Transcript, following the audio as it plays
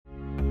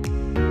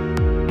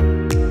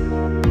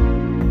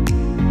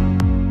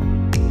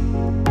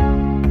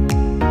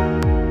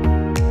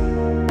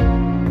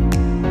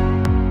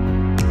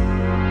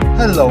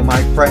Hello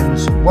my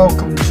friends,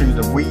 welcome to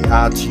the We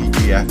Are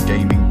TGF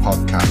Gaming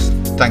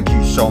Podcast. Thank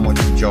you so much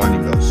for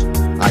joining us.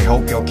 I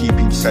hope you're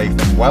keeping safe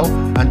and well,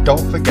 and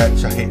don't forget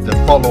to hit the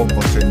follow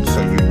button so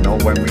you know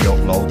when we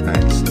upload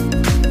next.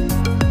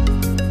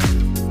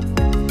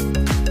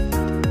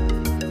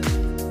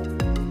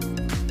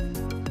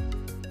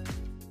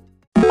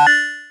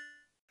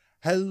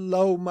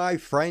 Hello my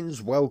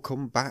friends,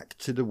 welcome back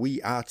to the We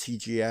Are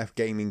TGF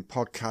Gaming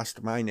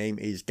Podcast. My name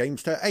is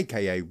Gamester,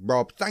 aka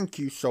Rob. Thank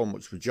you so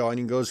much for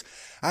joining us.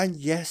 And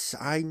yes,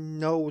 I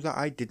know that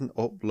I didn't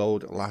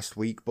upload last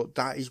week, but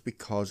that is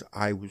because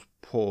I was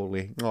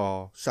poorly.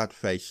 Oh, sad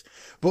face.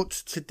 But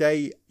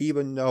today,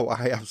 even though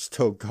I have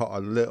still got a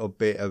little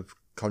bit of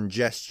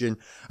congestion,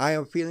 I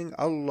am feeling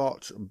a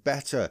lot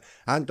better.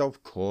 And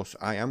of course,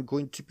 I am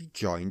going to be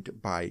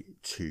joined by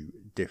two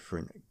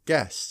different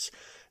guests.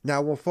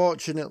 Now,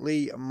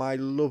 unfortunately, my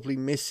lovely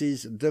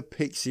Mrs. The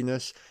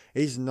Pixiness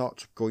is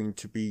not going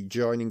to be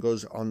joining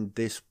us on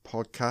this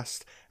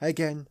podcast.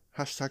 Again,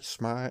 hashtag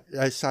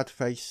sad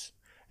face.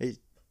 It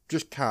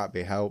just can't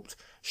be helped.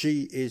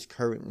 She is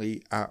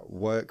currently at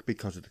work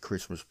because of the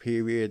Christmas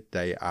period.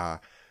 They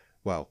are,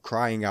 well,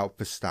 crying out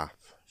for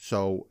staff.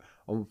 So,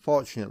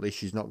 unfortunately,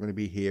 she's not going to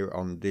be here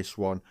on this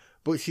one.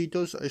 But she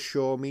does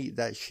assure me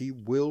that she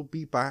will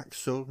be back,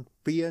 so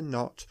fear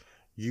not.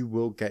 You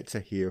will get to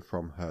hear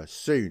from her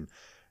soon.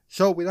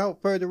 So without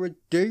further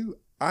ado,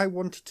 I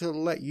wanted to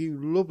let you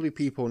lovely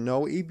people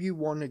know, if you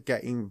want to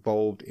get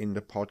involved in the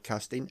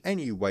podcast in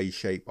any way,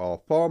 shape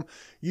or form,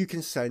 you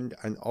can send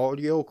an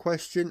audio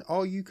question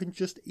or you can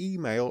just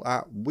email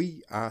at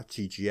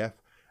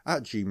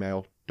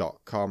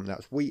wearetgf@gmail.com.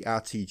 That's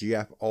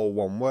wearetgf, all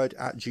one word,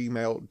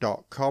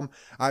 @gmail.com.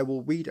 I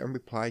will read and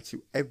reply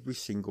to every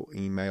single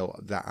email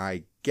that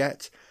I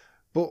get.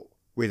 But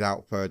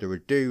without further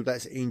ado,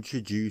 let's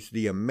introduce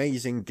the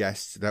amazing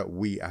guests that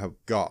we have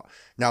got.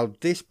 Now,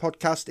 this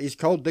podcast is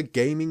called The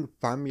Gaming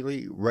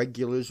Family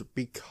Regulars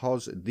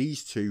because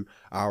these two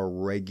are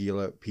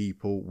regular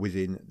people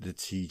within the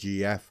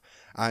TGF,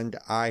 and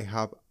I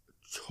have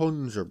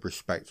tons of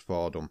respect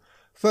for them.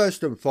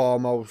 First and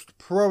foremost,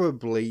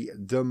 probably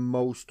the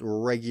most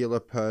regular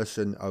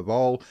person of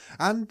all,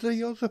 and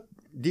the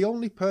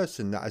only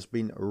person that has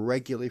been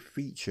regularly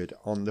featured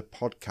on the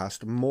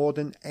podcast more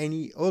than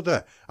any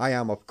other. I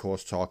am, of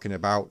course, talking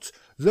about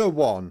the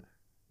one,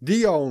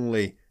 the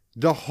only,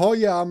 the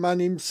Hoya man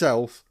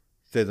himself,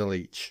 Thither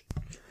Leach.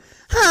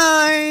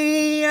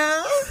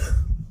 Hi!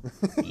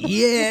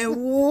 Yeah,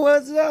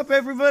 what's up,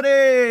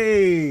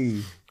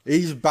 everybody?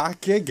 He's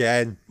back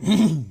again.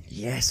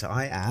 Yes,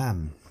 I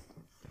am.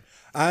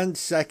 And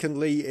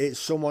secondly, it's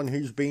someone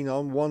who's been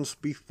on once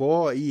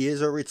before. He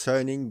is a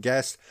returning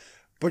guest.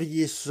 But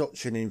he is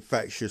such an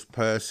infectious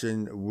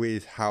person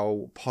with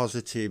how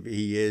positive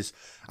he is.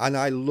 And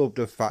I love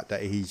the fact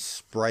that he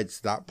spreads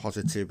that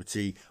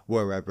positivity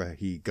wherever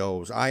he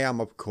goes. I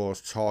am, of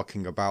course,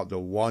 talking about the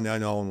one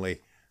and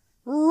only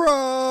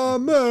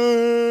Ramen!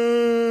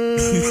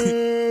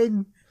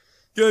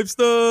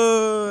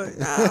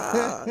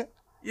 Gamester!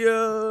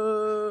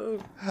 Yo!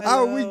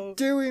 How are we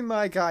doing,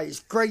 my guy? It's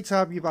great to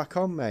have you back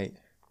on, mate.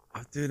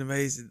 I'm doing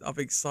amazing. I'm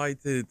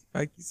excited.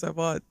 Thank you so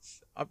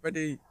much. I'm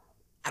ready.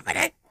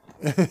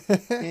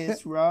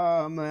 It's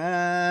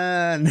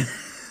ramen.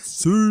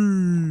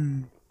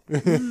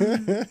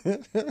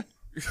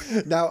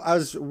 Now,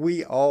 as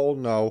we all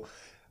know,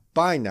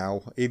 by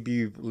now, if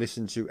you've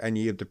listened to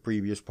any of the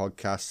previous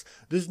podcasts,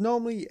 there's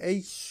normally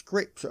a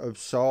script of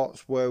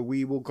sorts where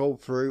we will go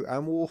through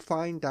and we'll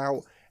find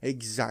out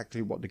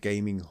exactly what the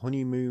gaming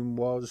honeymoon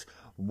was,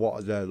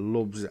 what their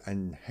loves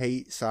and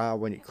hates are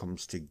when it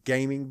comes to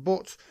gaming,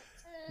 but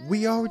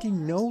we already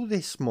know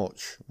this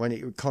much when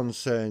it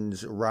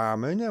concerns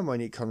Ramen and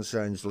when it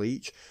concerns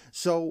Leach.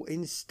 So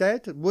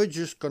instead, we're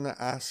just going to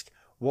ask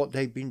what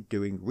they've been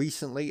doing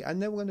recently,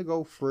 and then we're going to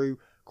go through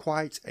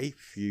quite a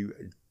few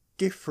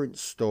different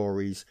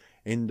stories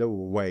in the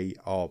way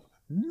of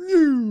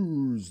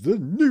news, the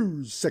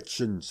news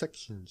section.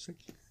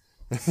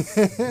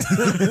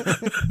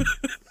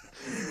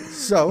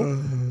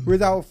 So,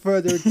 without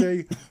further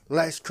ado,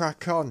 let's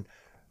crack on.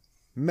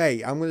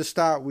 Mate, I'm going to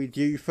start with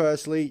you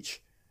first, Leach.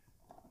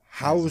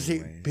 How's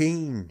it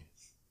been?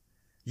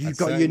 You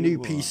got your new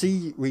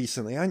PC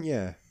recently, haven't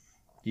you?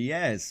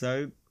 Yeah,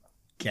 so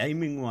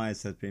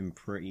gaming-wise has been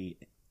pretty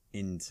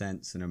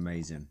intense and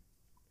amazing.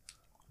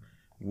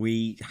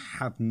 We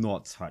have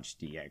not touched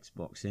the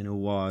Xbox in a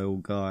while,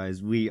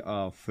 guys. We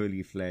are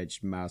fully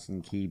fledged mouse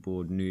and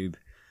keyboard noob.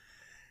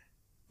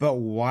 But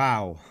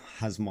wow,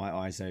 has my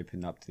eyes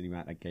opened up to the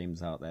amount of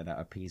games out there that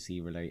are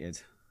PC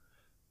related.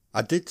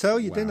 I did tell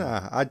you, didn't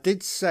I? I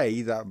did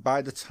say that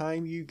by the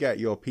time you get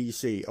your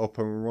PC up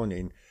and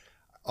running,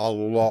 a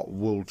lot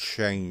will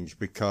change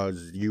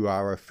because you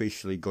are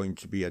officially going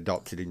to be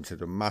adopted into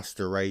the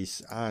master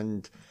race,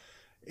 and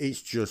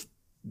it's just,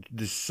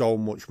 there's so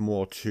much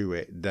more to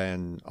it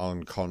than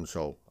on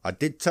console. I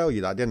did tell you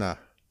that, didn't I?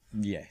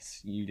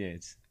 Yes, you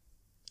did.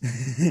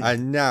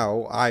 And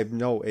now I've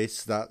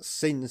noticed that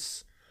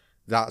since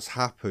that's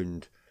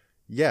happened,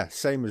 yeah,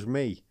 same as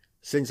me.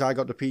 Since I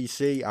got the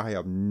PC, I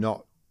have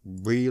not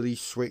really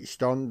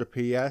switched on the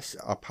PS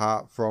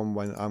apart from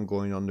when I'm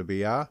going on the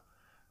VR.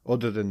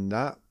 Other than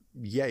that,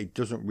 yeah, it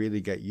doesn't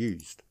really get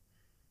used.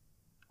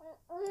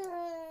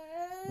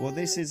 Well,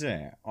 this is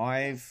it.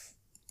 I've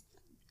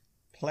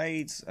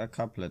played a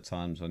couple of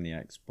times on the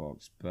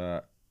Xbox,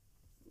 but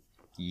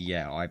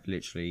yeah, I've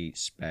literally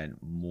spent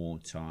more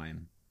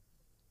time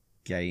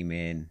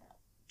gaming,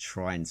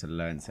 trying to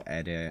learn to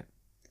edit,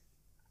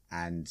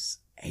 and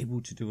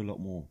able to do a lot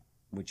more,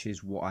 which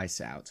is what I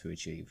set out to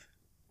achieve.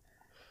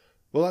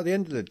 Well, at the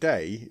end of the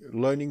day,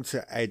 learning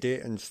to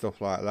edit and stuff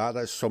like that,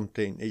 that's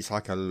something, it's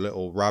like a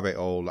little rabbit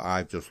hole that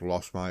I've just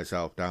lost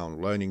myself down.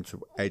 Learning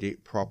to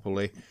edit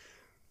properly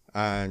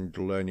and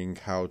learning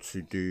how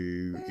to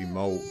do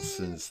emotes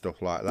and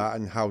stuff like that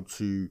and how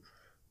to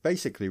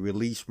basically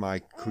release my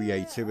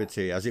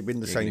creativity. Has it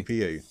been the same for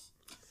you?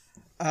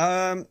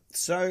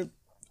 So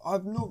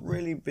I've not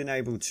really been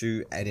able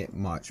to edit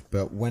much,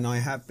 but when I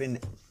have been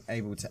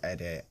able to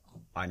edit,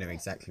 I know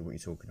exactly what you're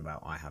talking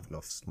about. I have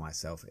lost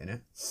myself in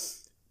it.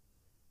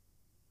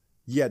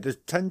 Yeah, there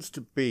tends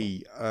to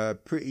be a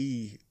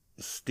pretty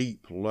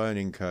steep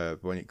learning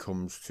curve when it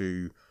comes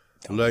to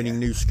learning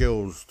new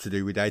skills to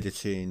do with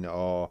editing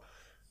or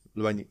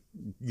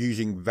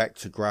using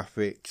vector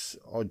graphics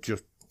or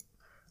just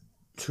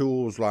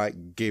tools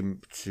like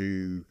GIMP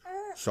to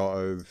sort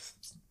of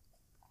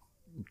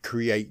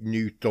create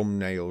new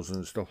thumbnails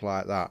and stuff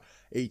like that.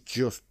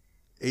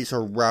 It's a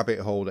rabbit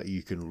hole that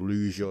you can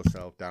lose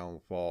yourself down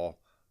for,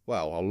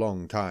 well, a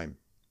long time.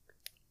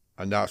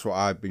 And that's what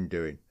I've been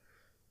doing.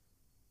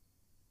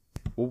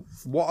 Well,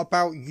 what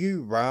about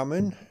you,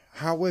 Ramen?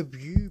 How have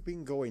you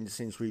been going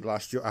since we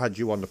last had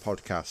you on the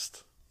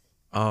podcast?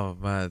 Oh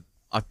man,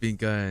 I've been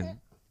going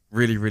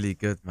really, really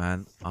good,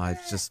 man.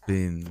 I've just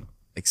been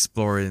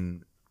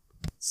exploring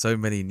so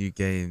many new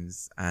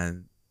games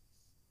and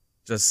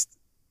just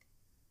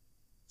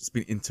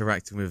been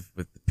interacting with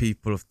the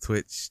people of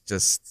Twitch,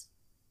 just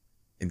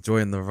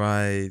enjoying the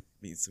ride,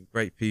 meeting some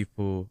great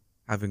people,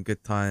 having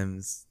good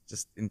times,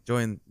 just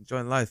enjoying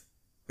life.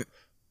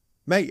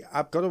 Mate,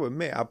 I've got to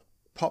admit, I've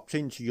popped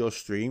into your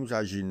streams,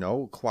 as you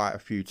know, quite a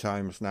few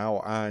times now,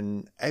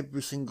 and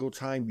every single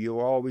time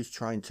you're always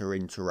trying to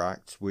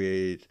interact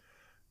with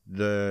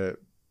the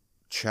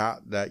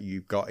chat that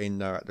you've got in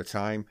there at the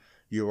time.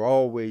 You're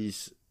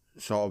always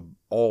sort of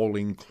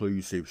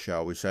all-inclusive,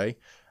 shall we say,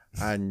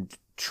 and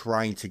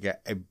trying to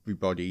get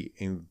everybody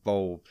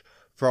involved,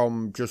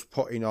 from just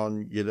putting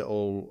on your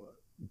little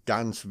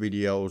dance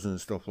videos and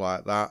stuff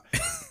like that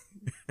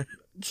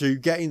to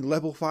getting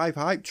level 5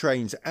 hype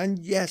trains. And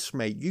yes,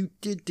 mate, you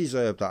did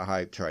deserve that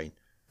hype train.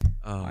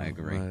 Oh, I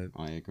agree. man.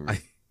 I agree.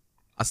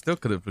 I still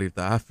couldn't believe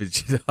that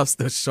happened. You know, I'm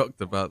still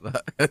shocked about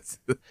that.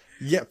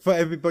 Yeah, for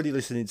everybody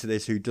listening to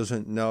this who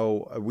doesn't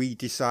know, we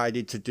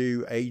decided to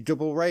do a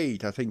double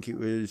raid. I think it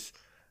was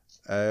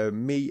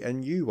me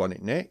and you on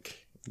it, Nick.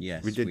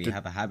 Yes, we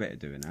have a habit of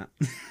doing that.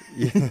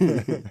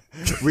 Yeah.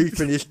 We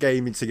finished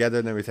gaming together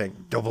and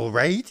everything. Double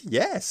raid?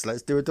 Yes,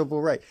 let's do a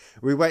double raid.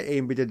 We went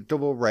in, we did a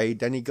double raid,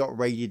 then he got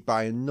raided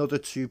by another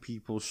 2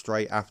 people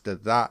straight after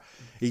that.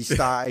 He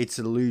started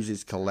to lose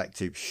his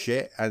collective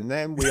shit, and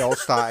then we all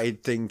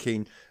started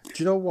thinking, do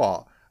you know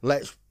what?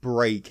 Let's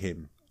break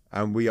him.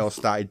 And we all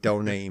started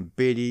donating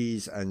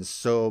biddies and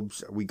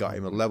subs. We got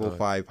him a level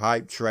 5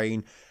 hype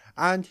train,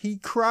 and he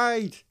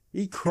cried.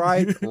 He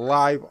cried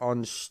live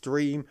on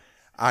stream.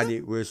 And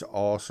it was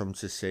awesome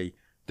to see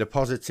the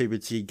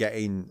positivity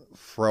getting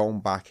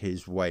thrown back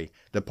his way.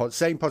 The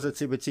same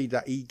positivity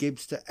that he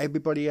gives to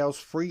everybody else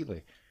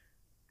freely.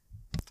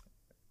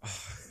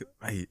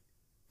 Mate.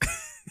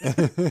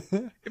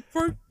 It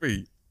broke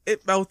me.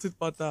 It melted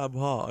my damn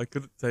heart. I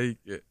couldn't take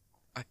it.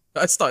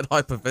 I started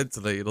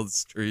hyperventilating on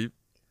stream.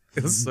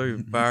 It was so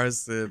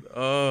embarrassing.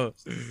 Oh,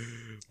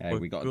 Hey,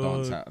 we got a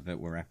dance out of it.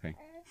 We're epic.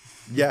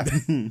 Yeah.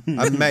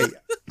 And mate,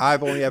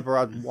 I've only ever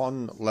had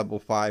one level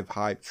 5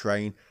 hype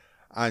train,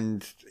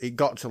 and it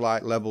got to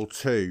like level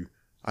 2,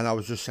 and I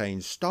was just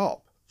saying,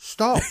 stop.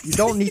 You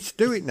don't need to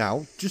do it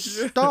now. Just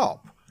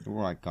stop. All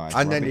right, guys.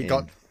 And then it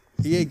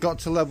got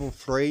to level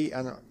 3,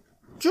 and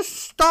just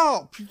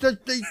stop.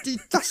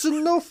 That's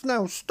enough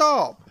now.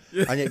 Stop.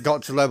 Yeah. And it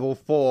got to level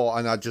 4,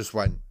 and I just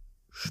went,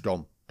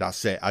 stump.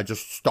 That's it. I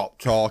just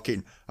stopped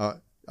talking. I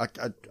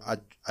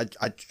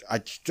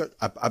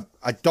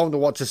don't know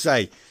what to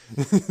say.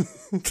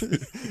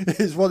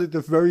 It's one of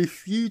the very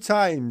few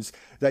times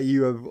that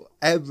you have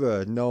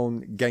ever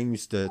known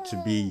Gamester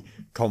to be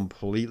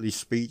completely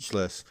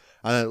speechless.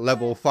 And at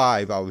level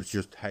 5, I was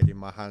just head in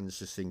my hands,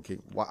 just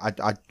thinking, I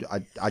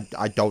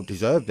don't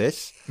deserve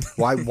this.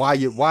 Why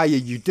are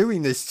you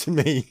doing this to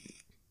me?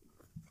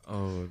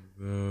 Oh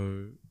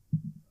no!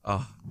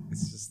 Oh,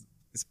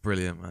 it's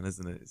brilliant, man,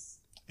 isn't it?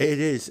 It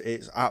is.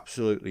 It's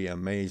absolutely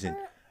amazing.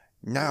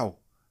 Now,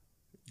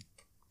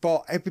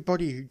 for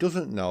everybody who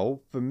doesn't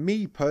know, for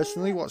me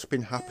personally, what's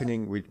been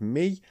happening with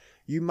me,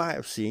 you might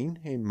have seen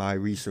in my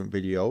recent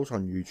videos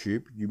on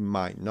YouTube, you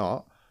might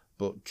not,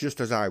 but just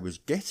as I was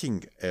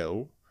getting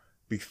ill,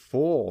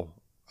 before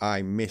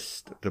I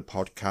missed the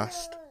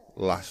podcast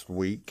last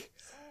week,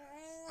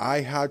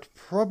 I had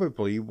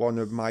probably one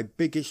of my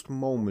biggest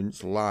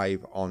moments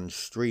live on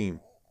stream.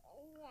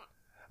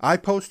 I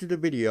posted a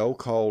video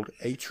called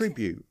A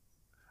Tribute.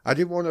 I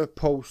didn't want to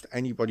post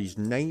anybody's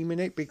name in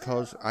it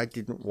because I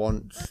didn't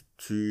want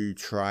to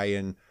try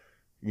and,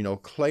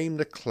 claim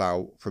the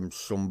clout from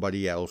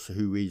somebody else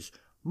who is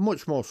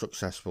much more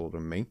successful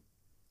than me.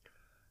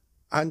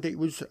 And it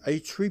was a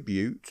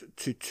tribute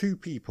to two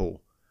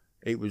people.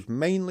 It was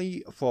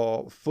mainly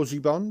for Fuzzy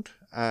Bond,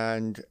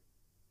 and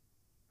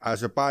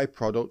as a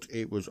byproduct,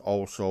 it was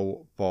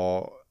also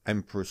for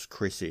Empress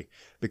Chrissy,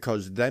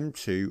 because them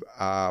two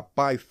are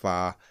by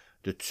far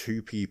the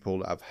two people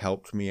that have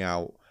helped me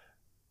out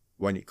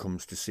when it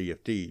comes to Sea of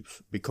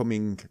Thieves,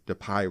 becoming the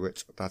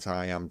pirate that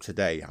I am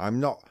today. I'm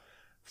not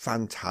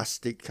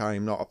fantastic,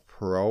 I'm not a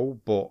pro,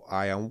 but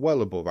I am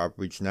well above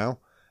average now,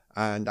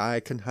 and I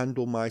can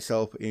handle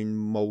myself in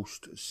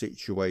most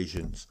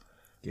situations.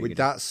 With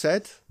that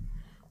said,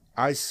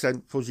 I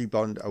sent Fuzzy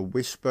Bond a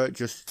whisper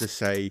just to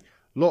say,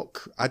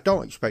 look, I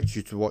don't expect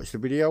you to watch the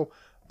video,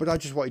 but I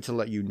just wanted to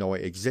let you know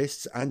it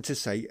exists and to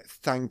say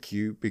thank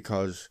you,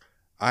 because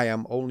I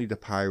am only the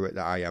pirate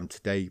that I am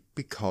today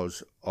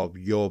because of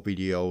your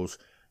videos,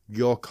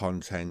 your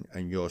content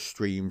and your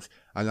streams,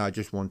 and I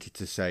just wanted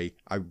to say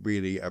I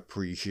really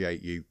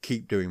appreciate you.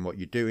 Keep doing what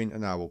you're doing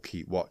and I will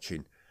keep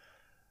watching.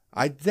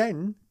 I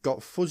then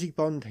got Fuzzy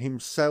Bond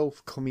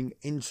himself coming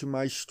into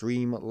my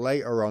stream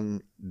later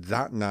on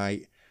that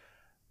night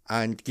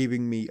and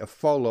giving me a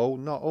follow,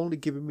 not only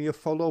giving me a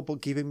follow,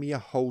 but giving me a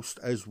host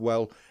as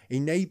well,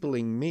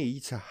 enabling me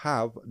to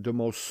have the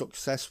most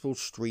successful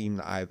stream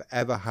that I've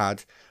ever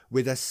had,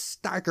 with a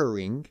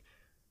staggering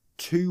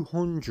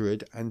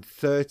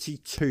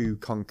 232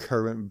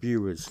 concurrent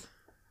viewers.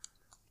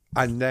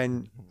 And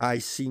then I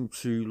seemed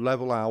to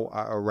level out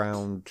at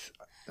around,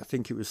 I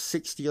think it was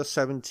 60 or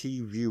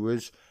 70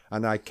 viewers,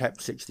 and I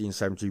kept 60 and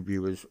 70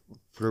 viewers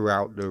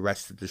throughout the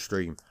rest of the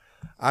stream.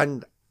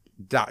 And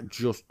that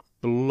just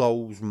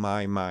blows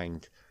my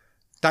mind.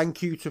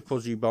 Thank you to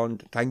Fuzzy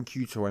Bond, thank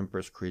you to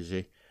Empress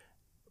Chrissy,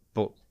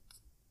 but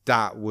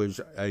that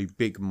was a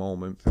big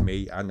moment for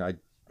me, and I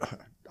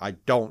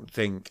don't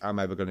think I'm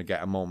ever going to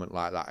get a moment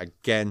like that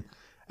again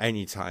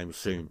anytime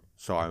soon,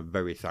 so I'm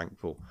very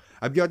thankful.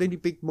 Have you had any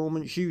big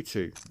moments, you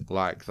two,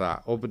 like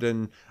that? Other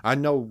than, I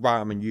know,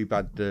 Ramen, you've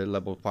had the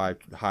level 5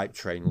 hype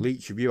train.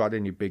 Leech, have you had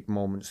any big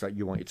moments that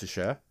you wanted to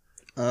share?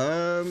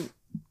 Well,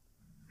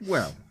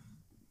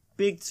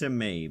 big to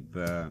me,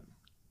 but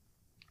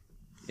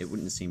it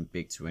wouldn't seem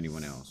big to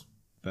anyone else.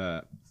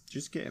 But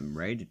just getting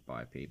raided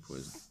by people,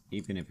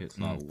 even if it's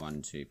like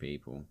 1-2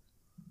 people,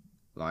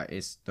 like,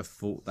 it's the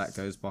thought that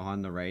goes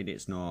behind the raid.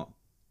 It's not,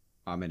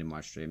 I'm in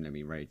my stream, let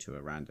me raid to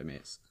a random.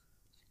 It's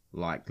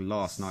like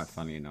last night,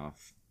 funny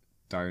enough,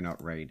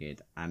 Donut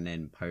raided and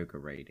then Poker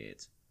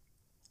raided,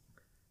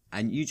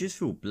 and you just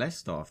feel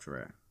blessed after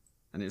it.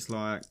 And it's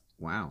like,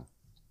 wow,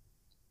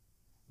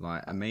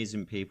 like,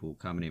 amazing people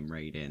coming in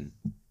raiding,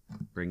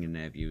 bringing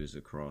their viewers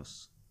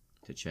across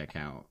to check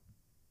out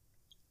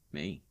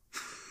me.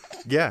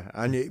 Yeah,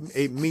 and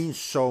it means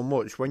so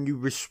much when you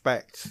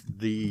respect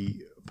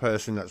the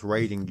person that's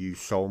raiding you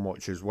so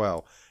much as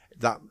well.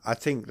 That, I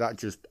think that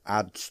just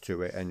adds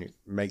to it, and it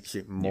makes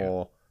it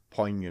more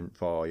poignant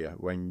for you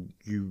when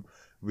you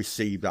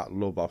receive that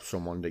love of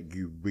someone that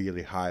you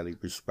really highly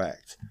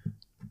respect.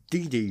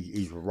 DD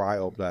is right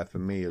up there for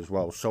me as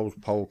well. So's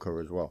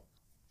Poker as well.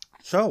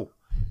 So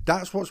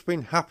that's what's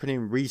been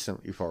happening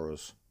recently for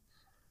us.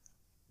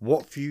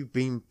 What have you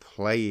been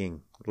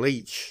playing?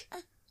 Leech,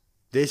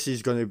 this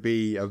is going to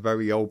be a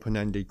very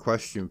open-ended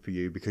question for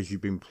you because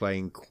you've been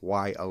playing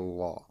quite a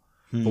lot.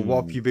 But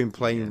what have you been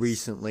playing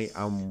recently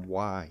and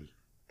why?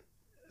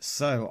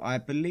 So, I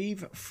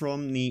believe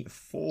from the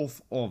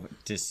 4th of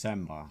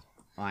December,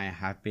 I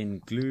have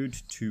been glued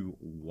to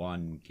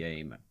one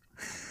game.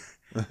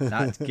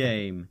 That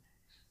game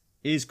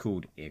is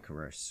called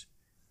Icarus.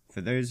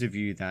 For those of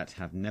you that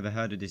have never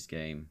heard of this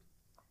game,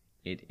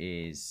 it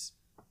is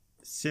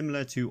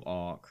similar to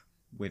Ark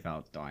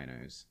without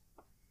dinos.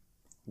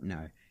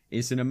 No,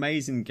 it's an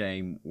amazing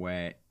game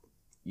where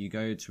you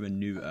go to a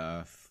new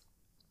Earth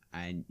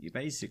and you're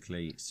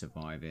basically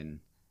surviving,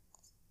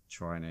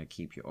 trying to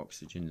keep your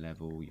oxygen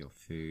level, your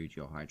food,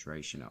 your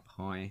hydration up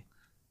high,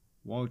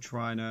 while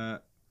trying to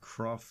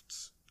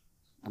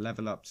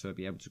level up to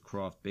be able to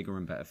craft bigger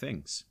and better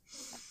things.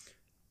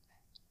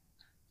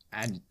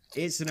 And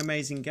it's an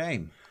amazing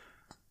game.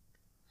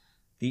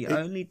 The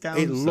only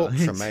downside... It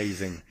looks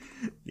amazing.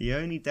 The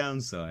only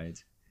downside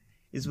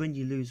is when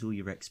you lose all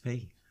your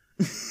XP.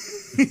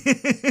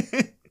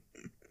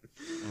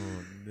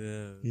 Oh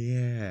no.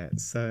 Yeah,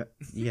 so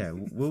yeah,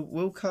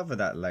 we'll cover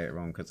that later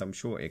on because I'm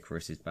sure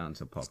Icarus is bound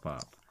to pop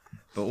up.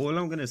 But all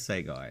I'm gonna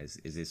say, guys,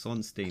 is it's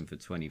on Steam for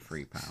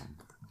 £23.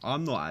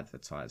 I'm not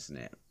advertising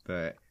it,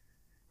 but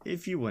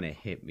if you want to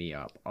hit me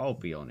up, I'll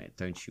be on it.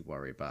 Don't you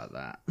worry about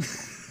that.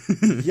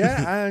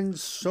 Yeah, and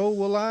so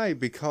will I,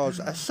 because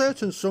a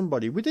certain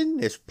somebody within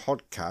this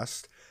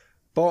podcast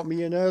bought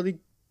me an early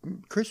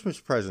Christmas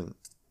present.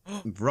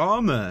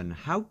 Ramen,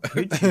 how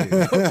could you?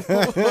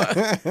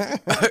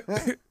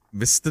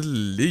 Mr.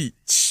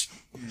 Leach.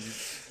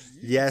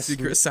 Yes,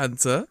 Secret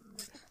Santa.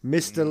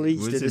 Mr. Leach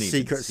did Wasn't the even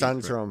Secret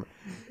Santa secret. on.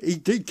 He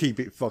did keep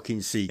it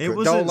fucking secret. It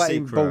wasn't Don't let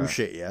him secret.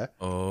 bullshit you.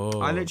 Oh.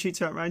 I literally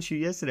turned around to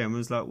you yesterday and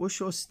was like, what's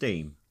your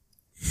Steam?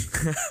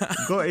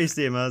 Got his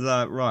Steam. I was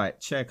like, right,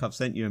 check. I've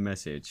sent you a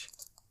message.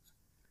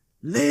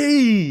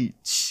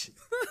 Leech!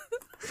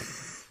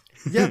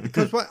 Yeah,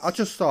 because I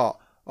just thought,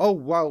 oh,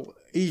 well,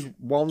 he's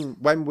one.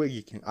 When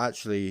we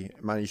actually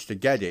managed to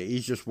get it,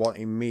 he's just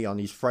wanting me on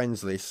his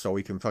friends list so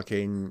he can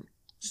fucking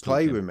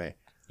play him. with me.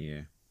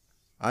 Yeah.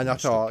 And I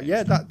thought,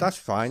 yeah, that's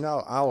fine.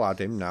 I'll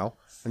add him now.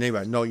 And he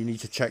went, no, you need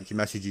to check your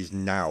messages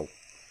now.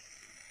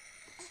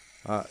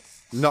 Not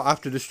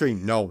after the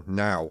stream. No,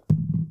 now.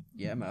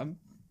 Yeah, man.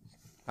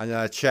 And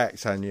I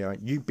checked, and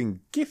you've been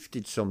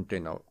gifted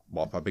something.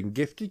 What have I been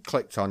gifted?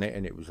 Clicked on it,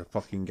 and it was a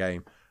fucking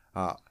game.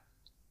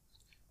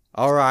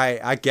 All right,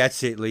 I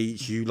get it,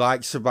 Leech. You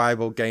like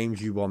survival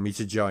games. You want me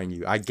to join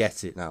you. I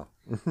get it now.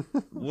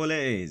 Well, it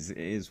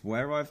is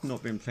where I've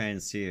not been playing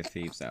Sea of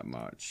Thieves that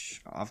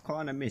much. I've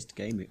kind of missed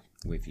gaming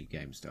with you,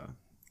 GameStar.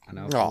 And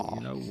I thought,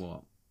 you know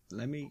what?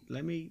 Let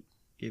me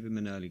give him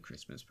an early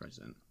Christmas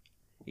present.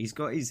 He's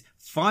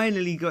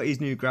finally got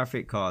his new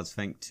graphic cards,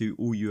 thanks to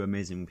all you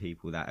amazing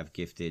people that have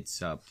gifted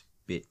sub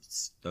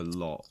bits a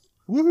lot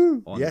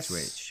Woohoo! on Yes.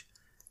 Twitch.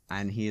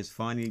 And he has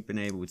finally been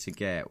able to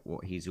get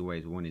what he's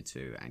always wanted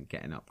to and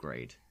get an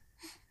upgrade.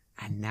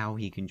 And now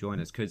he can join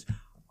us. Because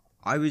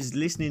I was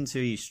listening to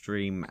his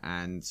stream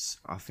and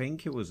I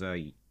think it was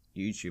a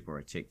YouTube or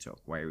a TikTok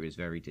where he was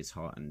very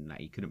disheartened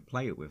that he couldn't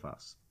play it with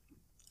us.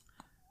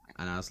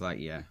 And I was like,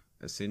 yeah,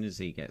 as soon as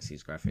he gets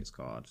his graphics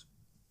card,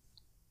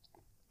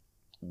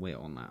 we're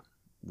on that.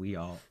 We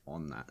are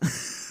on that.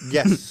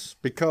 Yes,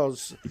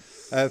 because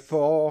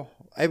for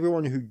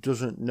everyone who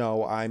doesn't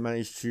know, I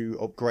managed to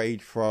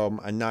upgrade from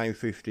a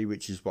 950,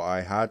 which is what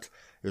I had.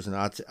 It was an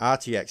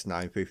RTX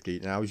 950.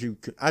 Now,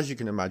 as you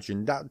can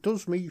imagine, that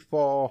does me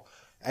for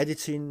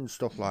editing,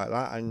 stuff like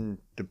that, and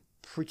the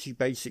pretty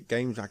basic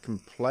games I can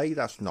play.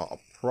 That's not a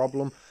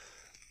problem.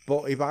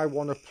 But if I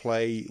want to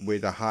play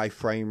with a high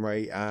frame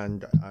rate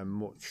and a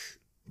much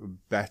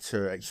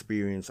better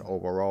experience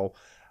overall,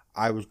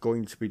 I was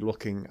going to be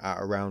looking at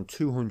around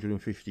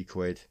 250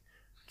 quid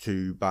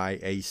to buy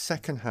a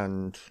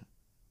second-hand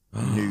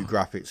new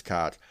graphics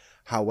card.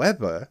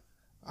 However,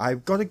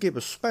 I've got to give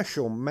a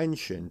special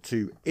mention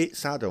to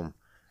It's Adam,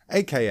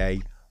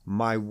 aka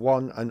my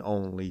one and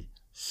only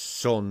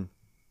son,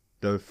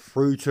 the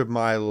fruit of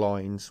my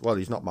loins. Well,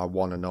 he's not my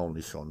one and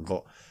only son,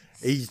 but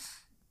he's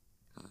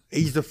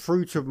the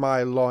fruit of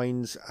my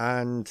loins,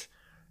 and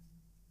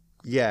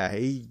yeah,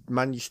 he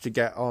managed to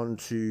get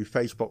onto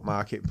Facebook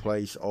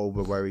Marketplace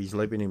over where he's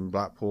living in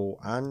Blackpool,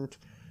 and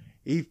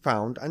he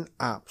found an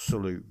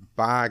absolute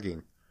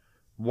bargain.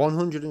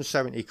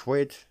 170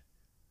 quid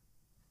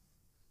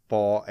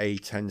for a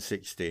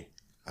 1060,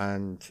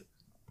 and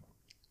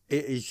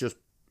it is just,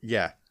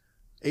 yeah,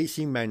 it's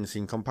immense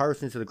in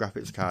comparison to the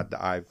graphics card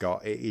that I've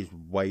got. It is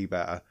way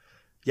better.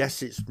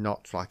 Yes, it's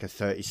not like a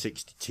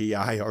 3060 Ti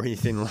or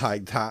anything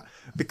like that,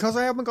 because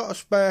I haven't got a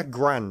spare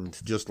grand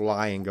just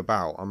lying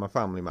about. I'm a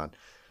family man.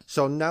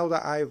 So now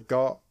that I've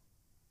got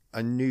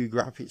a new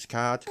graphics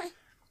card,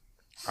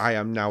 I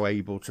am now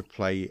able to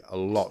play a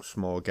lot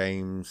more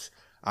games.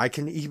 I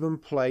can even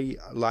play,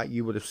 like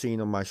you would have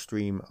seen on my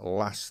stream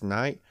last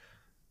night,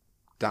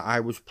 that I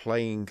was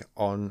playing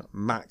on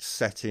max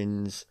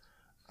settings,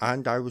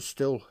 and I was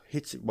still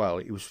hitting, well,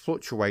 it was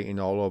fluctuating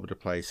all over the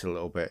place a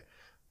little bit,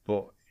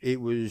 but it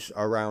was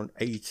around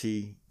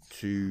 80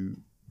 to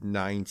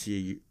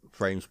 90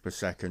 frames per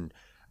second,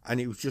 and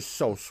it was just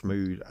so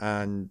smooth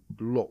and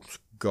looked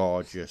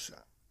gorgeous.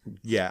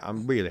 Yeah,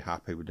 I'm really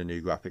happy with the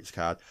new graphics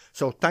card.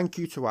 So thank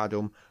you to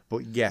Adam,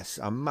 but yes,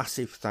 a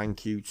massive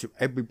thank you to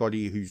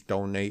everybody who's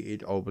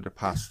donated over the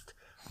past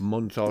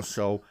month or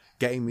so,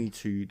 getting me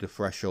to the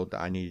threshold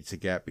that I needed to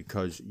get,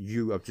 because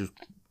you have just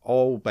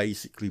all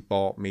basically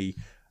bought me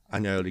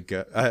an early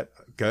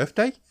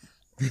birthday.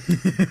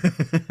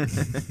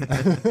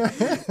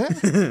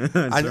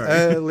 An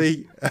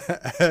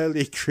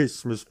early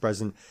Christmas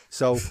present.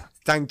 So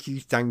thank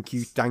you.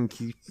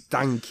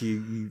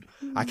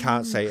 I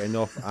can't say it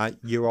enough.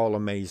 You're all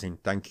amazing.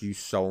 Thank you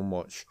so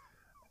much.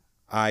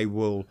 I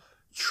will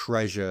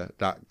treasure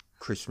that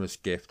Christmas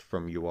gift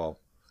from you all.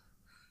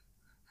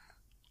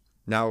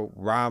 Now,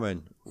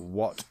 Ramen,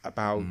 what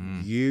about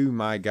you,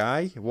 my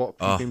guy? What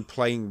have you been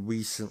playing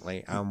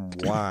recently, and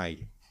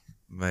why?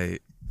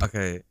 Mate,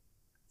 okay.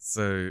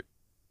 So,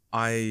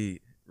 I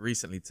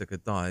recently took a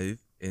dive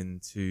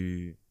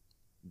into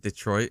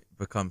Detroit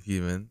Become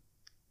Human.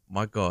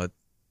 My God.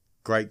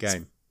 Great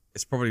game.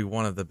 It's probably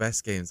one of the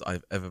best games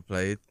I've ever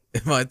played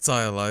in my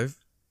entire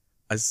life.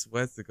 I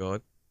swear to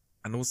God.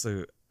 And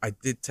also, I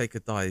did take a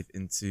dive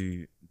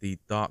into the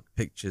Dark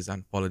Pictures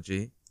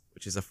Anthology,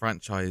 which is a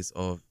franchise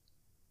of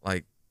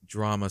like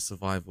drama,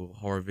 survival,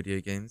 horror video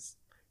games.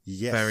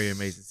 Yes. Very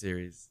amazing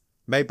series.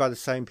 Made by the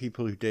same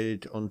people who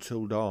did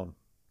Until Dawn.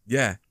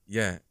 Yeah,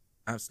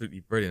 absolutely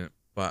brilliant.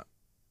 But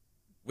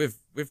with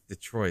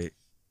Detroit,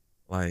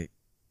 like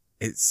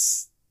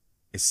it's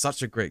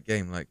such a great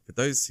game. Like for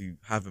those who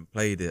haven't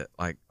played it,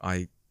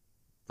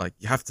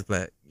 you have to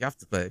play it. You have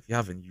to play it. If you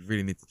haven't, you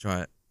really need to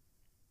try it.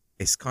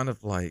 It's kind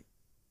of like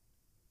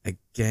a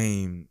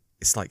game.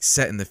 It's like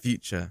set in the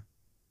future,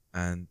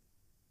 and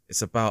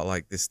it's about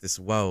like this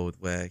world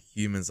where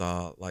humans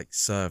are like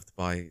served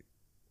by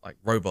like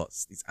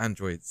robots, these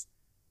androids,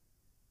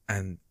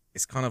 and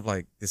it's kind of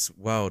like this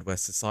world where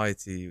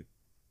society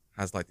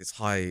has like this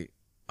high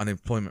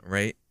unemployment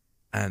rate,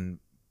 and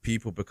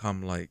people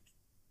become like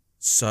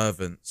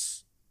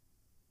servants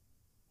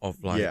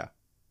of like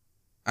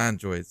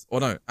androids, or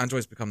no,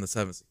 androids become the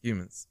servants of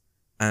humans.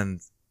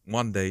 And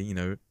one day, you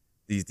know,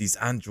 these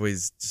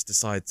androids just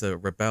decide to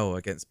rebel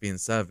against being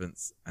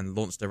servants and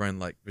launch their own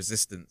like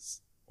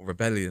resistance or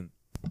rebellion,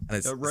 and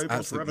it's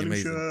absolutely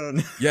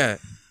amazing. Yeah,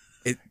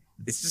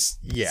 it's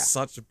just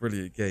such a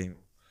brilliant game.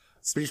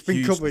 But it's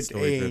been covered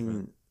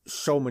in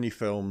so many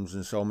films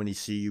and so many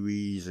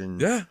series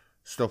and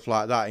stuff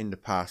like that in the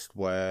past,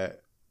 where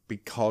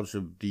because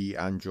of the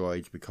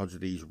androids, because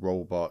of these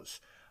robots,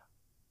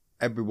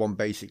 everyone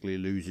basically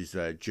loses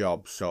their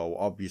job. So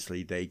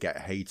obviously they get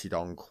hated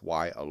on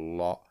quite a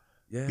lot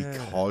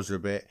because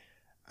of it.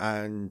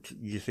 And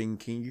you're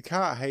thinking, you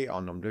can't hate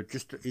on them.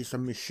 It's a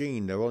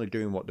machine. They're only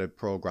doing what they're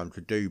programmed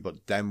to do.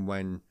 But then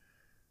when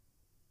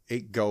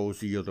it goes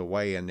the other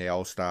way and they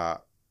all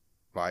start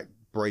like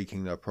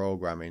breaking their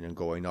programming and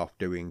going off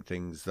doing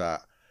things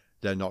that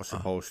they're not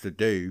supposed to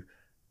do,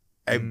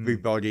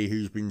 everybody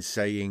who's been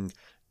saying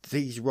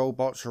these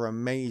robots are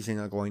amazing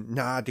are going,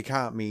 nah, they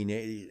can't mean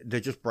it. They're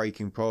just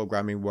breaking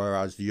programming,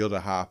 whereas the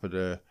other half of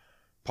the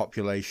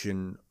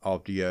population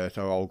of the earth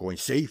are all going,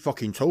 see,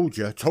 fucking told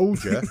you.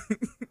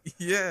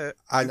 Yeah.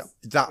 And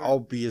that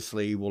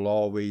obviously will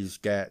always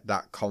get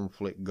that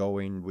conflict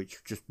going,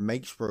 which just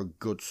makes for a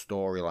good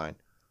storyline.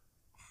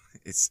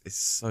 It's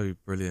so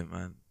brilliant,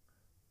 man.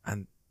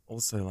 And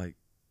also, like,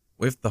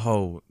 with the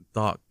whole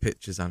Dark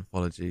Pictures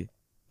anthology,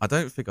 I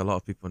don't think a lot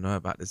of people know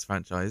about this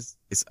franchise.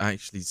 It's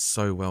actually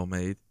so well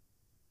made.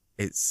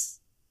 It's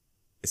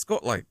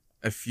got like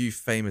a few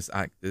famous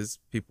actors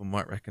people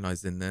might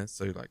recognize in there.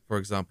 So, like, for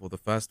example, the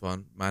first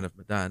one, Man of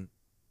Medan,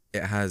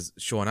 it has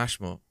Shawn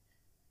Ashmore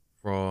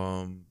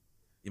from,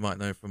 you might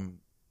know from,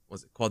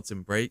 was it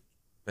Quantum Break?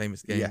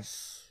 Famous game.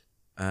 Yes.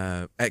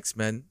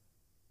 X-Men.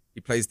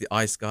 He plays the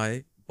Ice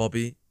Guy,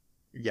 Bobby.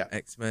 Yeah.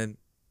 X-Men.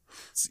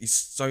 He's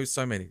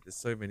so many. There's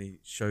so many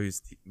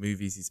shows,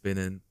 movies he's been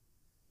in.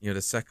 You know,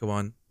 the second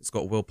one, it's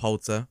got Will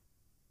Poulter.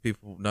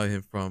 People know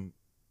him from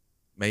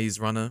Maze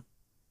Runner,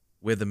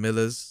 We're the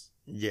Millers.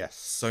 Yes.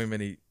 So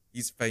many.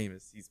 He's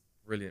famous. He's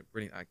brilliant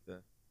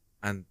actor.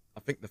 And I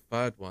think the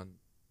third one,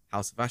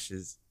 House of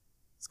Ashes,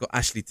 it's got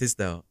Ashley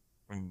Tisdale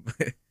from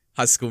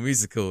High School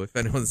Musical, if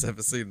anyone's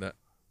ever seen that.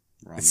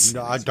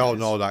 No, I don't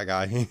know that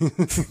guy.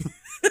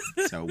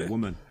 It's a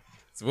woman.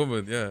 It's a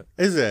woman, yeah.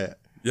 Is it?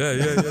 Yeah.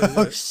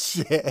 Oh,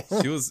 shit.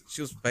 She was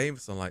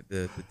famous on like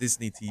the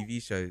Disney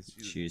TV shows.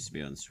 She used to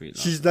be on Street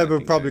Life. She's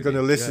never probably going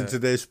to listen to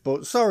this,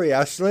 but sorry,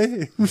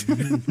 Ashley.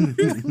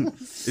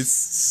 It's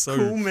so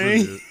Call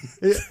me.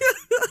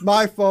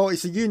 My fault.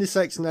 It's a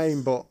unisex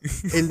name, but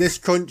in this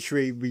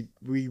country,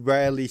 we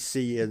rarely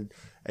see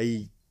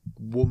a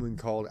woman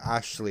called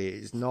Ashley.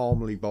 It's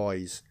normally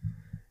boys.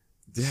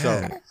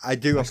 Yeah. So I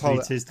do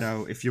apologize.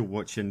 Tisdale, if you're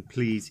watching,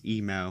 please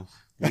email.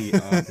 We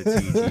are the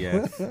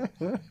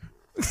TGF.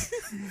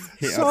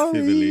 Hit up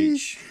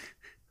Fiverleach.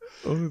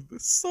 Oh,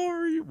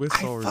 sorry. We're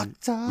sorry.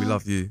 fucked up. We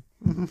love you.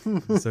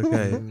 It's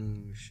okay.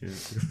 Oh,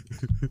 shit.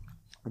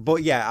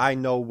 But yeah, I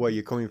know where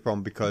you're coming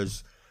from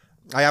because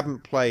I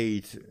haven't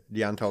played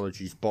the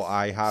anthologies, but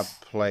I have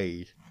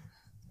played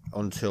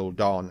Until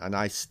Dawn, and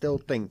I still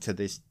think to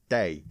this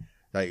day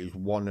that it is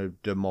one of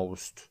the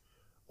most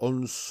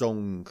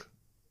unsung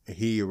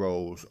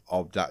heroes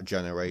of that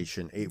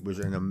generation. It was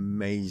an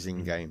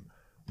amazing game.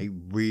 It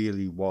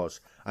really was.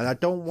 And I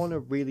don't want to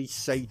really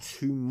say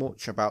too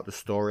much about the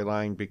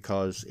storyline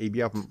because if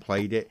you haven't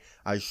played it,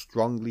 I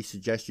strongly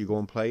suggest you go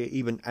and play it.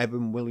 Even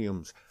Evan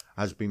Williams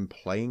has been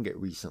playing it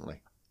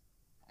recently.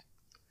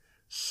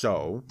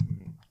 So,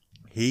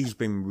 he's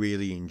been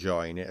really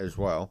enjoying it as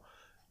well.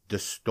 The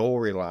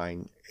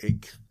storyline,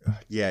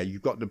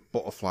 you've got the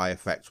butterfly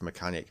effect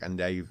mechanic, and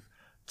they've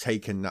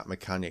taken that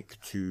mechanic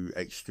to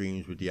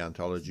extremes with the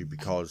anthology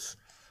because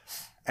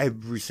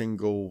every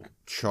single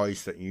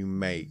choice that you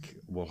make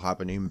will have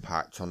an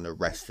impact on the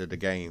rest of the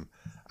game.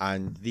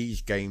 And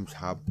these games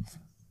have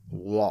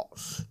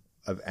lots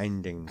of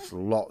endings,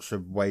 lots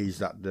of ways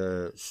that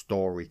the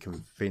story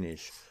can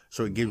finish.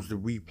 So it gives the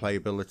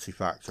replayability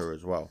factor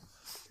as well.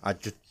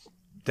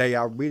 They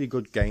are really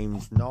good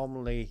games.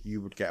 Normally you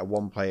would get a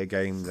one-player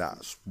game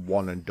that's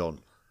one and done.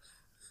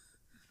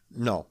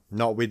 No,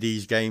 not with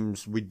these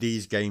games. With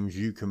these games,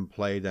 you can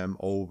play them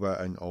over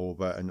and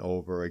over and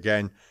over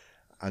again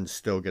and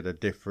still get a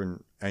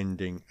different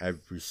ending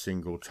every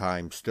single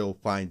time. Still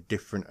find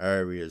different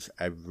areas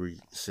every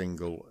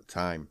single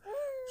time.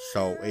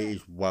 So it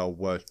is well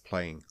worth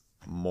playing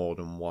more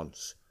than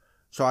once.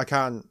 So I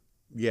can't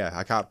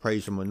I can't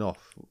praise them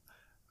enough.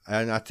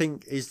 And I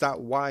think, is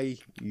that why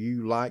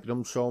you like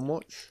them so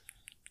much?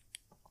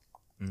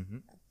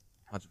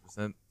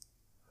 100%.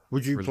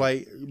 Would you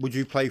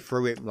play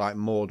through it like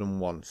more than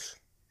once?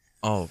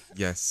 Oh,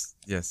 yes.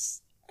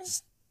 Just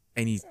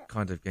any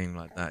kind of game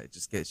like that, it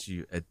just gets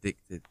you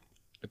addicted.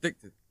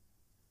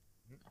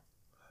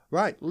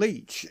 Right,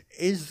 Leech,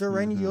 is there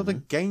any other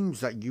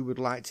games that you would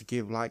like to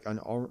give like an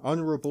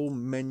honourable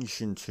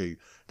mention to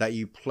that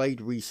you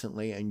played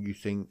recently and you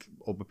think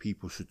other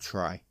people should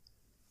try?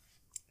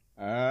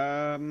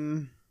 I've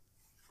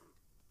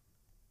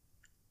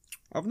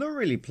not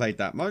really played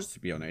that much, to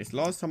be honest.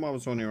 Last time I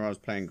was on here, I was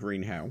playing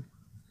Green Hell,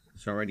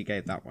 so I already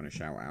gave that one a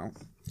shout out.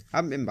 I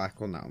haven't been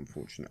back on that,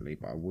 unfortunately,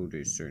 but I will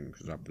do soon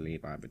because I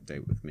believe I have a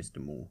date with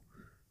Mr. Moore.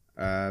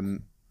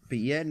 But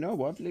yeah,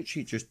 no, I've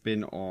literally just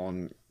been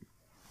on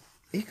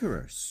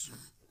Icarus.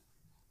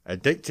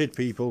 Addicted,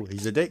 people.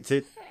 He's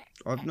addicted.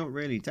 I've not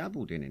really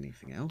dabbled in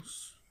anything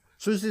else.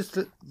 So is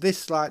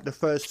this like the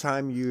first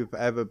time you've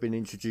ever been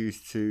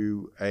introduced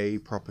to a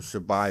proper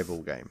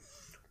survival game?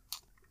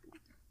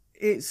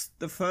 It's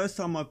the first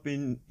time I've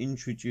been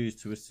introduced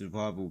to a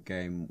survival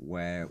game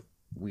where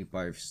we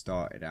both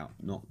started out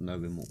not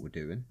knowing what we're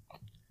doing,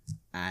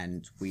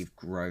 and we've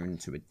grown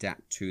to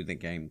adapt to the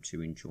game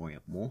to enjoy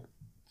it more.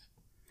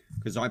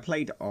 Because I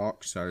played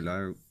Ark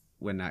solo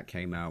when that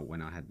came out,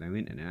 when I had no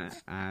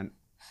internet, and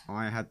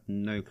I had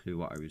no clue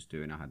what I was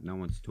doing. I had no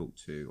one to talk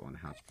to on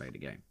how to play the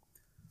game.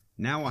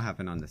 Now I have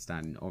an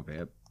understanding of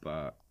it,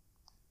 but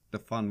the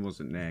fun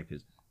wasn't there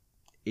because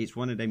it's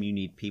one of them you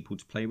need people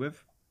to play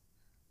with.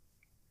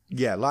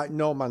 Yeah, like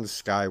No Man's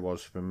Sky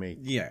was for me.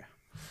 Yeah.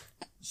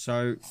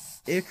 So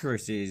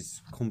Icarus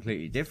is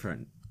completely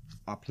different.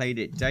 I played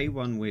it day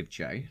one with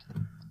Jay,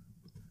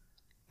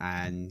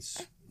 and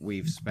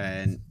we've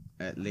spent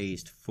at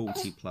least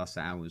 40 plus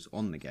hours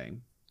on the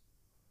game.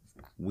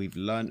 We've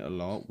learned a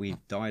lot,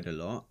 we've died a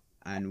lot,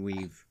 and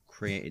we've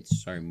created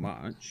so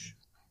much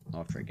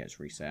after it gets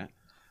reset.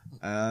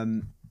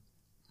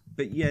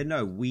 But yeah,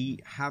 no, we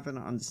have an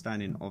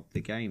understanding of the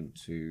game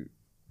to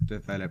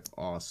develop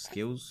our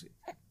skills,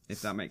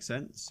 if that makes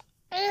sense.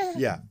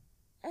 Yeah.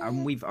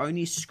 And we've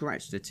only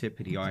scratched the tip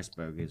of the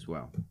iceberg as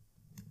well.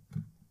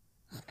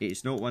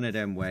 It's not one of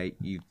them where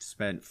you've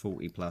spent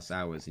 40 plus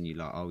hours and you're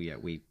like, oh yeah,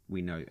 we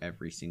know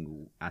every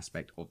single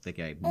aspect of the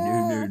game.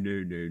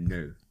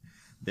 No.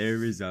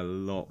 There is a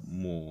lot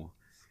more.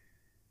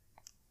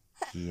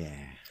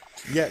 Yeah.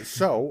 Yeah,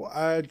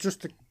 so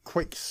just a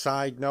quick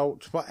side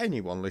note for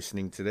anyone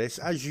listening to this.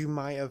 As you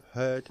might have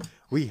heard,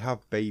 we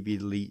have Baby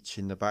Leech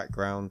in the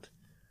background.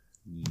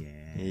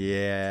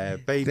 Yeah,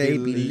 Baby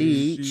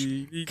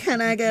Leech.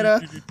 Can I get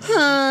a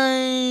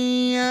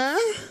hi?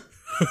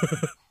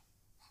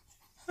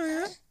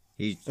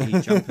 He's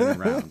jumping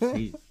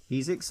around.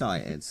 He's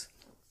excited.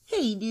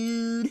 Hey,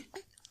 dude.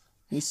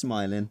 He's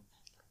smiling.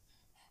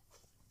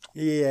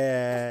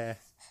 Yeah.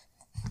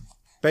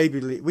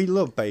 Baby Leech. We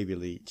love Baby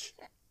Leech.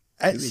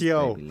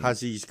 Ezio,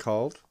 as he's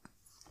called.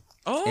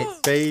 Oh!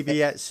 Baby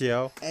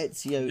Ezio.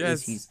 Ezio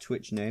is his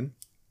Twitch name.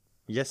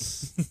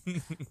 Yes.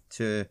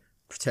 To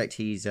protect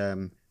his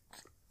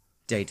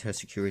data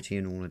security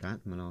and all of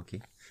that,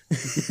 malarkey.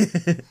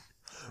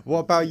 What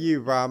about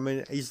you,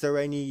 Ramen? Is there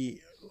any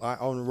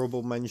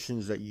honourable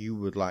mentions that you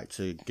would like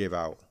to give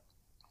out?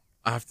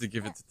 I have to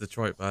give it to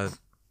Detroit, man.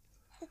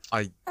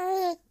 I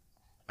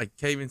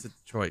came into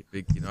Detroit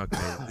thinking,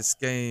 okay, this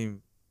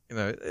game,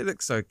 it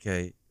looks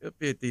okay. It'll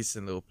be a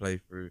decent little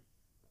playthrough.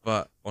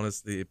 But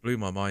honestly, it blew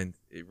my mind.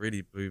 It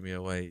really blew me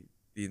away.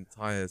 The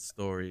entire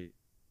story.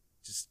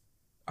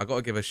 I got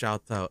to give a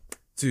shout out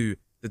to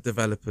the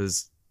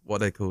developers, what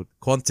they called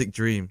Quantic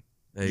Dream.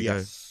 There you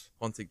go.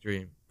 Quantic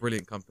Dream.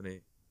 Brilliant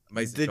company.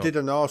 Amazing They job. did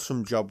an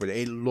awesome job with it.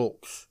 It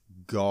looks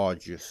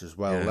gorgeous as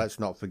well. Yeah. Let's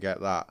not forget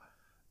that.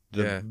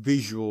 The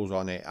visuals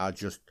on it are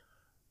just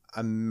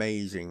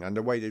amazing. And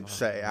the way they've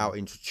set it out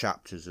into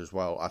chapters as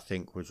well, I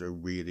think was a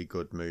really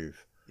good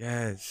move.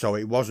 Yes. So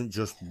it wasn't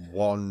just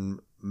one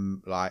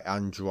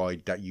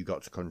android that you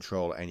got to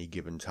control at any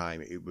given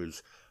time. It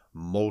was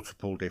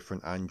multiple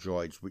different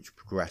androids which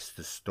progressed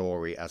the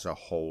story as a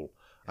whole.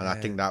 And I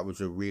think that was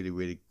a really,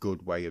 really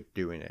good way of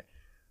doing it.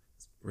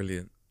 It's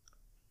brilliant.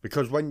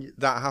 Because when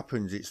that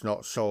happens, it's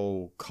not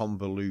so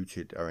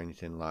convoluted or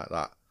anything like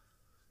that.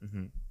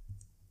 Mm-hmm.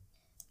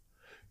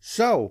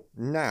 So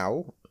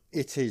now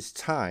it is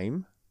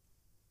time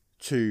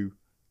to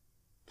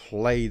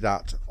play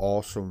that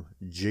awesome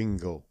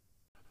jingle.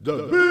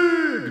 The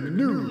big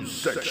news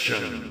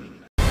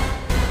section.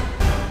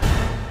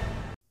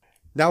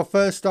 Now,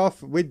 first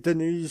off, with the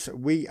news,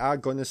 we are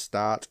going to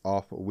start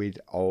off with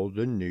all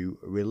the new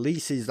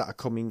releases that are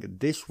coming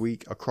this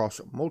week across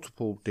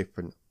multiple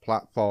different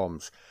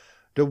platforms.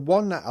 The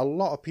one that a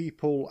lot of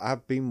people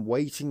have been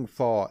waiting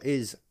for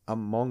is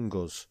Among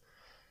Us.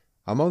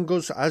 Among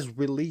Us has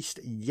released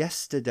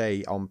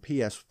yesterday on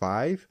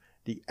PS5,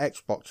 the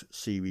Xbox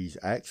Series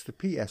X, the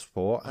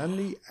PS4 and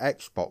the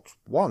Xbox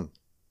One.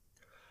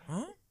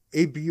 Huh?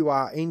 If you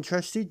are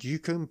interested, you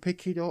can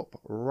pick it up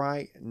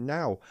right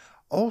now.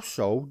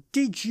 Also,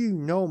 did you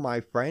know,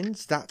 my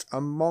friends, that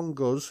Among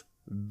Us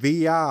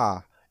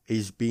VR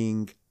is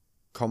being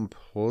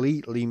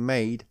completely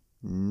made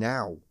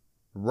now,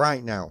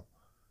 right now?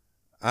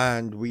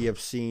 And we have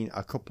seen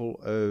a couple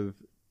of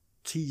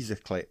teaser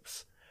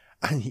clips,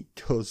 and it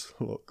does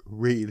look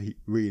really,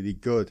 really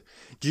good.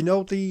 Do you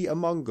know the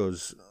Among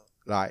Us,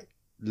 like,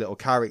 little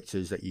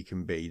characters that you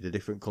can be, the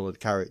different coloured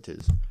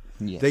characters?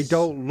 Yes. They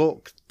don't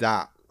look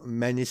that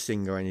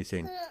menacing or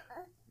anything.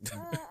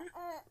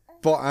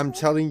 But I'm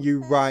telling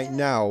you right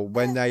now,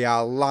 when they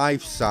are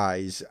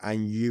life-size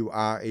and you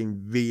are in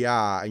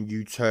VR and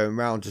you turn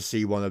around to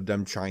see one of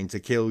them trying to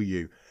kill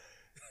you,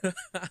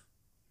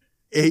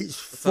 it's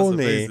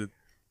funny.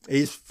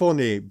 It's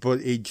funny,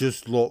 but it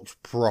just looks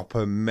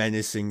proper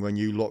menacing when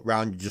you look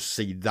round. You just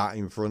see that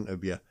in front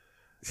of you.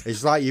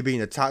 It's like you're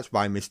being attacked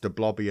by Mr.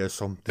 Blobby or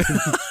something.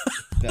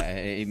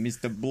 Hey,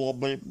 Mr.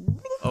 Blobby.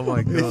 Oh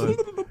my god.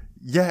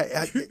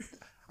 Yeah,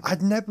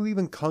 I'd never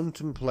even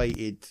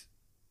contemplated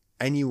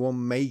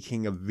anyone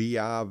making a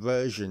VR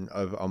version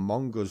of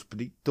Among Us,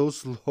 but it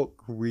does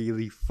look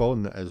really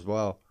fun as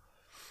well.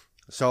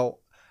 So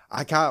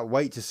I can't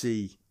wait to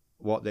see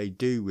what they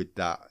do with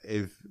that,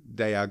 if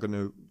they are going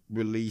to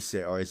release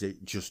it, or is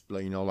it just,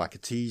 like a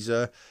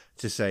teaser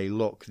to say,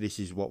 look, this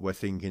is what we're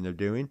thinking of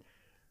doing,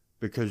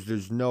 because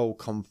there's no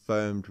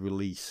confirmed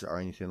release or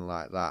anything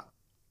like that.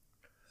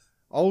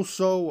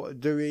 Also,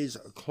 there is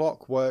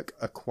Clockwork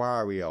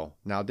Aquario.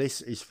 Now,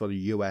 this is for the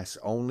US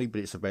only,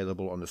 but it's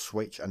available on the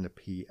Switch and the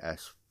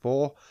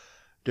PS4.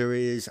 There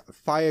is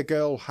Fire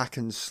Girl Hack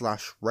and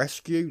Slash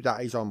Rescue.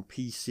 That is on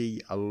PC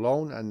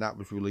alone, and that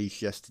was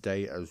released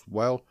yesterday as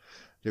well.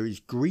 There is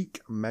Greek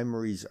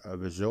Memories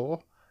of Azure.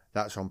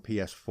 That's on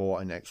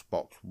PS4 and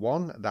Xbox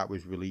One. That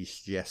was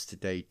released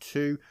yesterday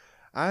too.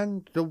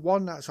 And the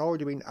one that's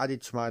already been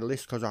added to my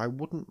list, because I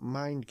wouldn't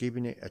mind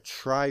giving it a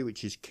try,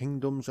 which is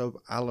Kingdoms of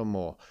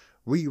Amalur: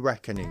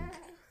 Re-Reckoning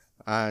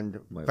and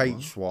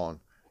Fate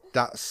Sworn.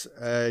 That's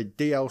a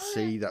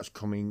DLC that's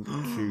coming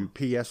to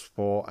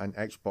PS4 and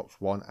Xbox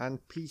One and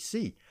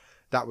PC.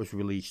 That was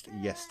released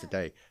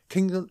yesterday.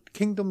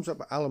 Kingdoms of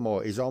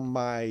Amalur is on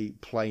my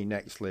play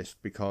next list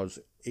because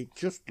it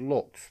just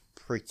looks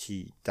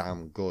pretty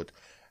damn good,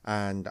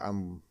 and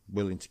I'm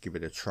willing to give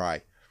it a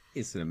try.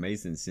 It's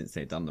amazing since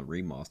they've done the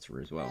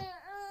remaster as well.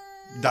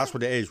 That's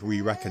what it is,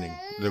 Re-Reckoning,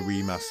 the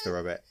remaster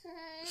of it.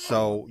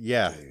 So,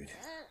 yeah,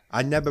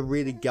 I never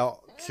really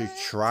got to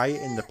try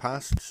it in the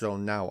past, so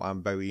now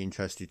I'm very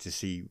interested to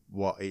see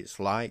what it's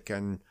like.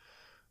 And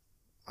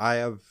I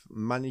have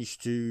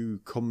managed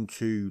to come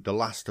to The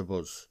Last of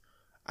Us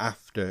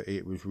after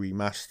it was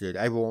remastered.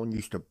 Everyone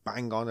used to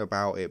bang on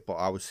about it, but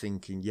I was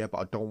thinking, yeah, but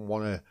I don't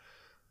want to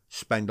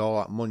spend all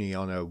that money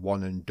on a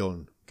one and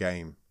done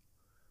game.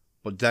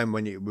 But then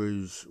when it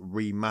was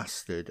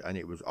remastered and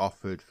it was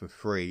offered for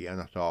free,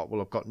 and I thought, well,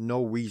 I've got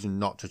no reason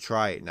not to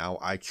try it now.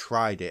 I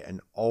tried it,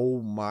 and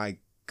oh my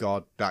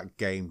god, that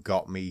game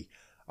got me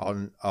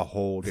on a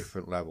whole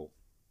different level.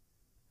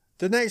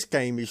 The next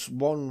game is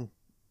one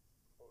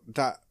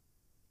that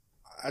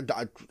I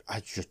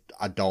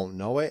don't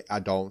know it.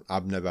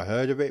 I've never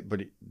heard of it,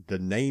 but the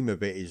name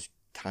of it is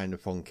kind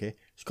of funky.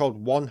 It's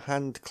called One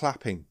Hand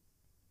Clapping.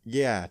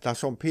 Yeah,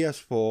 that's on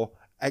PS4,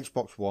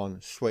 Xbox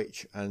One,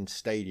 Switch, and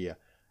Stadia.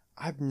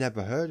 I've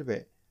never heard of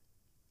it,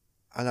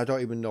 and I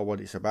don't even know what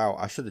it's about.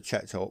 I should have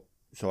checked up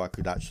so I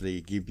could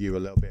actually give you a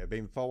little bit of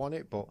info on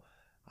it, but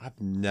I've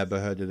never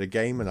heard of the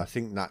game, and I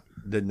think that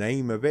the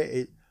name of it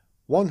is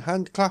One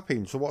Hand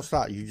Clapping. So what's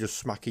that? You just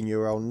smacking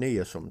your own knee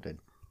or something?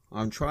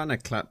 I'm trying to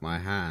clap my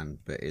hand,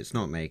 but it's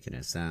not making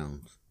a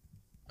sound.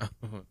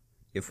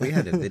 If we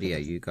had a video,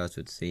 you guys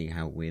would see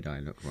how weird I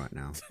look right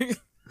now.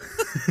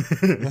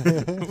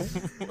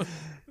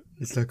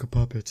 It's like a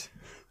puppet.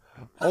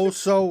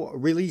 Also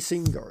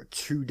releasing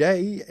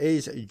today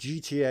is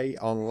GTA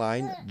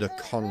Online: The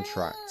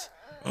Contract.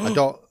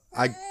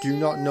 I do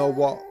not know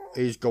what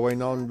is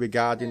going on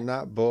regarding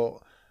that, but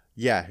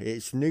yeah,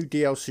 it's new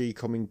DLC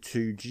coming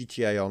to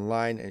GTA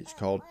Online, and it's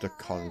called The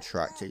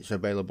Contract. It's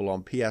available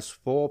on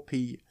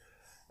PS4,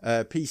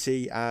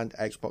 PC, and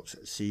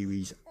Xbox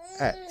Series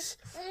X.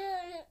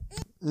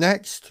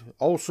 Next,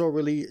 also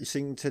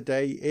releasing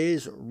today,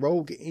 is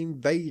Rogue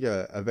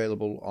Invader,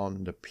 available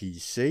on the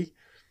PC.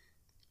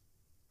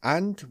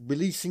 And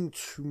releasing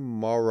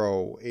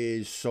tomorrow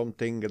is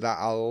something that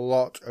a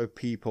lot of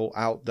people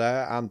out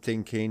there, I'm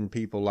thinking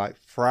people like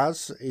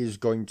Fraz, is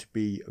going to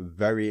be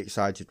very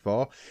excited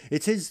for.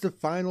 It is the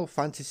Final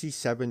Fantasy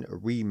VII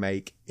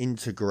Remake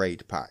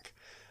Integrate Pack,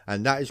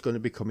 and that is going to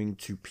be coming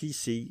to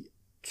PC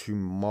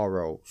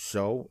tomorrow.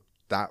 So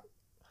that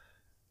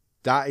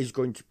is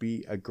going to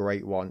be a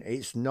great one.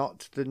 It's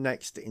not the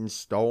next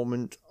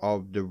installment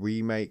of the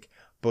remake,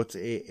 but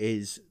it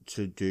is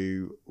to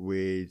do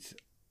with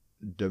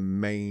the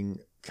main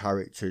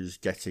characters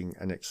getting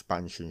an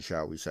expansion,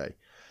 shall we say.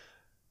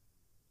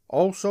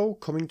 Also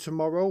coming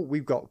tomorrow,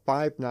 we've got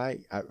Five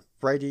Nights at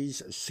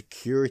Freddy's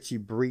Security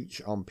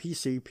Breach on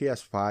PC,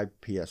 PS5,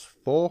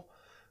 PS4.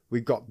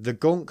 We've got The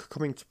Gunk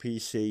coming to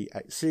PC,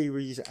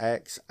 Series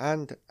X,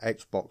 and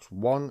Xbox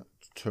One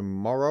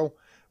tomorrow.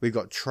 We've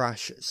got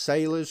Trash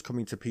Sailors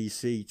coming to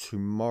PC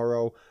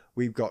tomorrow.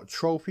 We've got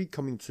Trophy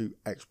coming to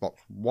Xbox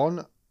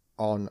One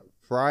on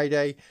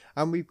Friday.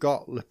 And we've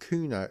got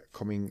Lacuna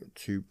coming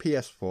to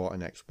PS4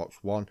 and Xbox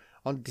One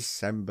on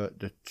December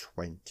the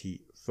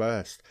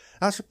 21st.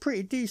 That's a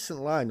pretty decent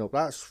lineup.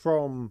 That's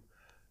from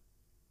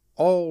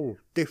all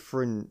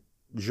different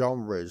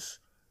genres.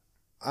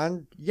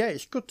 And yeah,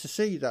 it's good to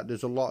see that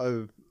there's a lot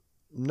of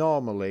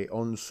normally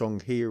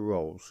unsung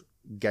heroes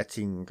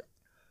getting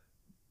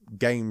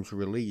games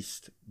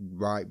released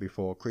right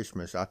before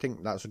Christmas. I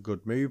think that's a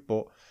good move,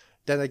 but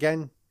then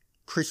again,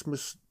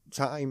 Christmas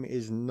time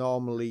is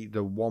normally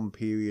the one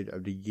period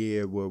of the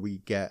year where we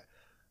get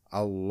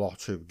a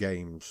lot of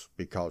games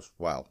because,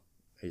 well,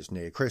 it's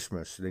near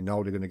Christmas. They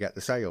know they're going to get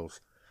the sales.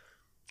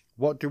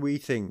 What do we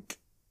think?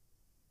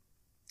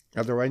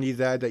 Are there any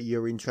there that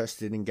you're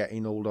interested in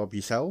getting hold of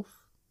yourself?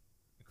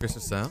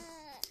 Christmas sale?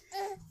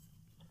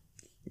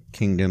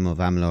 Kingdom of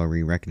Amalur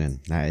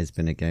Re-Reckoning. That has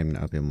been a game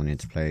that I've been wanting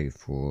to play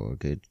for a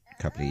good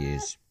couple of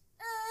years.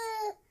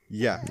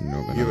 Yeah,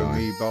 Not gonna you lie.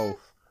 and me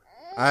both.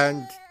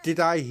 And did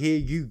I hear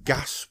you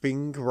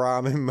gasping,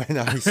 Ramen, when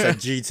I said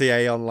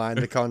GTA Online,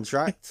 the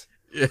contract?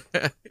 Yeah.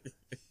 Are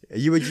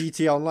you a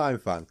GTA Online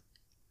fan?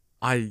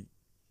 I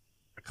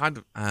kind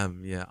of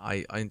am, yeah.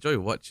 I enjoy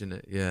watching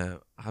it, yeah.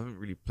 I haven't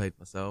really played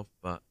myself,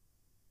 but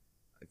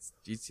it's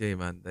GTA,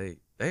 man.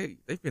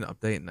 They've been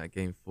updating that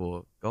game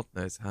for God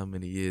knows how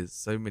many years.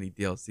 So many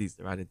DLCs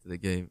they're adding to the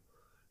game.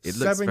 It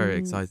looks very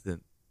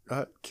exciting.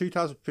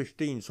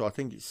 2015, so I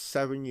think it's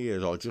 7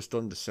 years or just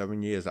under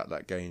 7 years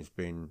that game's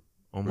been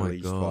Oh my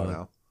released for God.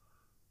 now.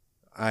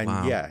 And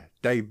Wow. yeah,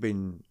 they've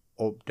been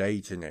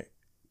updating it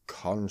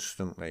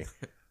constantly.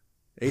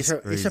 It's a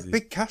crazy.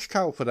 big cash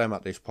cow for them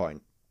at this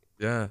point.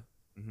 Yeah.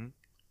 Hmm. We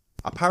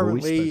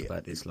Apparently, spoke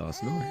about this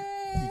last night.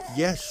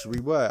 yes, we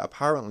were.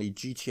 Apparently,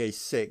 GTA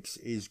 6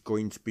 is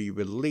going to be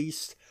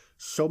released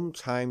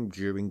sometime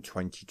during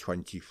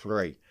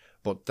 2023.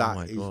 But Oh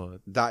my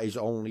God. that is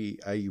only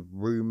a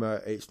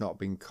rumour. It's not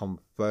been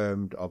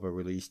confirmed of a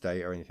release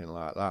date or anything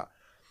like that.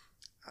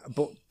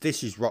 But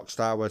this is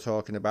Rockstar we're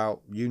talking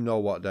about. You know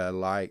what they're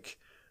like.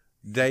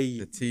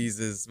 The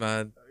teasers,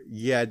 man.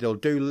 Yeah, they'll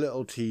do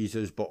little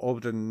teasers, but other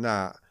than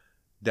that,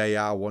 they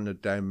are one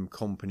of them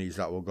companies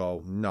that will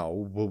go, no,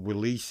 we'll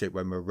release it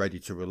when we're ready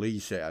to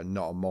release it and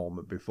not a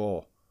moment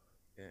before.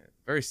 Yeah.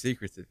 Very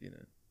secretive, you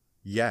know.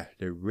 Yeah,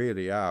 they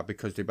really are,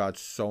 because they've had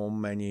so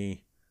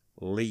many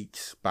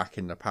leaks back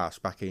in the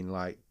past, back in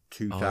like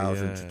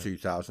 2000 yeah. to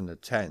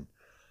 2010,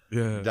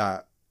 Yeah.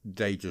 that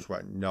they just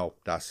went, no,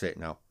 that's it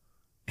now.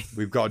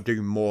 We've got to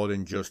do more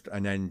than just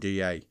an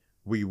NDA.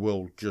 We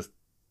will just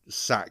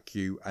sack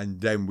you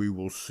and then we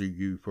will sue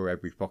you for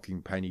every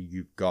fucking penny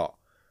you've got.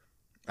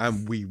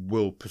 And we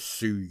will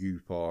pursue you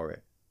for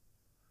it.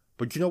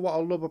 But you know what I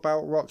love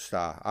about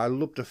Rockstar? I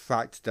love the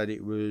fact that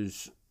it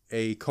was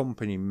a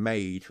company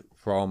made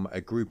from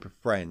a group of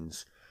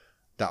friends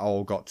that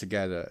all got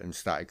together and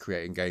started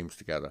creating games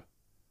together.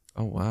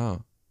 Oh,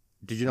 wow.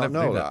 Did you not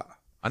Never know knew that?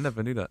 I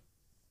never knew that.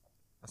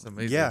 That's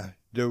amazing. Yeah,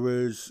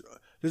 there's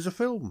a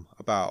film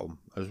about them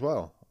as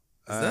well.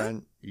 Is there?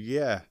 And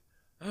yeah,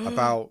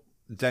 about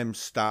them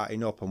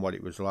starting up and what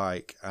it was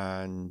like,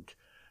 and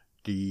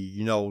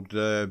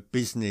the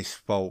business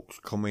folks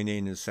coming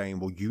in and saying,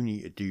 well, you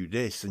need to do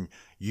this and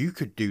you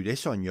could do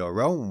this on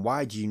your own.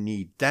 Why do you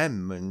need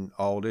them and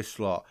all this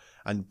lot?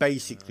 And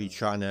basically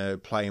trying to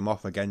play them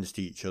off against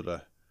each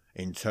other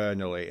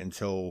internally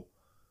until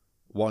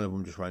one of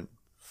them just went,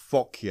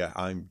 fuck you,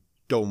 I'm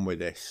done with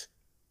this.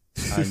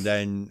 And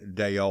then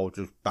they all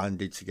just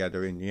banded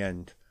together in the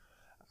end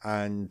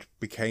and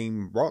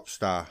became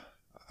Rockstar.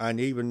 And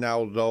even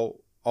now,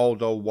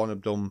 although one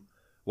of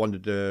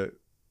the,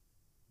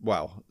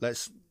 well,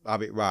 let's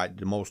have it right,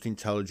 the most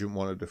intelligent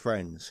one of the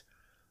friends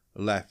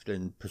left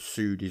and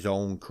pursued his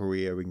own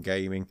career in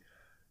gaming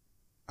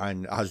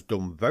and has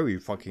done very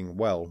fucking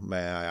well,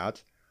 may I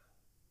add.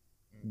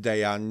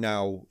 They are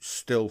now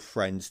still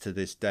friends to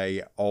this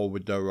day, all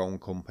with their own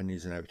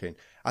companies and everything.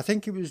 I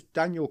think it was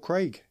Daniel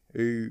Craig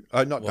who,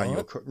 not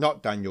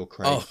Daniel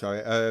Craig, Oh.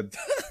 sorry,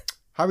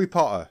 Harry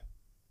Potter.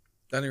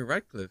 Daniel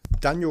Radcliffe.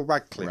 Daniel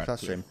Radcliffe,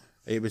 that's him.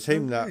 It was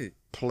him that Okay.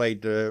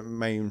 played the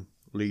main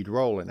lead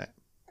role in it.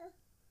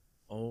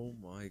 Oh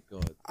my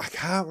God. I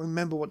can't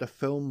remember what the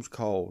film's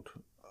called.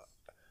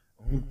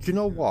 Do you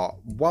know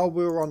what? While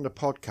we're on the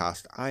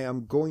podcast, I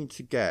am going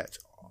to get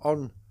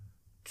on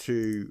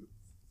to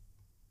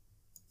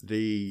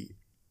the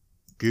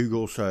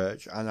Google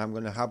search and I'm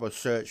going to have a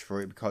search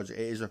for it because it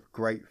is a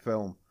great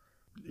film.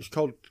 It's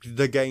called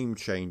The Game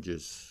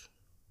Changers.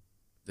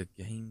 The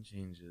Game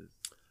Changers.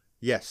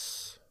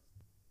 Yes.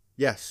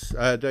 Yes,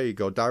 there you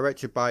go.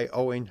 Directed by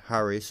Owen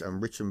Harris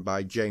and written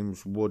by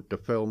James Wood, the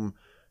film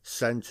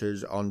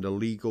centres on the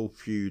legal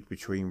feud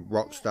between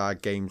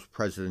Rockstar Games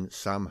president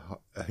Sam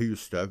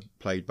Huster,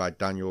 played by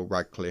Daniel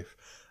Radcliffe,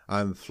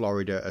 and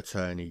Florida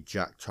attorney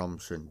Jack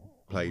Thompson,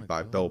 played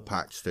by Bill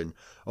Paxton,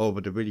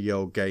 over the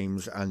video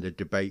games and the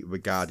debate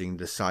regarding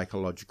the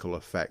psychological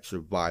effects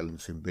of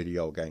violence in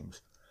video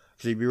games.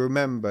 Because if you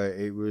remember,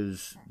 it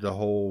was the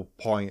whole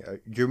point.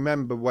 Do you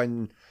remember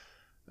when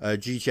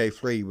GTA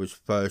 3 was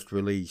first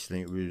released and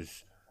it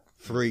was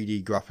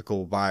 3D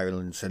graphical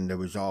violence, and there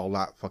was all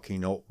that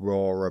fucking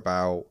uproar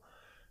about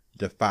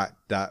the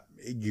fact that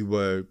you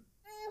were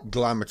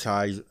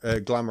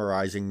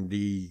glamorizing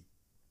the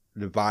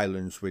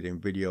violence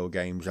within video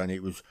games, and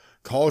it was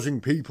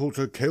causing people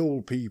to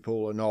kill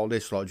people and all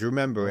this lot. Do you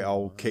remember it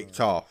all kicked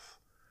off?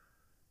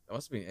 That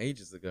must have been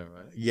ages ago,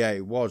 right? Yeah,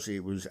 it was.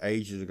 It was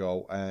ages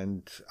ago,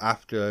 and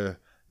after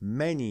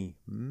many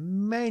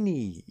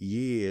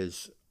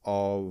years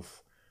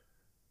of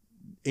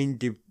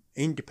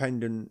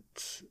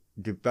independent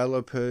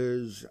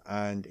developers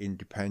and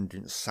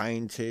independent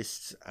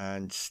scientists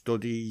and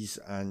studies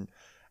and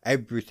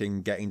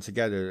everything getting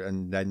together,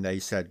 and then they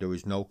said there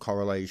was no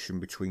correlation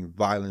between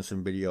violence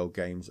in video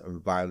games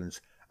and violence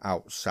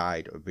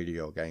outside of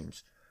video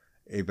games.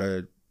 If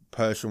a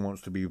person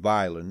wants to be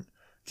violent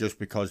just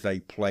because they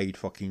played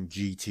fucking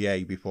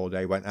GTA before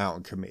they went out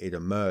and committed a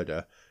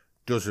murder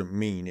doesn't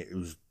mean it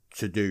was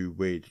to do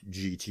with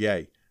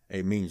GTA.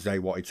 It means they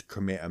wanted to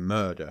commit a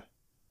murder.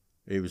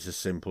 It was as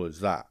simple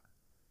as that.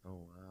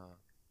 Oh, wow.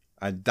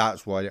 And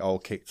that's what it all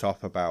kicked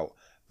off about.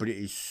 But it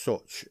is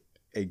such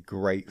a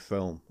great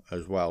film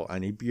as well.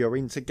 And if you're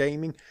into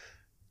gaming,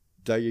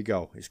 there you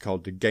go. It's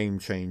called The Game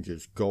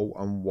Changers. Go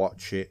and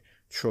watch it.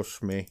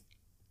 Trust me,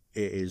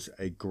 it is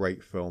a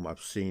great film.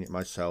 I've seen it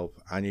myself,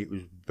 and it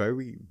was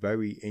very,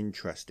 very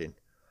interesting.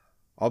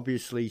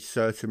 Obviously,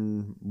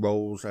 certain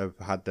roles have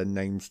had their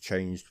names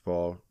changed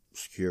for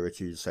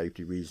security and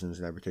safety reasons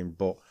and everything,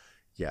 but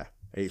yeah,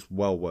 it's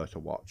well worth a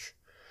watch.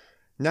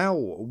 Now,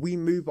 we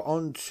move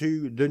on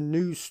to the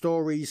news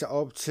stories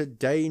of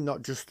today,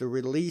 not just the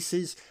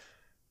releases.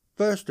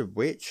 First of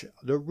which,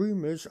 the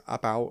rumours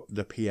about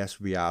the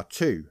PSVR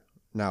 2.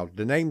 Now,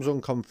 the name's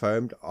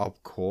unconfirmed,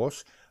 of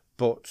course,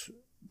 but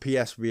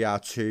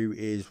PSVR 2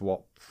 is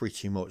what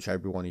pretty much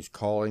everyone is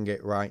calling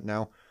it right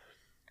now.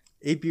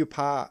 If you're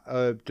part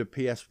of the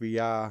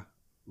PSVR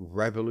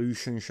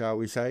revolution, shall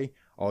we say,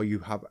 or you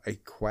have a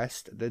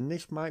Quest, then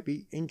this might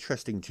be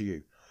interesting to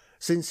you.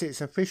 Since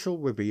its official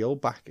reveal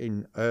back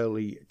in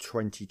early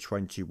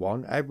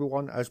 2021,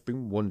 everyone has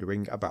been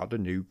wondering about the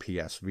new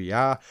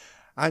PSVR,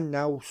 and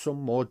now some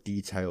more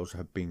details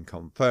have been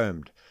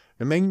confirmed.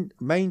 The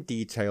main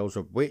details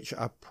of which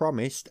are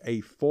promised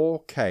a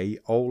 4K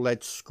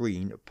OLED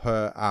screen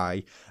per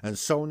eye, and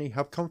Sony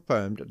have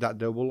confirmed that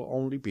there will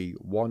only be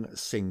one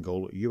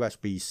single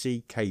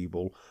USB-C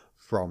cable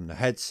from the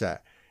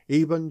headset.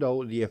 Even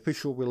though the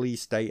official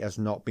release date has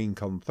not been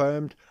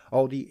confirmed,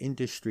 all the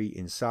industry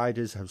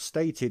insiders have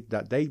stated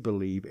that they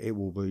believe it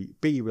will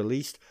be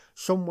released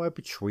somewhere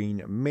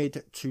between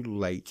mid to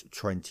late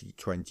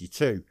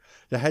 2022.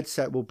 The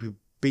headset will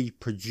be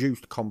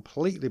produced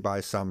completely by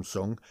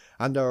Samsung,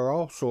 and there are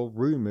also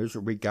rumours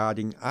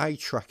regarding eye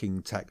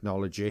tracking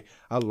technology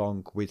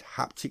along with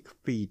haptic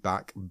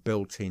feedback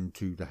built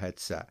into the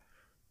headset.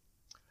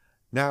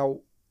 Now,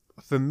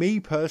 for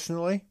me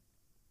personally,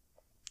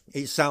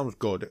 it sounds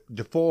good.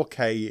 The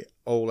 4K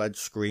OLED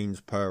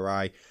screens per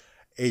eye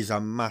is a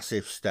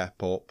massive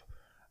step up,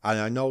 and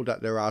I know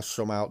that there are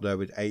some out there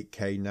with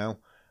 8K now,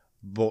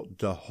 but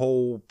the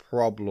whole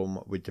problem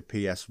with the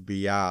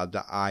PSVR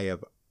that I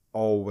have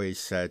always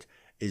said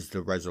is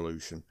the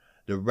resolution.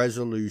 The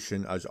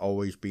resolution has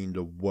always been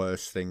the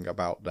worst thing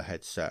about the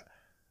headset,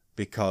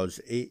 because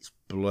it's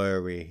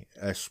blurry,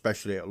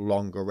 especially at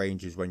longer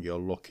ranges when you're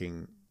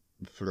looking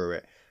through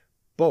it.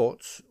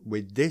 But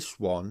with this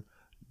one,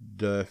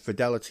 the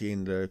fidelity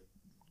and the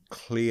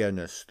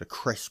clearness, the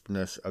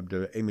crispness of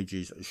the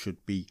images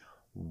should be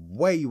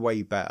way,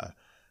 way better.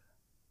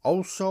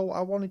 Also,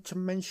 I wanted to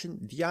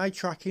mention the eye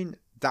tracking.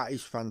 That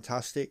is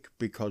fantastic,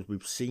 because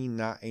we've seen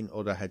that in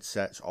other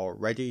headsets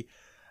already.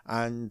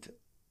 And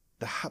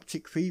the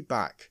haptic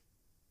feedback.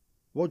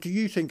 What do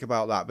you think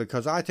about that?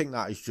 Because I think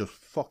that is just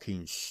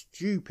fucking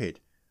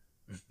stupid.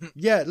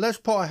 Yeah, let's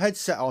put a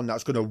headset on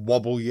that's going to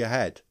wobble your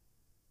head.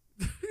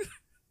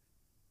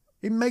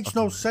 It makes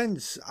no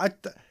sense.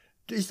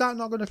 Is that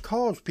not going to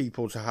cause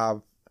people to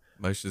have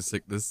motion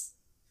sickness?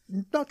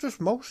 Not just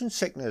motion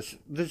sickness.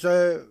 There's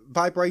a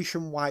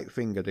vibration white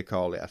finger, they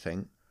call it, I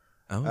think.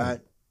 Oh.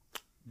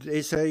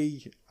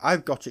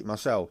 I've got it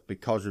myself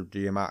because of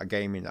the amount of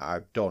gaming that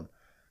I've done.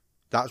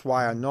 That's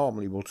why I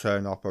normally will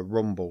turn off a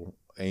rumble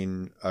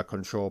in a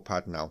control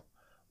pad now.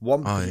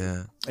 One,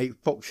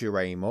 it fucks your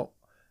aim up,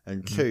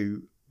 and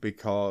two,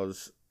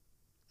 because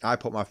I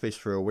put my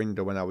fist through a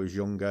window when I was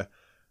younger,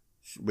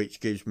 which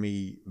gives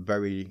me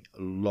very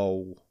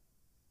low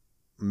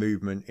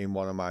movement in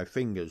one of my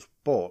fingers.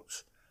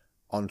 But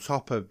on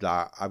top of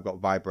that, I've got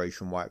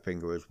vibration white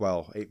finger as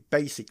well. It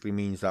basically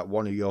means that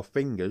one of your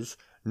fingers,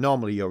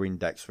 normally your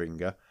index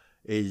finger,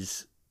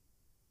 it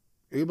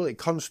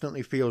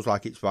constantly feels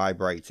like it's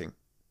vibrating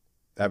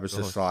ever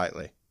so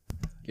slightly.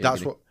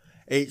 That's what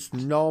it's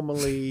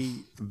normally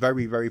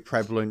very, very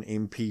prevalent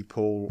in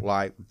people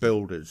like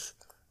builders.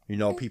 You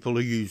know, people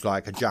who use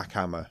like a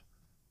jackhammer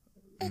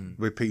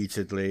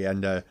repeatedly,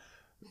 and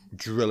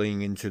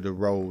drilling into the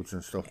roads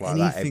and stuff like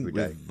that Anything every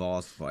day. with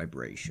vast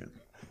vibration.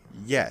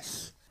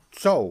 Yes.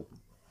 So,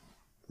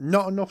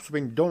 not enough's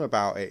been done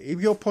about it. If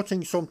you're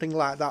putting something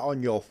like that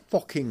on your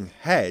fucking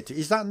head,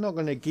 is that not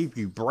going to give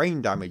you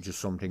brain damage or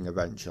something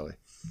eventually?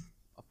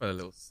 I felt a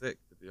little sick,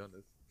 to be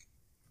honest.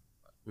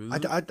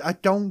 I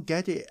don't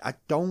get it. I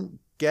don't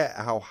get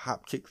how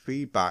haptic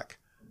feedback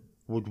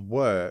would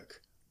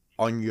work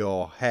on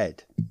your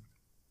head.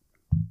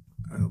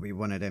 It'll be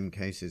one of them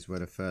cases where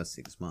the first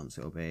 6 months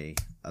it'll be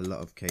a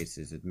lot of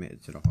cases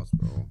admitted to the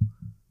hospital,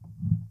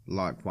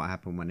 like what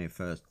happened when they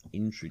first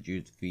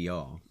introduced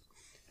VR,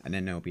 and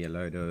then there'll be a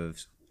load of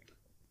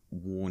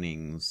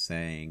warnings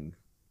saying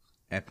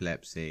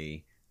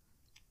epilepsy,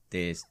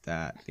 this,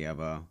 that, the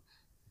other,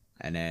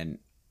 and then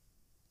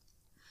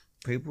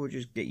people will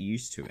just get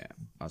used to it,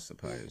 I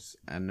suppose,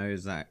 and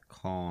those that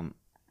can't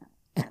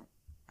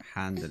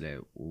handle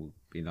it will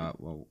be like,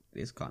 well,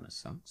 this kind of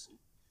sucks.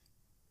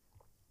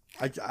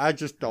 I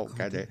just don't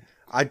get it.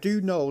 I do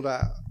know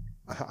that,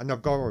 and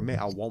I've got to admit,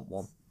 I want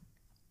one.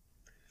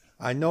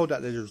 I know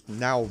that there's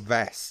now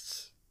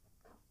vests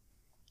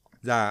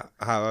that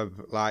have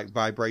like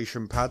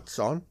vibration pads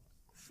on.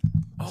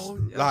 Oh,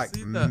 yeah, Like I've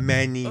seen that.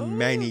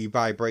 many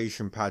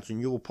vibration pads, and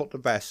you'll put the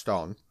vest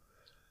on,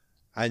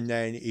 and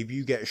then if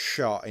you get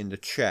shot in the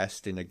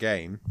chest in a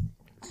game,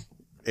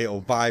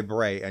 it'll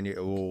vibrate and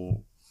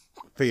it'll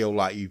feel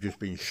like you've just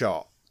been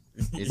shot.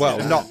 Well,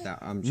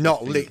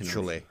 not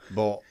literally,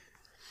 but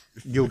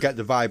you'll get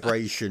the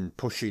vibration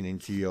pushing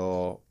into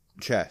your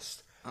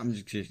chest. I'm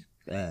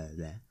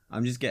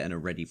just getting a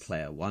Ready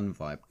Player One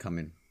vibe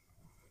coming.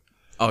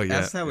 Oh,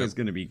 yeah. That's how it's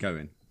going to be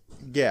going.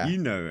 Yeah, You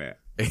know it.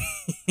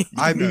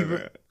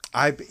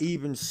 I've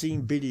even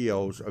seen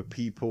videos of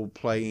people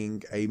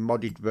playing a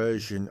modded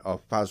version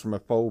of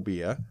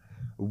Phasmophobia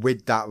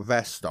with that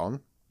vest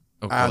on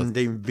and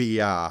in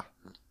VR.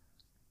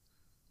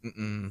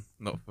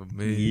 Not for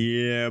me.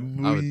 Yeah,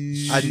 I would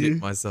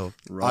shit myself.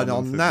 And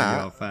on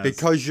that,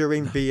 because you're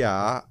in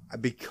VR,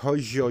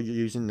 because you're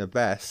using the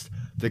vest,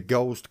 the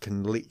ghost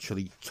can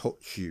literally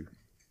touch you.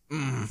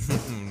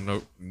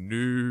 No.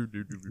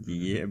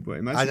 Yeah, but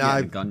imagine And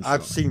getting a gunshot.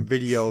 I've seen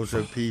videos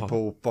of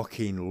people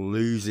fucking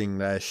losing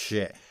their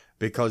shit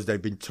because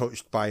they've been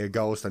touched by a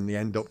ghost and they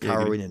end up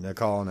cowering in the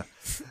corner.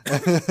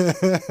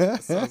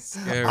 Sounds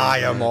scary. I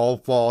am all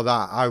for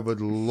that. I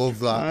would love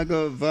that. I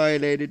got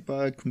violated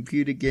by a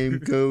computer game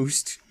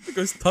ghost. The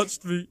ghost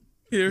touched me.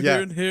 Here, Yeah.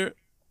 here, and here.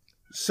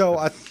 So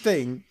I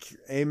think,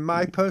 in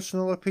my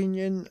personal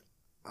opinion,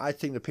 I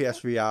think the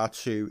PSVR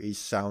 2 is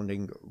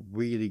sounding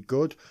really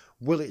good.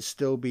 Will it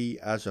still be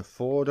as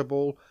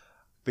affordable?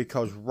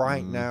 Because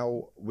right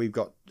now we've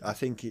got, I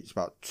think it's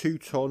about 2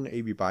 ton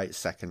if you buy it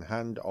second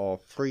hand, or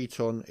 3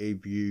 ton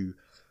if you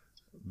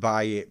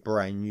buy it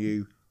brand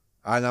new.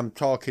 And I'm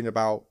talking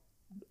about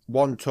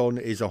 1 ton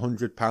is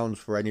 £100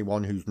 for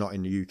anyone who's not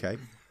in the UK.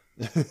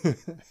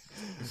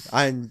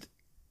 And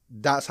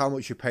that's how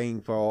much you're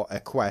paying for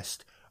a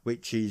Quest,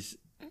 which is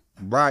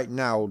right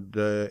now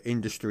the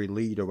industry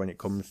leader when it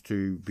comes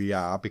to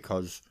VR,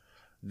 because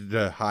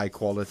the high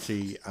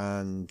quality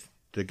and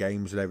the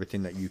games and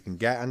everything that you can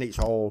get, and it's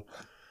all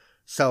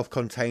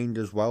self-contained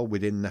as well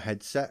within the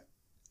headset,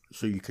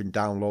 so you can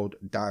download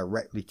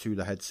directly to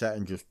the headset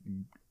and just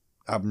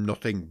have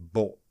nothing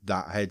but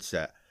that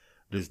headset.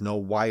 There's no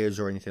wires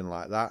or anything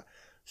like that.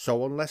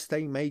 So unless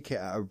they make it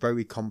at a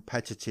very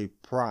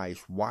competitive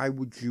price, why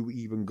would you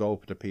even go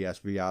for the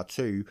PSVR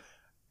 2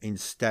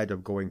 instead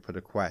of going for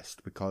the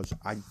Quest? Because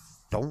I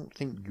don't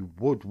think you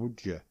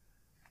would you?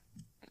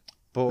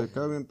 But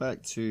going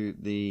back to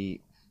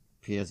the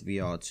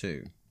PSVR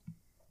 2,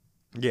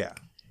 yeah.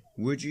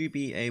 would you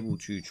be able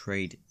to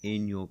trade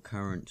in your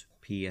current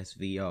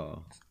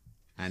PSVR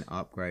and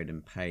upgrade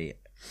and pay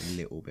a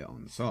little bit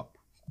on top?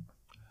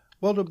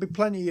 Well, there'll be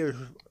plenty of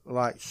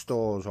like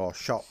stores or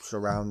shops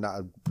around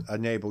that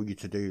enable you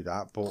to do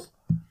that, but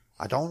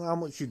I don't know how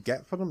much you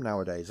get for them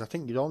nowadays. I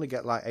think you'd only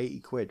get like 80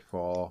 quid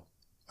for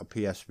a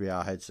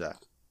PSVR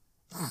headset.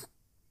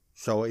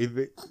 So if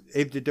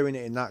they're doing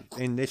it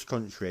in this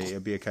country,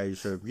 it'll be a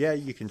case of, yeah,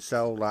 you can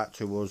sell that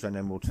to us and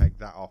then we'll take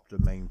that off the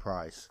main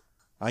price.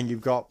 And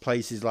you've got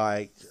places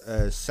like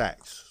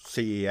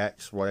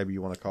CEX, whatever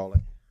you want to call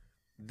it.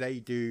 They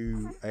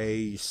do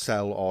a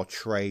sell or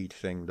trade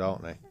thing,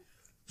 don't they?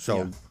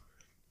 So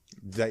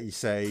they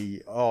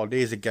say, oh,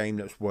 there's a game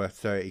that's worth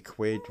 30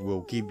 quid.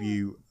 We'll give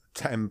you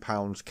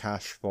 £10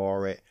 cash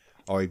for it.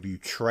 Or if you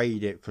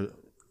trade it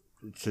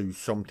to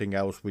something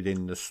else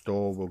within the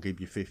store, we'll give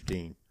you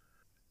 15.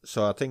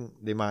 So I think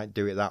they might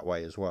do it that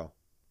way as well.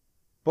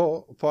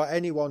 But for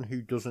anyone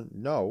who doesn't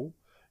know,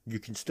 you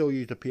can still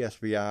use the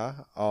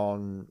PSVR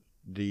on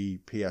the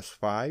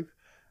PS5,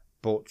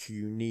 but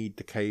you need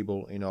the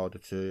cable in order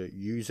to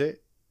use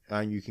it,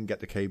 and you can get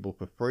the cable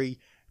for free.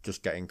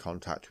 Just get in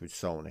contact with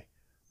Sony.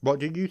 What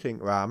do you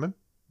think, Ramen?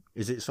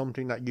 Is it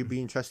something that you'd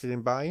be interested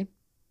in buying?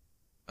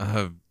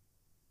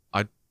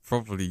 I'd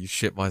probably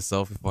shit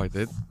myself if I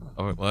did.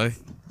 I won't lie.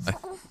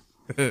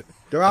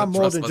 There are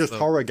more trust than just myself.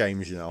 horror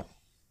games, you know.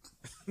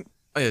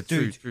 Oh yeah,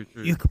 Dude, true.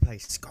 you could play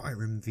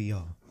Skyrim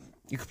VR.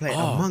 You could play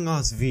Oh. Among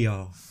Us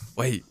VR.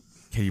 Wait,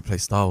 can you play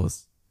Star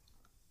Wars?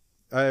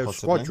 Possibly.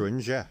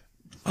 Squadrons, yeah.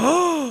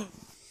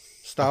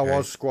 Star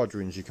Wars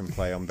Squadrons, you can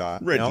play on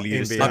that. Readily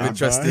in established. VR. I'm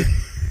interested.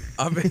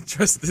 I'm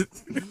interested.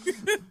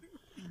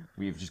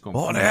 We've just gone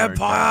For the full mode,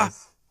 Empire!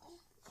 guys.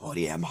 For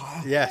the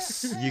Empire.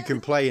 Yes, you can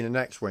play in an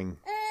X-wing.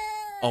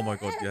 Oh my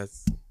god,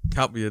 yes.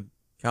 Count me in.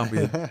 Count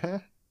me in.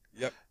 It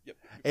Yep.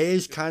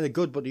 is kind of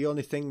good, but the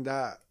only thing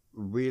that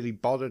really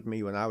bothered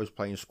me when I was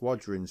playing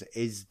Squadrons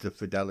is the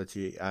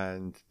fidelity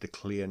and the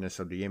clearness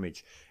of the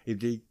image. If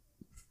the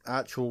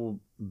actual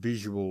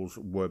visuals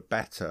were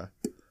better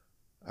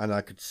and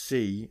I could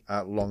see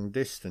at long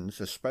distance,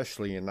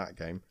 especially in that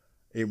game,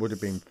 it would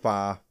have been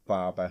far,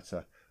 far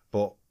better.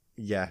 But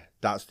yeah,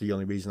 that's the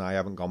only reason I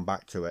haven't gone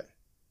back to it.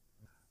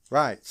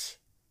 Right,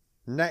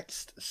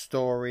 next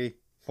story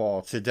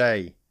for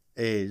today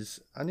is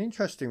an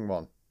interesting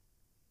one.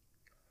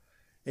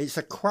 It's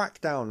a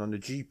crackdown on the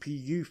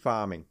GPU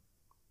farming.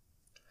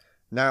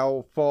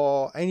 Now,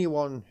 for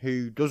anyone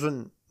who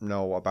doesn't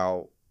know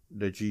about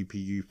the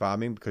GPU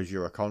farming because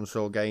you're a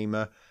console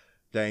gamer,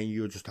 then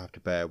you'll just have to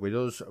bear with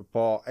us.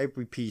 For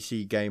every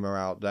PC gamer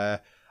out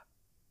there,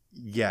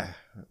 yeah,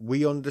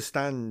 we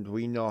understand,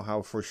 we know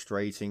how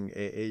frustrating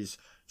it is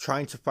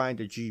trying to find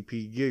a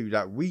GPU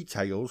that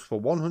retails for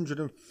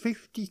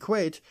 150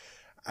 quid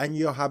and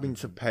you're having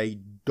to pay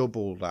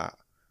double that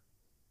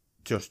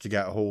just to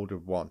get a hold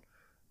of one.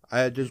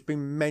 There's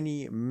been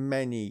many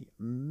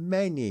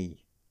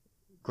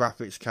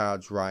graphics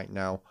cards right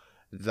now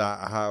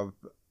that have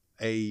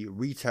a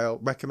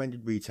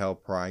recommended retail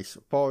price.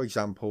 For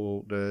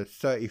example, the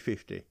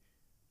 3050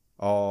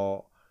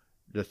 or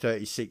the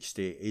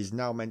 3060 is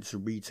now meant to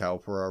retail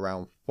for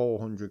around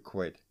 400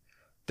 quid.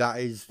 That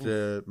is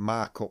the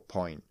markup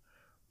point.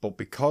 But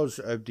because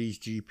of these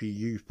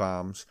GPU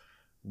farms,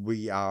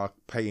 we are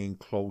paying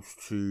close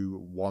to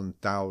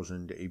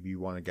 1,000 if you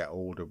want to get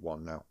hold of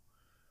one now.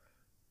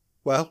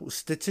 Well,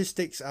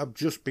 statistics have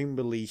just been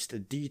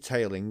released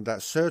detailing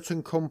that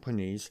certain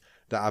companies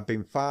that have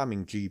been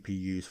farming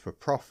GPUs for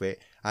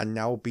profit are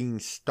now being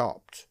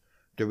stopped.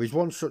 There is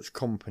one such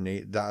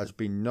company that has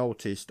been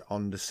noticed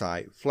on the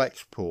site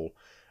Flexpool,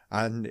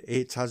 and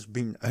it has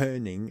been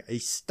earning a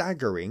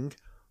staggering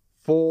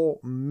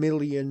 $4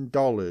 million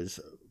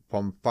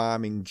from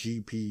farming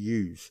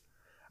GPUs.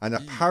 And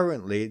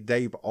apparently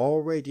they've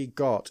already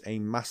got a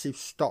massive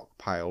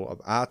stockpile of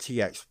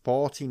RTX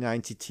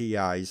 4090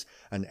 Ti's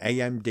and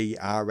AMD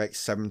RX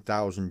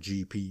 7000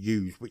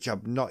 GPUs, which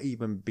have not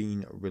even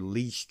been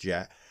released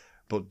yet.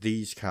 But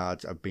these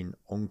cards have been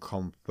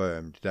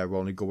unconfirmed. They're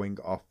only going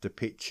off the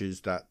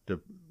pictures that the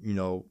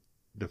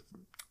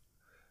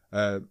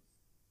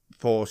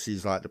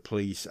forces like the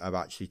police have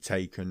actually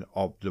taken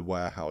of the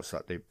warehouse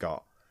that they've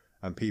got.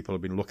 And people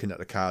have been looking at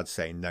the cards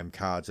saying them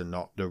cards are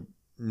not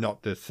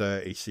the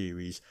 30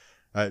 series,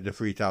 the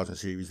 3000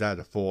 series, they're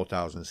the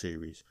 4000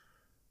 series.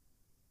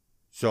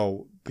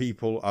 So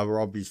people are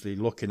obviously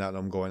looking at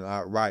them going,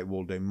 right,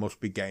 well, they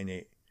must be getting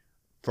it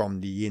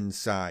from the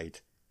inside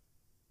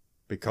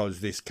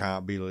because this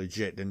can't be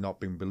legit. They've not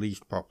been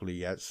released properly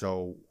yet.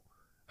 So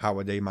how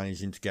are they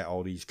managing to get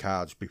all these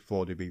cards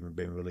before they've even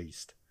been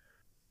released?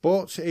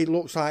 But it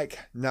looks like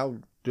now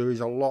there is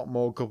a lot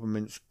more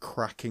governments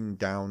cracking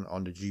down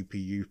on the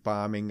GPU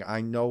farming.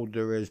 I know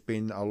there has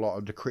been a lot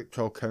of the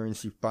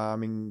cryptocurrency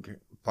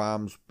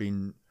farms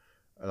been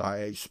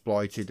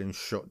exploited and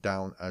shut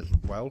down as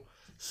well.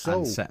 So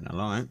And setting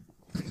alight.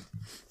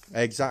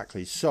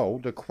 exactly. So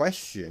the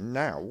question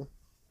now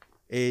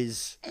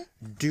is,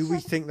 do we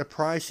think the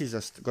prices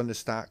are going to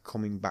start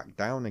coming back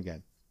down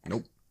again?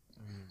 Nope.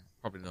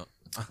 Probably not.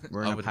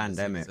 We're I in a wouldn't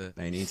pandemic. assume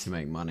so. They need to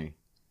make money.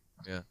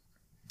 Yeah.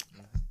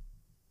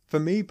 For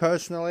me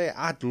personally,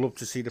 I'd love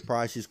to see the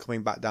prices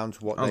coming back down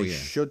to what they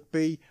should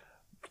be.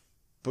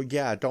 But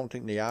yeah, I don't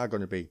think they are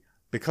going to be.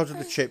 Because of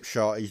the chip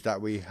shortage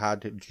that we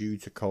had due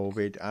to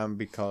COVID, and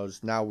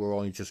because now we're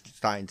only just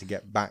starting to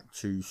get back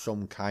to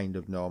some kind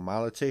of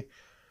normality,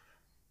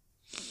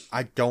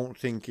 I don't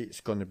think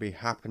it's going to be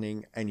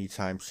happening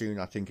anytime soon.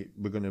 I think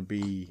we're going to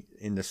be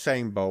in the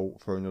same boat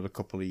for another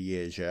couple of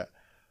years yet,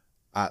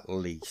 at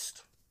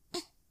least,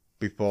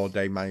 before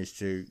they manage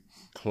to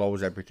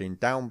close everything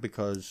down,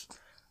 because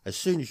as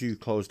soon as you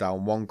close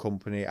down one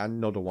company,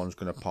 another one's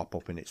going to pop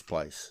up in its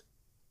place.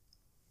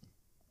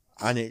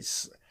 And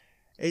it's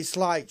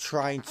like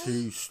trying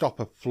to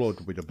stop a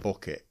flood with a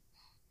bucket.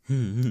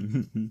 And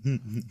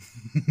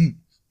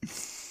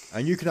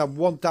you can have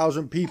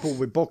 1,000 people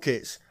with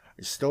buckets,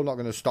 it's still not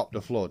going to stop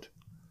the flood.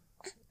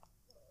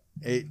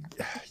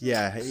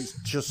 It's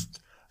just...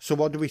 So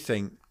what do we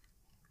think?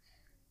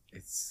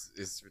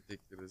 It's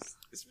ridiculous.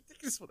 It's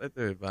ridiculous what they're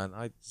doing, man.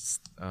 I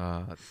just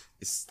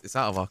it's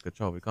out of our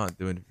control. We can't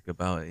do anything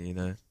about it, you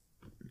know.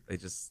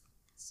 It's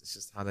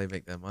just how they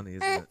make their money,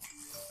 isn't it?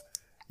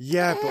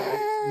 Yeah, but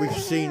we've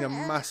seen a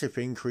massive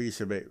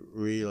increase of it,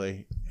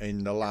 really,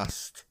 in the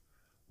last,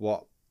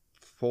 4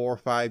 or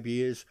 5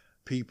 years.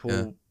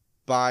 People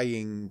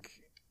buying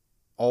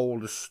all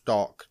the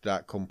stock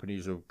that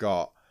companies have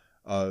got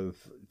of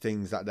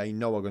things that they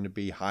know are going to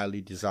be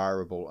highly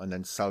desirable and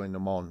then selling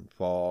them on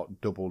for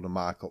double the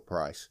markup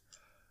price.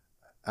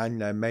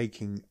 And they're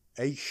making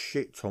a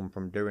shit ton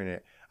from doing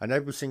it. And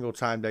every single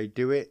time they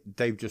do it,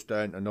 they've just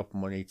earned enough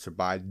money to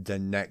buy the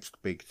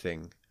next big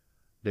thing.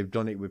 They've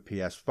done it with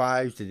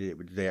PS5s, they did it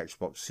with the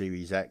Xbox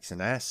Series X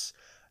and S,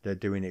 they're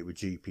doing it with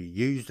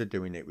GPUs, they're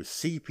doing it with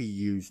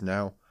CPUs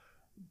now,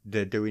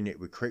 they're doing it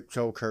with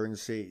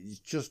cryptocurrency.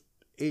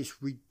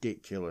 It's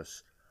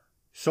ridiculous.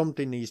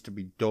 Something needs to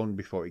be done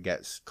before it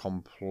gets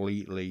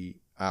completely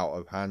out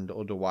of hand,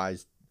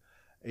 otherwise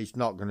it's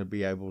not going to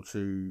be able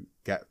to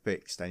get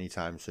fixed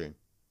anytime soon.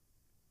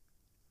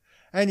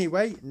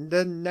 Anyway,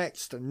 the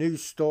next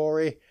news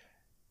story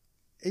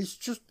is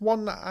just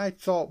one that I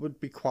thought would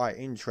be quite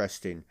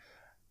interesting.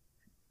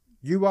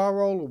 You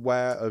are all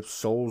aware of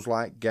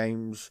Souls-like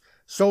games.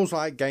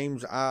 Souls-like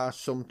games are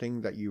something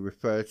that you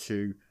refer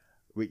to,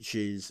 which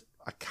is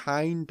a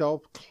kind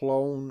of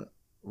clone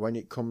when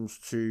it comes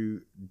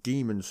to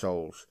Demon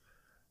Souls.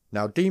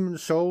 Now, Demon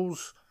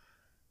Souls,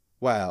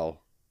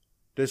 well,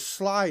 there's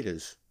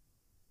sliders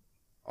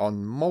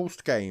on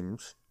most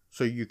games,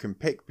 so you can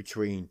pick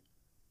between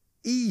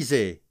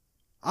easy,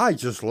 I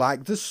just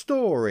like the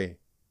story,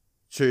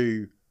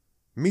 to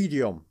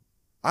medium,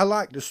 I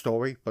like the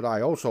story, but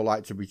I also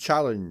like to be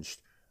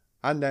challenged,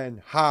 and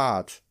then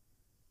hard,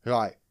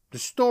 like, the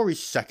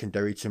story's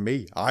secondary to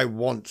me, I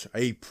want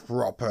a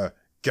proper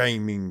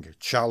gaming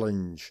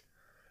challenge.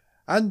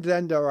 And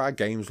then there are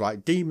games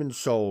like Demon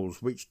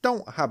Souls, which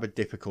don't have a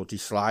difficulty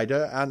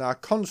slider and are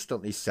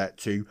constantly set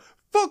to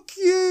fuck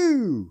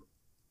you.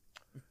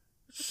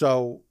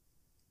 So,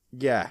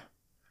 yeah,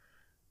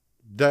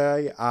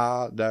 they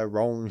are their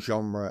own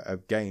genre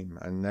of game,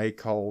 and they're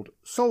called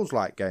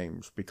Souls-like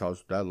games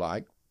because they're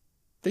like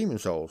Demon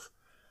Souls.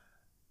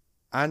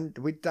 And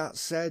with that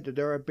said,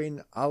 there have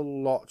been a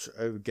lot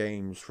of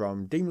games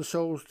from Demon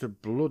Souls to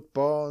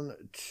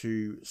Bloodborne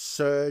to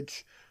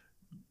Surge.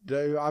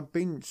 There have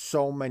been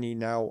so many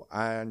now,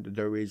 and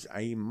there is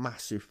a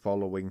massive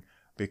following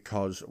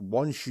because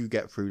once you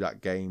get through that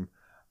game,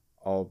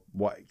 or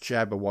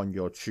whichever one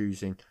you're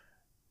choosing,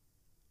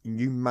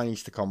 you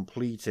manage to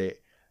complete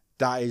it.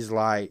 That is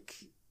like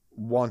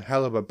one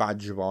hell of a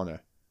badge of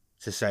honour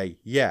to say,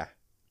 yeah,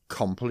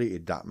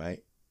 completed that,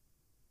 mate.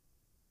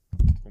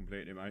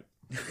 Completed, mate.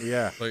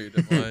 Yeah.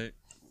 Completed it, mate.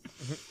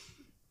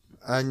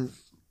 And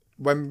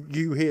when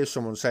you hear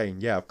someone saying,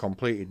 yeah, I've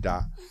completed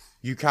that,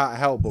 you can't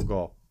help but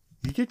go,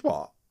 you did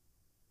what?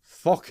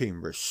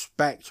 Fucking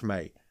respect,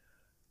 mate.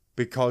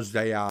 Because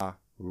they are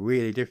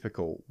really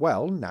difficult.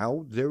 Well,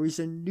 now there is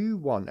a new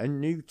one, a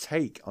new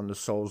take on the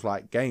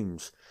Souls-like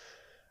games.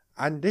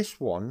 And this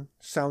one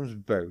sounds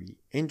very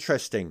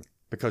interesting,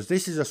 because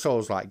this is a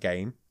Souls-like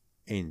game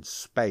in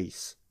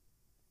space.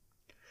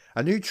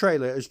 A new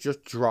trailer has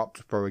just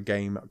dropped for a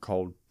game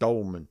called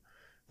Dolmen.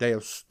 They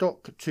have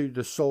stuck to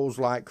the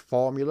Souls-like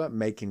formula,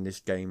 making this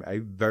game a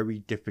very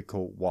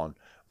difficult one.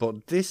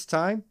 But this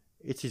time,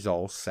 it is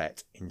all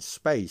set in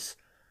space.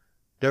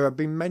 There have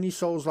been many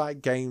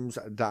Souls-like games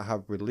that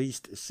have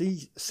released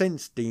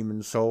since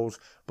Demon Souls,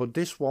 but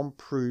this one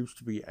proves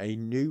to be a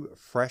new,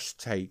 fresh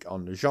take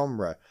on the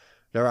genre.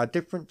 There are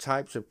different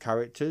types of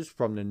characters,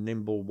 from the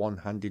nimble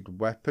one-handed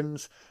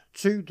weapons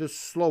to the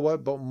slower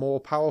but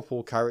more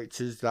powerful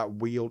characters that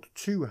wield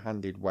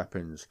two-handed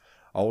weapons.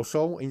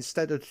 Also,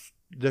 instead of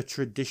the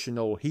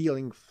traditional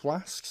healing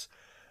flasks,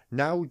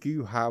 now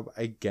you have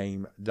a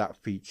game that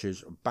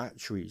features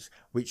batteries,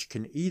 which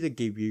can either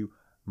give you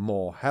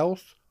more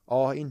health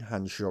or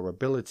enhance your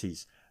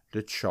abilities.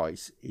 The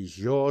choice is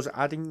yours,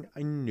 adding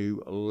a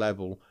new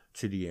level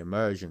to the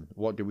immersion.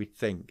 What do we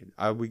think?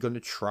 Are we going to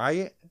try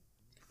it?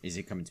 Is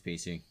it coming to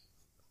PC?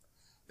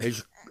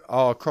 It's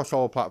across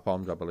all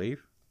platforms, I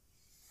believe.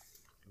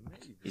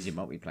 Is it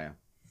multiplayer?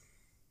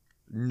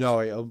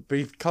 No, it'll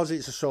be, because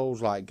it's a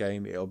Souls-like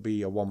game, it'll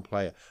be a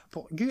one-player.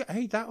 But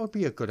hey, that would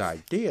be a good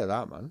idea,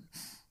 that, man.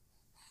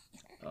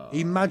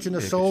 Imagine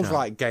a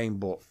Souls-like game,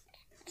 but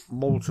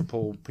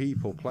multiple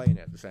people playing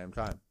it at the same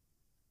time.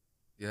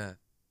 Yeah,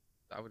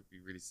 that would be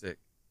really sick.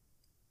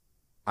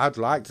 I'd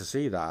like to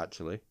see that,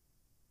 actually.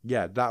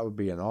 Yeah, that would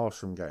be an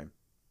awesome game.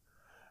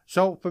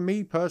 So, for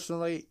me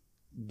personally,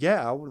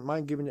 yeah, I wouldn't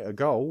mind giving it a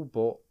go,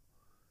 but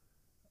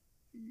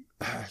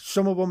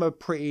some of them are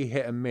pretty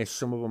hit and miss.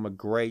 Some of them are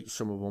great,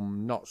 some of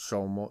them not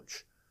so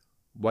much.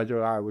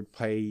 Whether I would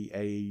pay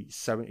a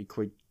 70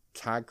 quid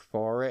tag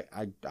for it,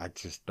 I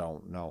just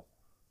don't know.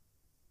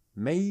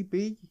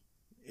 Maybe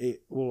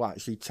it will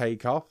actually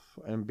take off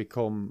and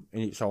become,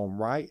 in its own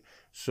right,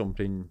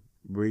 something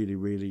really,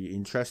 really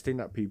interesting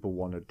that people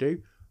want to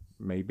do.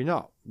 Maybe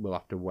not. We'll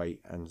have to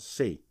wait and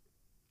see.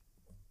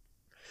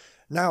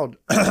 Now,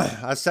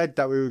 I said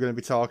that we were going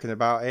to be talking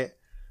about it.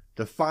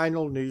 The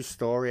final news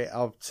story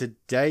of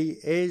today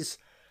is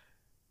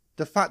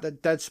the fact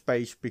that Dead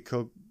Space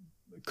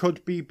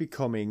could be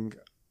becoming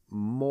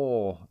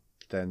more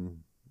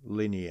than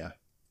linear,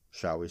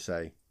 shall we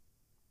say.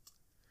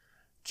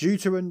 Due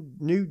to a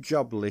new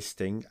job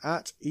listing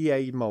at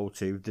EA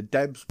Motive, the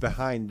devs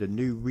behind the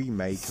new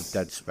remake of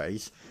Dead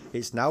Space,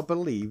 it's now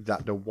believed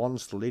that the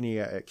once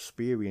linear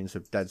experience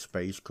of Dead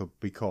Space could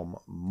become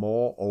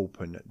more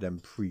open than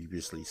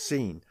previously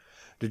seen.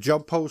 The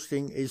job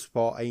posting is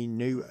for a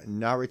new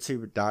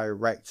narrative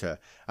director,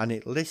 and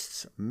it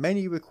lists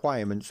many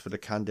requirements for the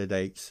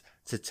candidates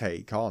to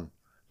take on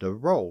the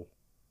role,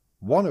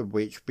 one of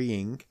which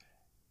being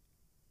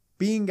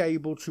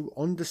able to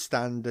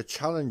understand the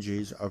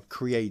challenges of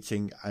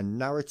creating a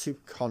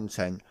narrative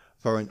content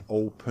for an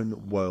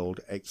open world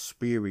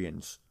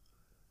experience.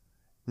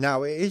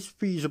 Now, it is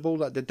feasible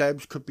that the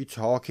devs could be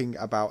talking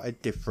about a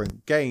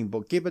different game,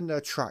 but given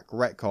their track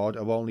record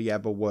of only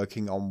ever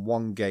working on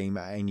one game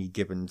at any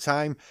given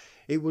time,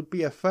 it would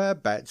be a fair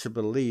bet to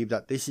believe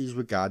that this is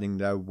regarding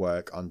their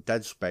work on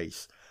Dead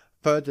Space.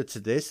 Further to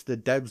this, the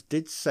devs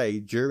did say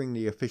during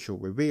the official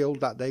reveal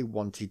that they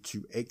wanted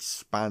to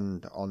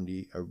expand on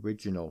the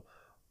original.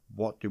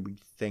 What do we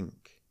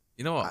think?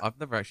 You know what? I've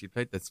never actually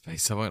played Dead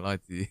Space. I won't lie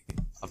to you.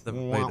 I've never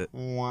played it.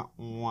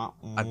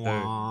 I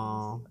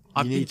don't.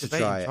 I've been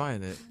debating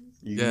trying it.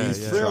 You need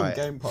to try it.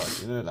 Game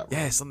Pass, you know that one.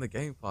 Yeah, it's on the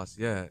Game Pass.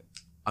 Yeah,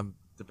 I'm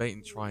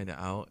debating trying it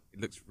out.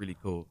 It looks really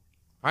cool.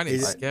 Apparently,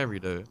 it's scary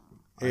though.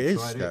 It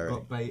is scary.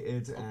 Got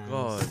baited, and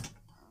God,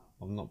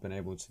 I've not been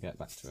able to get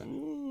back to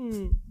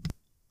it.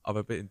 I'm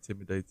a bit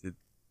intimidated.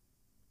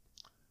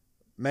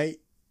 Mate,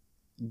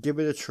 give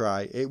it a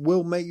try. It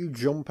will make you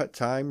jump at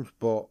times,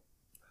 but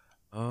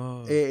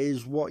it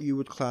is what you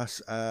would class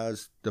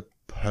as the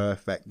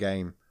perfect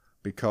game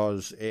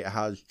because it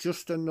has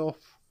just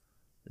enough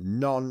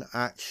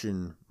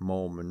non-action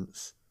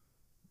moments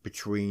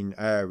between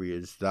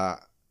areas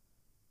that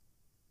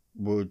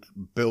would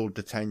build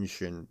the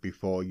tension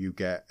before you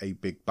get a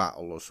big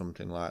battle or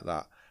something like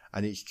that.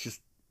 And it's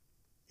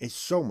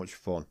so much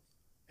fun.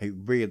 It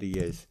really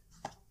is.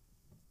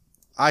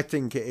 I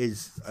think it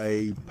is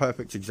a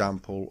perfect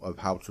example of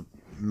how to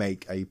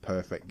make a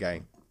perfect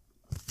game.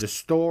 The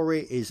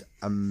story is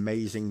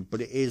amazing,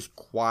 but it is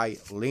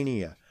quite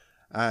linear.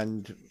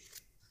 And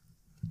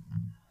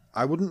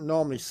I wouldn't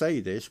normally say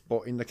this,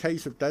 but in the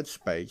case of Dead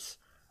Space,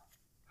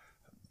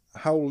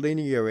 how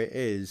linear it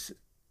is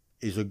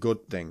a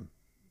good thing.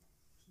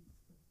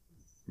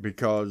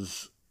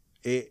 Because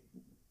it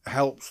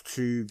helps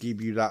to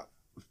give you that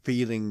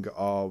feeling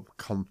of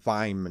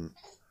confinement.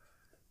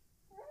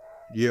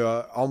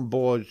 You're on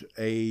board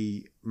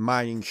a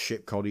mining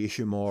ship called the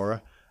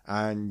Ishimura,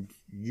 and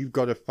you've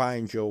got to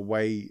find your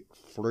way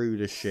through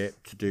the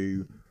ship to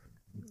do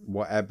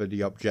whatever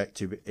the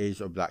objective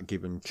is of that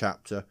given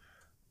chapter.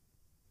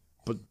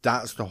 But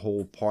that's the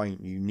whole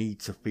point. You need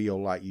to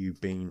feel like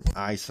you've been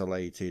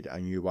isolated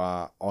and you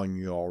are on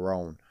your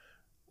own.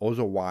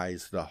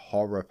 Otherwise, the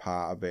horror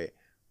part of it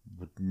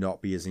would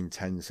not be as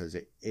intense as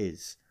it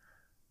is.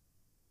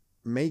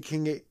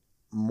 Making it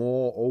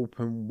more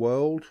open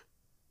world,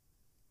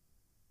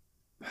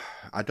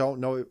 I don't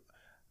know.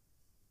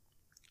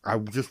 I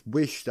just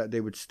wish that they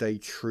would stay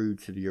true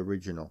to the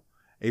original.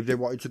 If they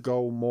wanted to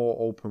go more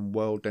open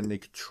world, then they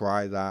could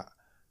try that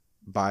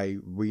by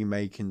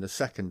remaking the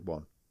second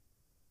one.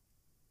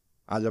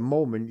 At the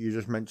moment, you're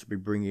just meant to be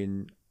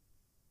bringing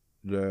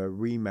the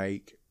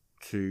remake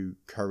to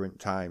current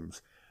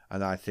times,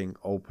 and I think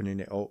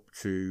opening it up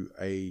to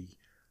a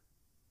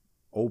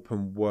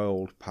open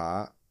world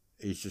part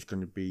is just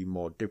going to be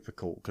more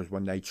difficult, because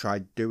when they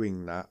tried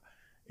doing that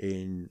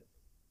in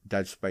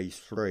Dead Space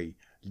 3,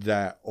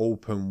 their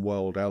open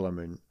world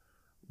element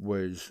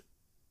was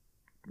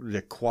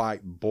the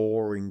quite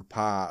boring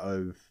part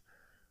of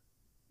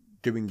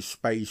doing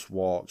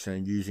spacewalks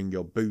and using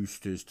your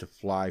boosters to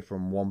fly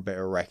from one bit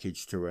of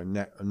wreckage to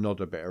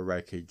another bit of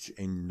wreckage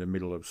in the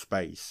middle of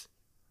space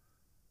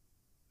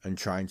and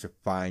trying to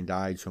find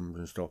items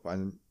and stuff.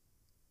 And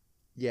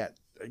yeah,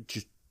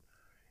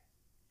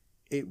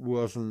 it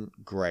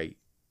wasn't great.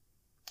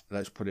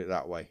 Let's put it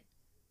that way.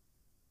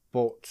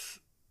 But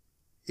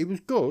it was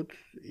good.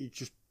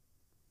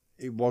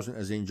 It wasn't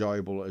as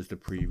enjoyable as the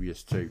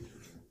previous two.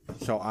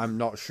 So I'm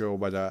not sure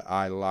whether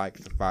I like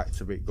the fact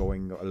of it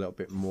going a little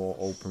bit more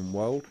open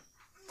world.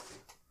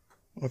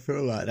 I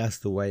feel like that's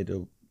the way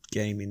the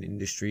gaming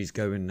industry is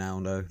going now,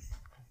 though.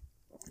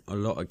 A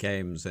lot of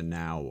games are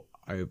now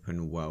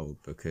open world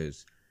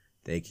because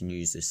they can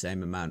use the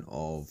same amount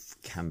of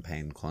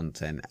campaign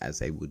content as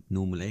they would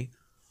normally.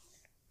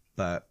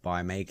 But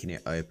by making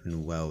it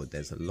open world,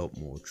 there's a lot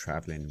more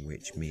travelling,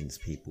 which means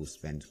people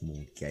spend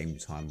more game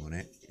time on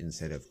it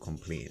instead of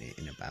completing it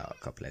in about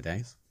a couple of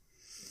days.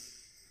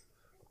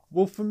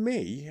 Well, for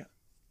me,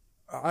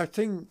 I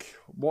think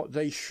what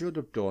they should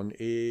have done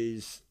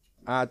is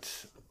add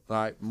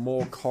like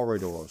more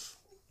corridors,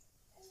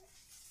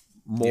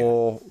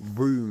 more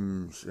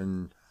rooms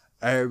and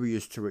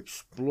areas to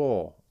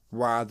explore,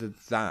 rather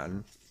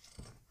than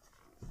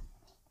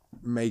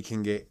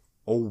making it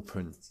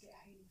open.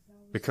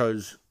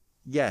 Because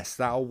yes,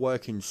 that'll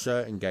work in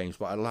certain games,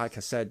 but like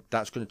I said,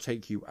 that's going to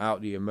take you out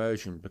the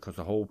immersion, because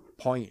the whole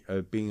point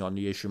of being on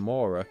the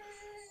Ishimura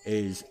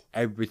is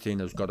everything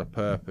has got a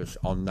purpose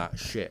on that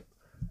ship.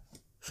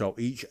 So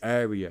each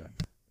area,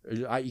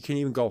 like you can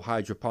even go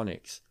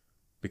hydroponics,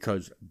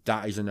 because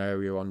that is an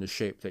area on the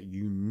ship that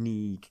you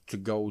need to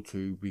go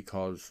to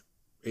because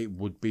it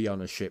would be on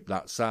a ship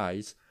that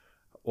size.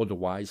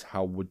 Otherwise,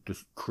 how would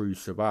the crew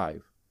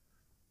survive?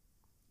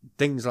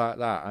 Things like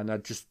that. And I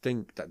just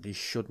think that they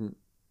shouldn't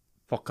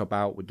fuck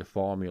about with the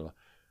formula.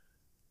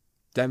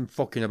 Them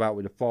fucking about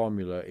with the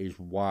formula is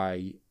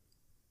why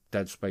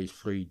Dead Space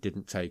 3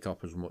 didn't take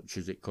off as much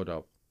as it could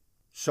have.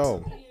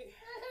 So,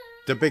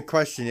 the big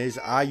question is,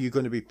 are you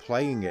going to be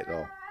playing it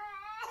though?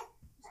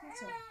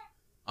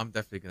 I'm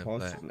definitely gonna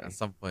play Possibly. it at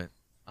some point.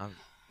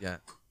 Yeah.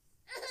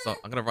 So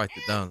I'm gonna write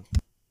it down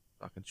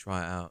so I can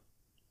try it out.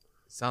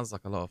 It sounds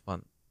like a lot of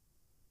fun.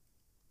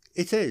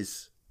 It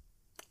is.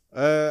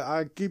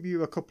 I'll give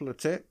you a couple of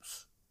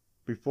tips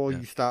before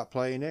you start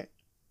playing it.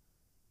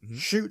 Mhm.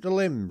 Shoot the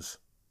limbs.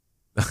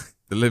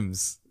 The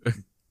limbs.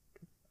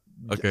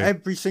 Okay.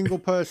 Every single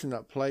person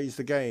that plays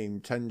the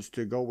game tends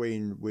to go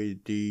in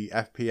with the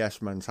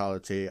FPS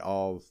mentality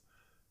of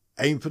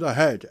aim for the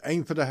head,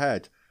 aim for the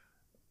head.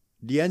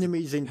 The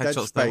enemies in Dead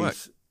Headshots don't work.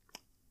 Space,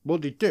 well,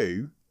 they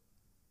do,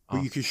 but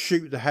Oh. you can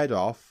shoot the head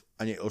off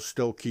and it'll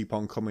still keep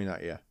on coming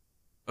at you.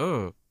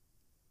 Oh.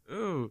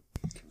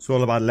 It's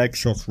all about leg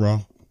shots,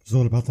 Ra. It's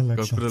all about the leg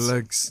Go shots. for the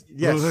legs.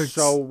 Yes, The legs.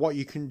 so what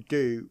you can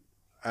do,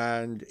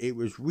 and it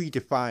was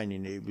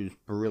redefining, it was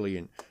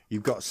brilliant.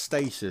 You've got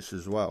stasis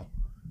as well.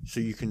 So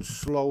you can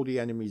slow the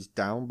enemies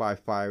down by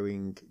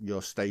firing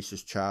your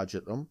stasis charge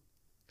at them.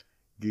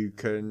 You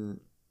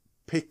can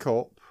pick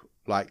up,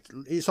 like,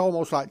 it's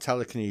almost like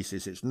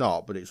telekinesis. It's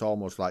not, but it's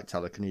almost like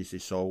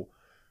telekinesis. So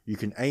you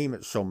can aim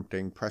at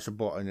something, press a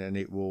button, and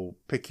it will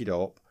pick it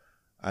up.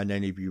 And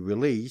then if you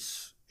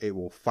release, it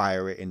will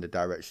fire it in the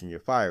direction you're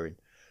firing.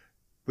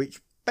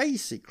 Which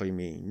basically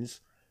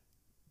means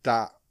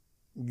that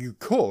you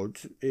could,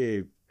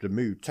 if the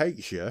mood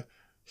takes you,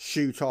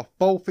 shoot off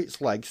both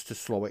its legs to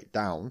slow it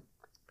down.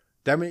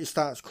 Then when it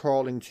starts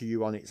crawling to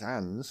you on its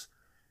hands,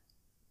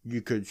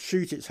 you could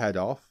shoot its head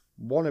off,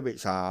 one of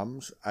its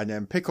arms, and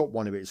then pick up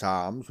one of its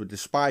arms with the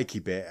spiky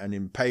bit and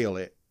impale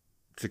it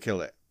to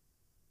kill it.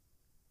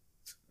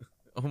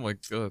 Oh my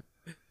god.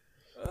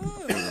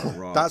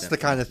 That's the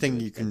kind of thing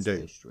you can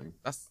do.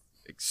 That's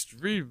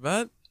extreme,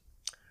 man.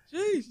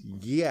 Jeez.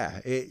 Yeah,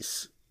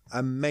 it's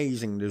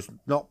amazing. There's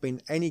not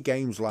been any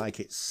games like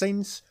it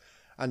since,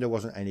 and there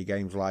wasn't any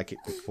games like it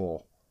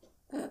before.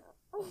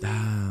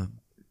 Damn.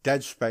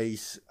 Dead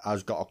Space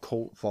has got a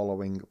cult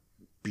following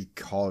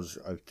because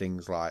of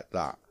things like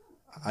that.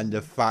 And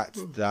the fact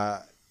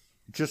that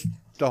just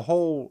the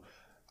whole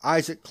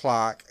Isaac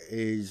Clarke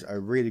is a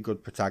really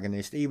good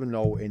protagonist, even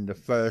though in the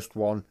first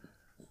one,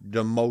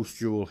 the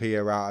most you will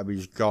hear out of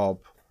his gob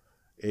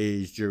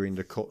is during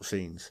the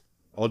cutscenes.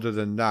 Other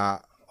than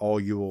that, all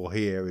you will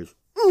hear is,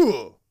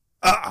 "Ugh,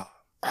 ah,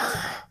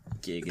 ah."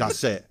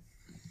 That's it.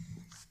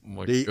 Oh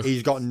my god.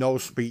 He's got no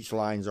speech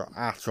lines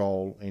at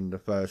all in the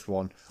first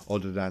one,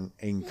 other than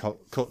in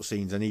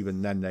cutscenes, and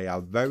even then they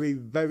are very,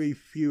 very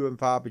few and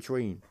far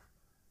between.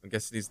 I'm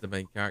guessing he's the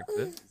main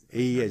character.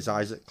 He is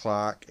Isaac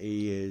Clarke.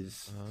 He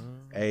is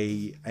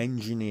a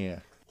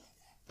engineer.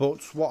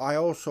 But what I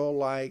also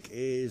like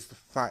is the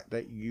fact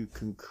that you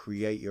can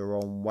create your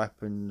own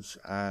weapons,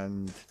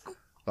 and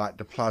like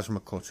the plasma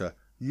cutter.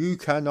 You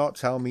cannot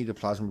tell me the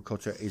plasma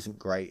cutter isn't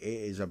great.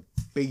 It is a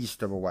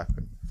beast of a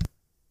weapon.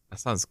 That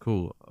sounds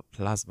cool. A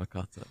plasma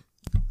cutter.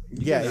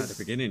 Yeah, At the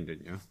beginning,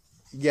 didn't you?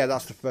 yeah,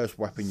 that's the first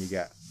weapon you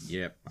get.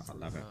 Yep, I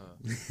love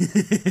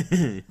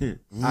it.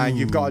 And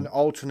you've got an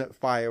alternate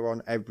fire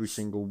on every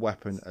single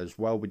weapon as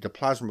well. With the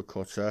plasma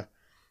cutter,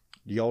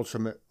 the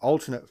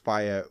alternate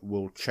fire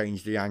will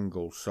change the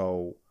angle.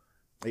 So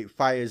it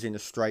fires in a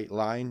straight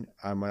line.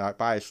 And when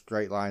by a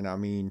straight line, I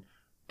mean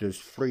there's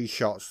 3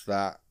 shots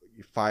that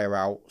you fire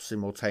out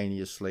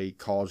simultaneously,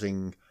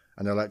 causing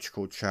an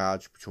electrical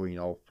charge between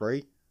all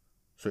 3.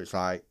 So it's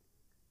like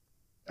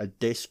a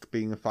disc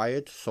being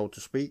fired, so to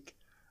speak.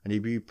 And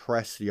if you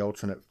press the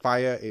alternate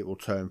fire, it will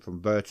turn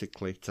from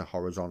vertically to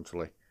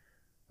horizontally,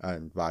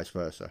 and vice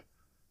versa.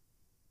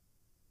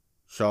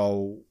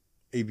 So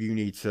if you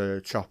need to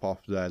chop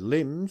off their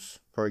limbs,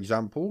 for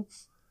example,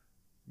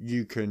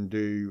 you can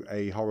do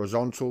a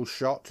horizontal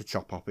shot to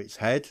chop off its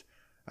head,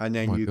 and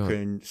then you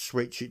can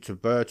switch it to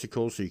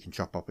vertical so you can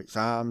chop off its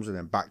arms, and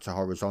then back to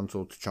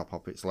horizontal to chop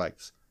off its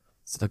legs.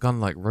 So the gun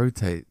like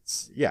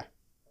rotates. Yeah.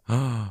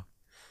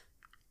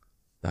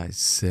 That is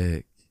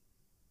sick.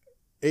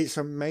 It's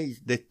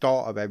amazing. They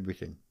thought of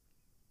everything.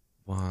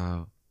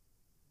 Wow.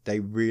 They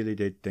really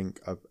did think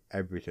of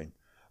everything.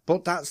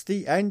 But that's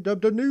the end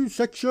of the news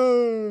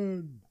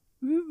section.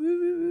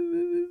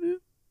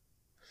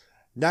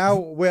 Now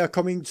we're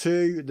coming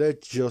to the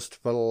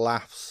Just for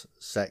Laughs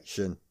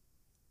section.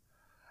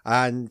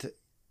 And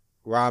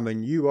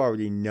Ramen, you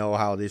already know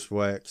how this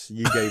works.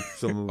 You gave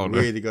some Oh, no.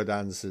 really good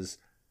answers.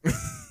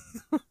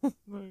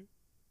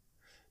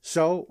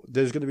 So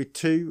there's going to be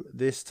 2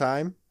 this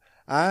time.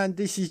 And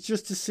this is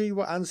just to see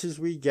what answers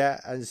we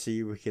get and see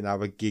if we can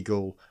have a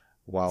giggle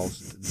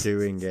whilst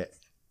doing it.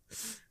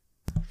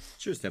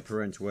 Just a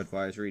parental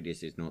advisory.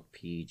 This is not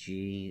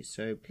PG,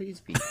 so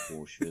please be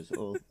cautious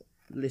of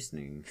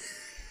listening.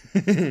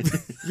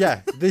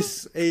 Yeah,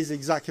 this is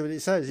exactly what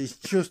it says. It's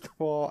just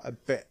for a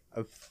bit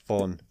of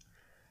fun.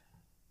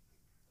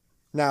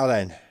 Now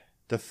then,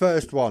 the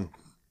first one.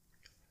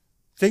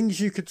 Things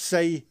you could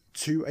say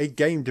to a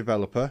game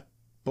developer,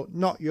 but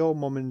not your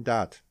mum and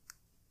dad.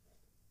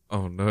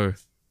 Oh no.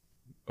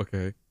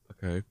 Okay.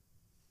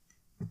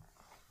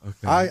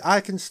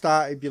 I can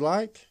start if you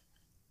like.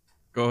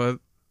 Go ahead.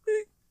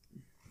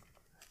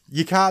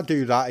 You can't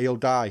do that, he'll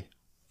die.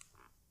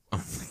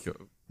 Oh my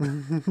god.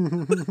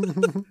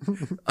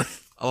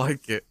 I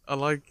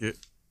like it.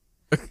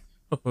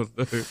 Oh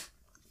no.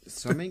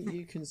 Something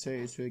you can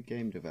say to a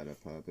game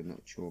developer, but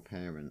not your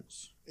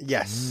parents.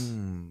 Yes.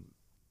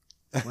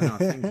 Well, I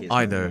think it's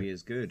I not know. gonna be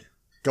as good.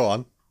 Go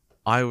on.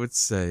 I would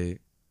say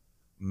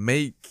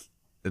make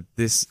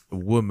this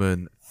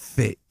woman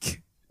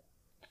thick.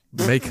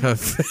 Make her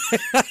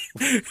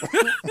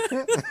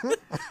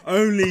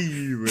Only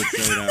you would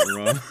say that,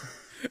 Rob.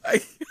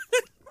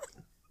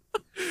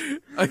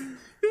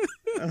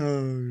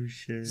 Oh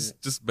shit!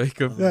 just make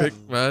her thick,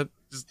 man.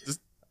 Just you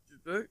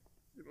know what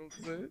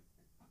I'm saying?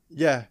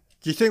 Yeah.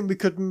 Do you think we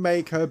could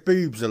make her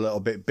boobs a little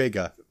bit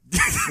bigger?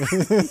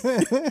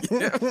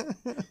 Yeah.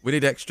 We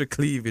need extra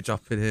cleavage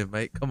up in here,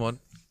 mate. Come on.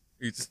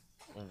 Oh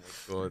my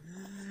god.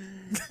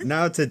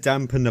 Now to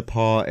dampen the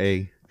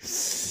party,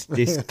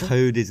 this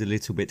code is a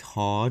little bit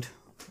hard.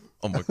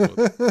 Oh my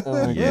god.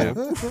 Oh Yeah.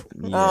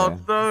 Oh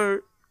no.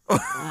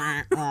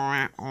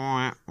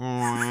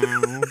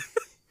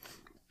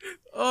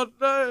 Oh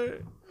no.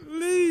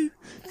 Lee.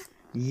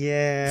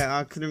 Yeah,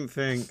 I couldn't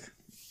think.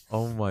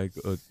 Oh my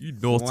god. You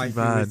naughty Wife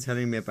man. was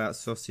telling me about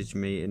sausage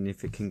meat and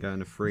if it can go in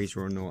the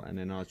freezer or not, and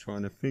then I was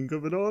trying to think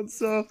of an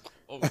answer.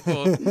 Oh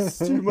god. There's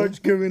too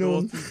much going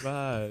on. Naughty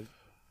man.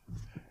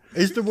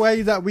 Is the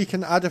way that we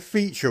can add a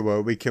feature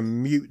where we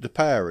can mute the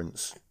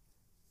parents?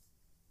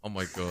 Oh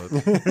my god.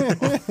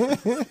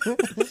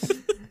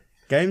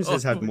 Games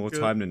has Oh had my more God.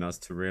 time than us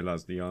to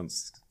realise the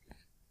answer.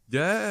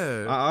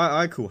 Yeah.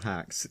 I call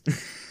hacks.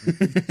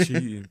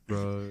 Cheating,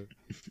 bro.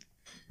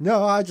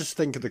 No, I just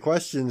think of the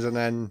questions and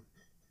then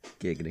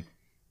Giggly.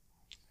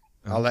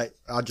 I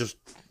just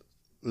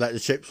let the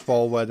chips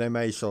fall where they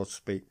may, so to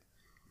speak.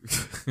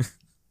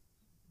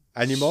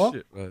 Any more?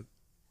 Shit, man.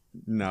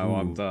 No,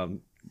 I'm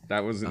done.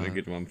 That wasn't a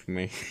good one for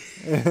me.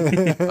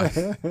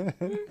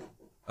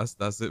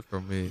 That's it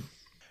from me.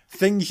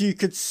 Things you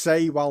could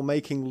say while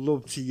making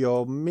love to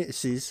your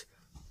missus,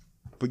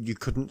 but you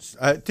couldn't.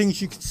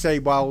 Things you could say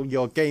while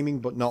you're gaming,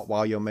 but not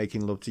while you're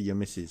making love to your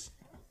missus.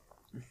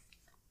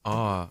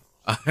 Ah.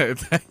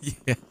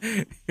 Yeah.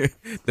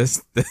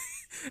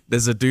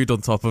 There's a dude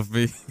on top of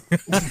me.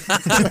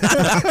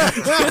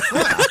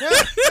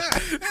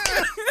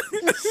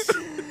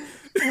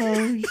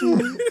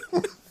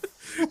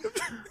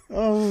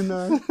 Oh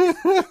no.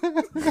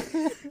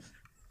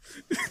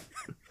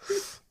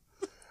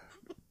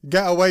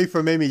 Get away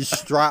from him, he's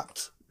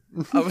strapped.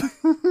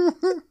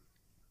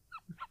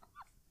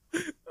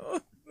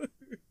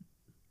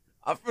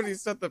 I've only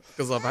said that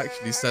because I've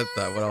actually said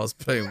that when I was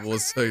playing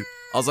Warzone.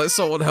 I was like,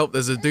 someone help,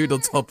 there's a dude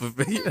on top of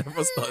me.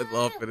 Everyone started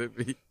laughing at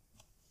me.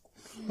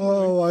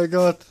 Oh my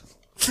god.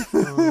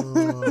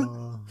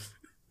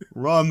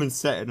 Ramen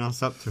setting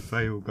us up to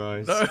fail,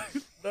 guys.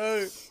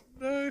 No.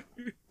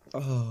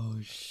 Oh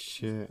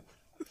shit.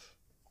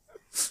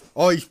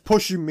 Oh, he's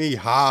pushing me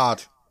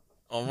hard.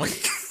 Oh my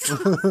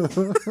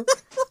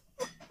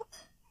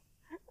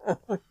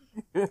god.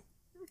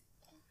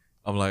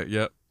 I'm like,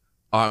 yep.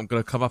 Alright, I'm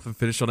gonna come up and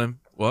finish on him.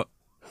 What?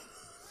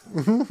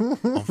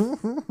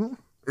 Oh.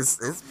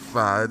 It's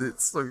bad.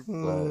 It's so bad.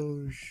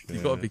 Oh shit.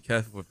 You gotta be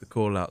careful with the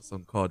call outs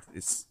on COD.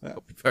 It's gotta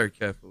be very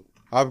careful.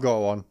 I've got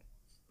one.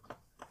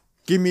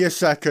 Give me a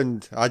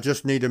second. I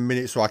just need a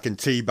minute so I can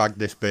teabag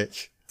this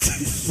bitch.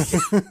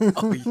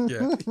 Oh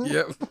yeah.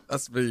 Yep.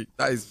 That's me.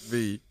 That is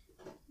me.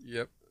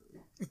 Yep.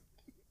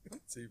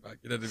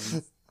 Teabagging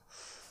enemies.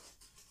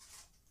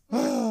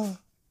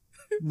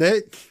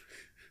 Nick,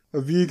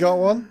 have you got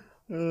one?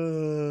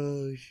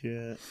 Oh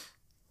shit.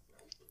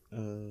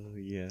 Oh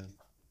yeah.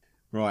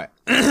 Right.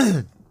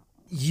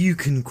 You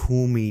can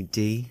call me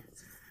D,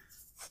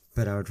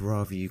 but I would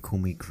rather you call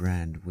me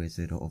Grand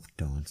Wizard of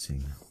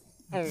Dancing.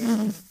 Oh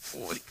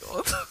my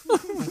god. Oh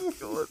my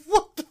god.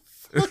 What the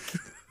fuck?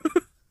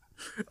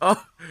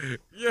 Oh,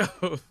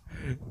 yo.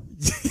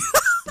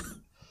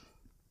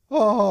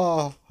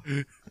 Oh,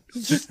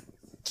 just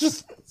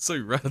So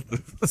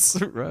random. That's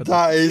so random.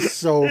 that is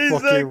so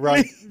fucking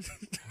right.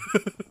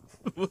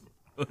 What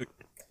the fuck?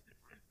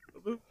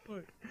 What the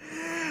fuck?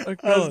 I I was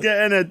can't.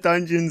 getting a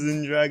Dungeons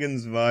and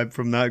Dragons vibe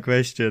from that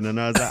question, and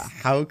I was like,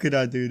 how could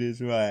I do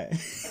this right?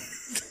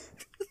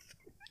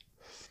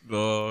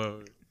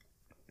 No.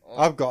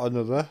 I've got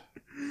another.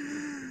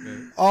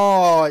 Okay.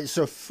 Oh, it's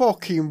a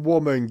fucking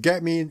woman.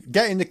 Get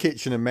in the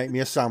kitchen and make me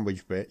a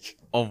sandwich, bitch.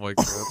 Oh my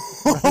god.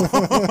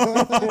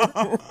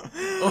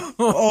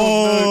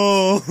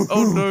 Oh,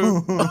 Oh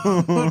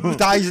no.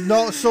 That is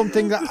not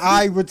something that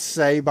I would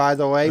say, by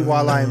the way,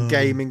 while I am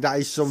gaming. That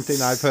is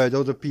something I've heard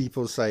other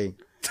people saying.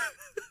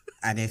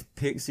 And if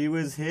Pixie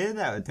was here,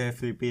 that would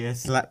definitely be a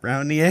slap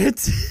round the head.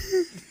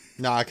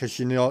 Nah, because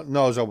she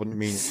knows I wouldn't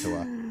mean it to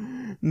her.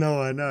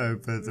 no, I know,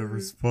 but the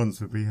response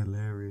would be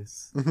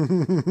hilarious.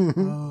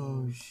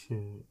 Oh,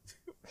 shit.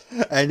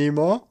 Any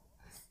more?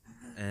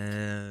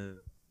 Uh,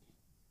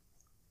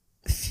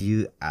 A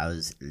few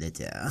hours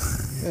later.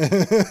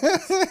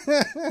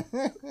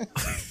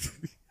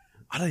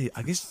 I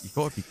guess you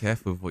gotta be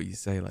careful with what you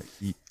say. Like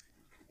you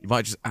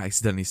might just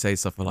accidentally say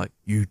something like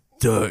 "you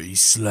dirty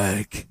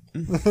slag"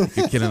 if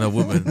you're killing a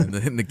woman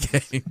in the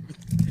game.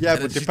 Yeah,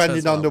 And but then she depending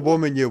turns on up. the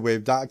woman you're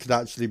with, that could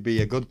actually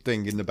be a good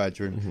thing in the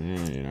bedroom.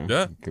 You know,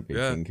 Yeah, could be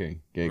yeah.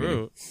 thinking.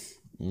 Bro.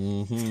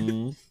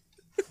 Mm-hmm.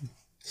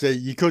 So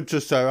you could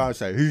just say, I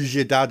say, who's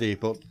your daddy?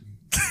 But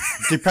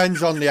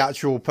depends on the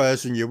actual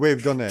person you're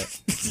with, doesn't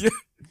it?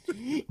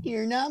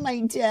 You're not my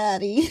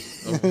daddy.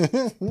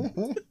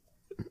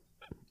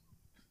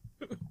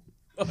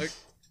 Like,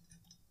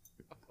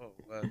 oh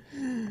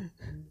man.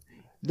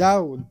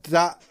 Now,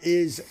 that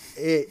is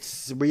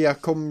it. We are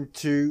come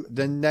to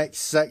the next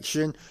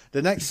section.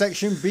 The next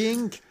section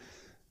being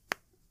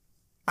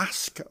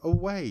Ask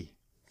Away.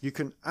 You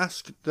can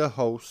ask the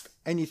host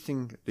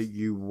anything that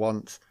you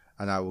want,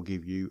 and I will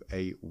give you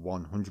a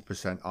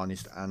 100%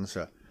 honest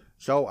answer.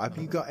 So, have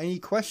you got any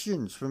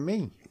questions for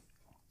me?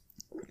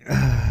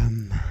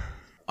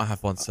 I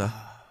have one, sir.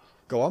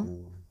 Go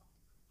on.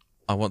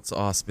 I want to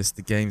ask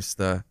Mr.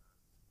 Gamester,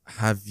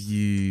 have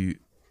you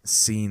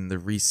seen the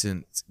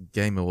recent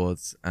Game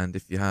Awards? And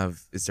if you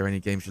have, is there any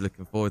games you're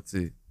looking forward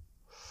to?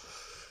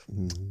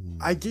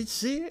 I did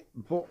see it,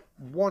 but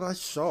what I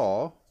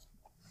saw,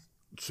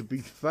 to be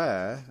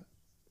fair,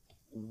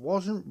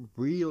 wasn't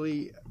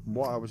really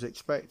what I was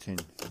expecting.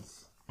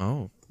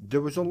 Oh,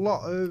 There was a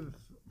lot of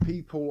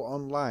people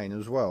online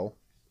as well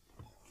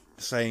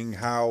saying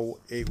how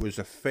it was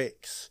a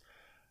fix,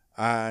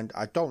 and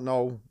I don't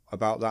know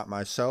about that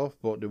myself,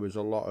 but there was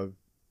a lot of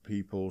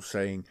people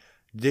saying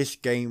this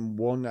game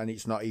won and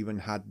it's not even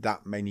had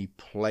that many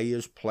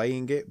players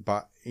playing it,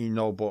 but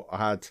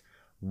had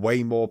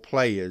way more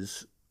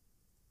players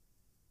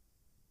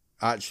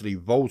actually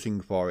voting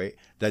for it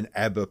than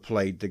ever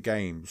played the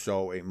game,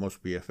 so it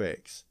must be a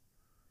fix.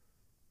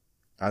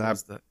 And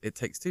what's that? It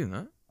Takes Two,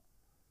 no?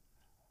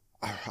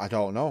 I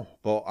don't know,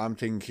 but I'm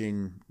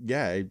thinking,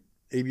 yeah,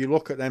 if you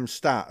look at them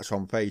stats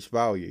on face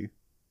value,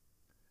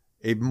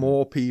 if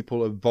more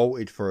people have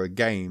voted for a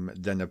game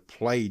than have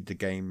played the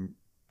game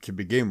to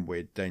begin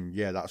with, then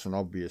yeah, that's an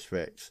obvious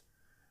fix.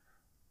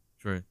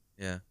 True,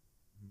 yeah.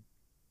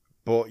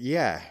 But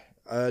yeah,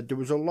 there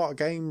was a lot of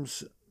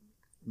games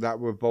that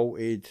were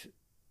voted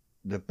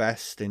the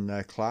best in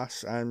their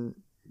class, and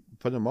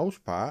for the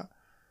most part,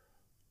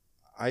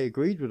 I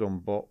agreed with them.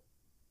 But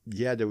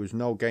yeah, there was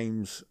no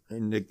games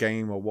in the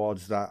Game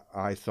Awards that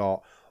I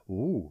thought,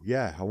 ooh,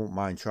 yeah, I won't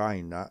mind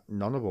trying that.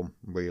 None of them,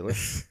 really.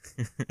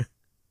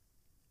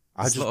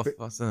 It's a lot of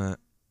fuss, isn't it?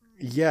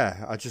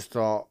 Yeah, I just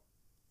thought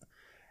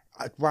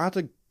I'd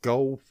rather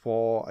go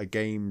for a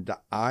game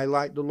that I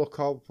like the look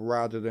of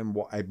rather than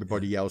what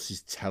everybody else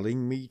is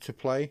telling me to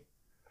play.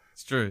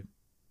 It's true.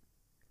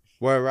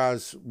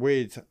 Whereas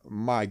with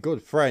my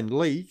good friend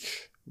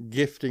Leech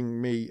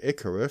gifting me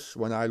Icarus,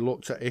 when I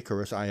looked at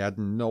Icarus, I had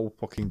no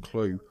fucking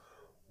clue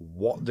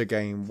what the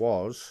game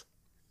was,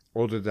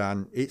 other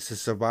than it's a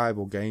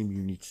survival game,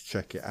 you need to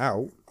check it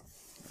out.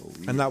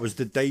 And that was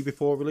the day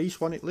before release,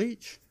 wasn't it,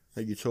 Leech?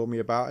 That you told me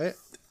about it.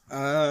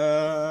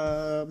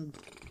 Well,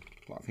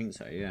 I think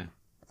so, yeah.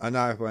 And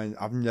I went,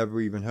 I've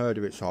never even heard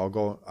of it,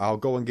 so I'll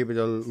go and give it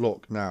a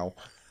look now.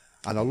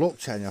 And I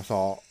looked at it and I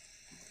thought,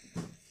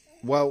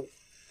 well,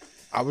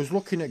 I was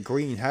looking at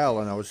Green Hell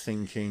and I was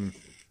thinking,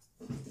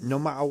 no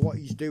matter what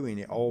he's doing,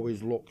 it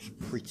always looks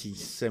pretty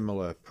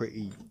similar,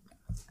 pretty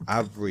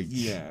average.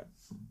 Yeah.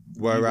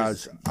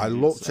 Whereas I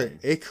looked at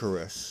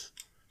Icarus,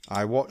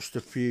 I watched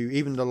a few,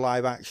 even the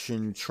live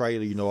action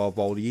trailer, of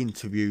all the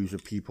interviews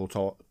of people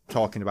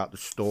talking about the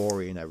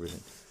story and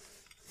everything.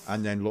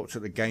 And then looked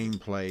at the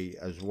gameplay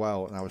as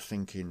well, and I was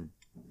thinking,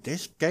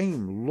 this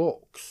game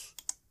looks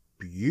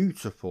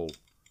beautiful.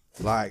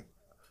 Like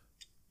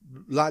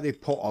they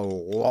put a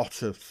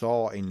lot of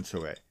thought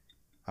into it.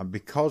 And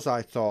because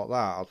I thought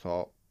that, I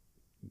thought,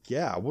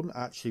 yeah, I wouldn't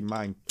actually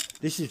mind.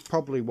 This is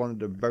probably one of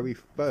the very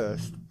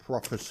first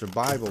proper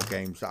survival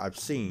games that I've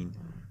seen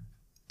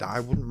that I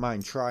wouldn't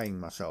mind trying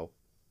myself.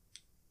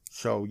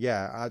 So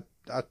yeah,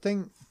 I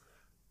think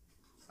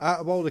out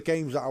of all the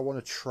games that I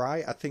want to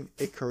try, I think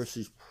Icarus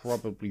is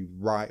probably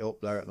right up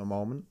there at the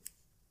moment.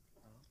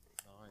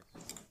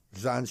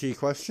 Does that answer your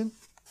question?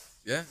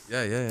 Yeah.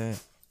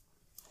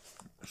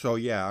 So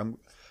yeah, I'm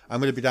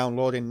going to be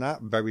downloading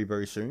that very,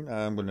 very soon.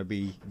 I'm going to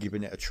be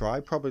giving it a try,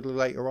 probably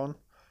later on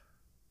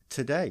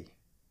today.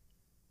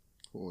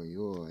 Oi,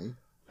 oi.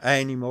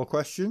 Any more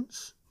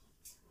questions?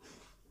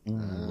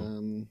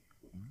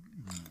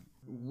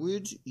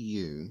 Would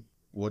you?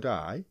 Would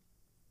I?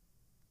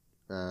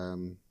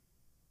 Would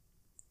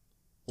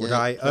Yeah,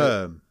 I?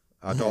 play-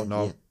 I don't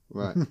know.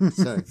 Yeah, right.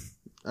 So,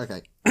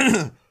 okay.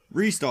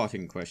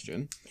 Restarting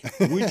question.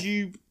 Would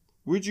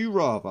you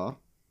rather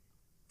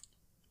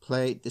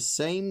play the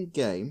same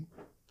game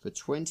for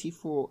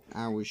 24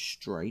 hours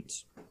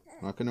straight,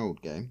 like an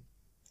old game,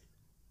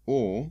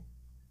 or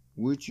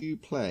would you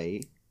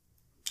play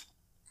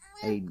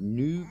a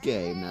new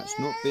game that's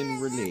not been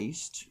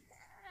released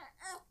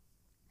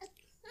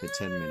for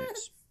 10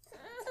 minutes?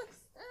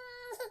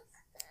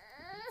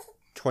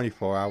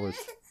 24 hours.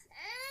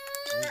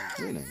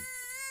 Really?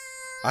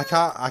 I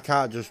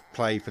can't just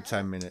play for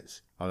 10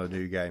 minutes on a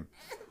new game.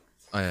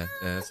 Oh yeah,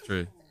 that's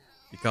true.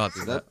 You can't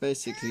do So that. that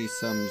basically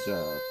sums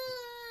up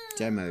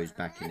demos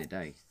back in the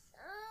day.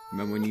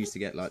 Remember when you used to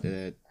get like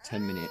the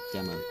 10-minute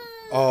demo?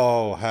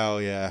 Oh,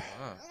 hell yeah.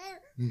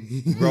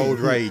 Wow. Road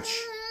Rage.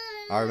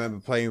 I remember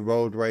playing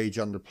Road Rage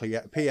on the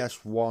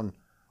PS1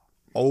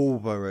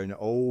 over and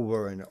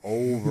over and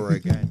over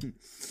again.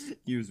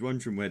 You was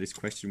wondering where this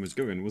question was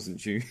going,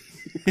 wasn't you?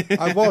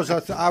 I was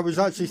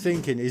actually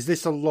thinking, is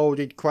this a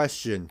loaded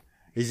question?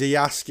 Is he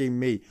asking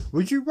me,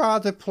 would you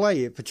rather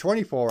play it for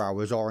 24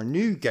 hours or a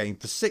new game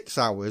for 6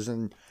 hours?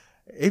 And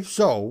if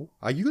so,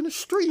 are you going to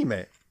stream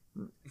it?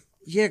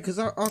 Yeah, because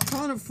I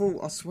kind of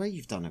thought, I swear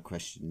you've done a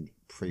question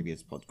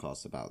previous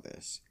podcast about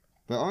this.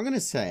 But I'm going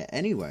to say it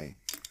anyway.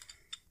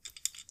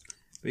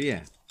 But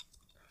yeah.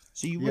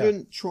 So you Yeah.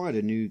 wouldn't try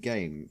the new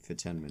game for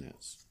 10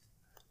 minutes?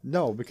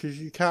 No, because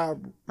you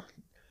can't.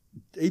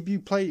 If you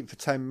play it for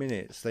 10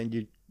 minutes, then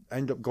you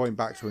end up going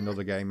back to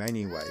another game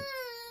anyway.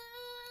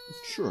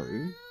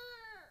 True.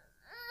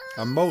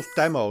 And most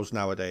demos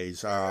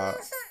nowadays are,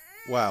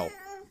 well,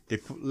 they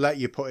let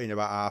you put in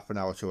about half an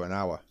hour to an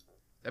hour.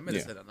 10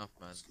 minutes Yeah. ain't enough,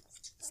 man.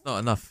 It's not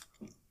enough.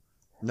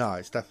 No,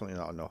 it's definitely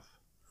not enough.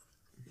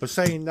 But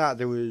saying that,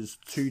 there was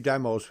 2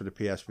 demos for the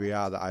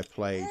PSVR that I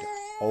played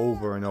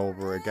over and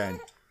over again.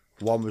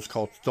 One was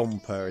called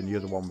Thumper and the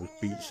other one was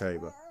Beat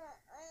Saber.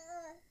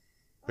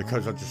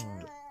 Because I just,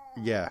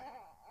 yeah,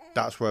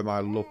 that's where my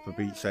love for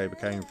Beat Saber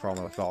came from.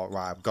 I thought,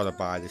 right, I've got to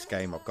buy this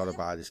game.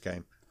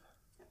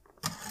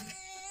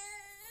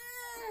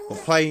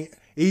 But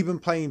even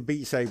playing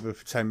Beat Saber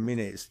for 10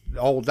 minutes,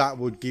 all that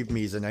would give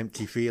me is an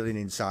empty feeling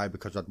inside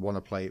because I'd want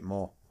to play it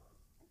more.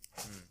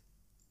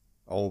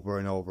 Over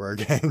and over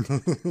again.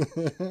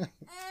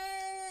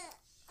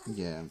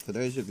 Yeah, and for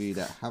those of you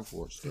that have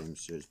watched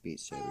Gamesters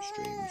Beat Saber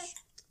streams,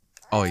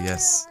 Oh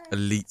yes,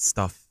 elite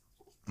stuff.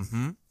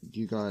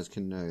 you guys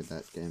can know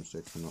that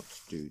Gamester cannot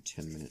do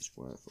 10 minutes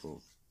worth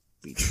of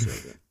Beat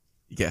Saber.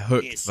 You get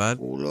hooked, It's man.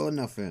 all or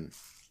nothing.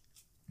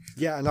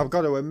 Yeah, and I've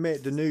got to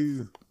admit, the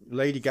new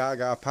Lady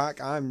Gaga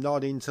pack, I'm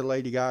not into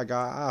Lady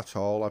Gaga at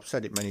all. I've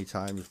said it many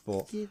times,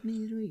 but Give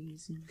me the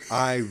reason.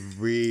 I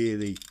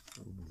really,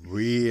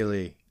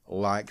 really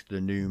like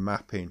the new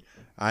mapping.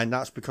 And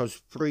that's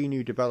because 3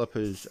 new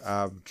developers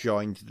have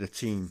joined the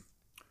team.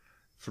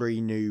 3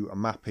 new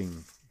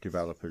mapping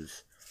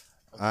developers.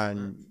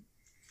 And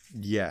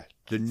yeah,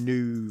 the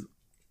new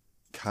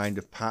kind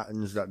of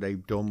patterns that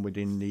they've done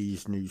within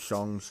these new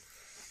songs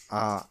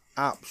are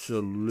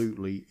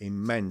absolutely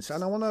immense.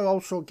 And I want to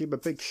also give a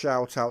big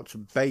shout out to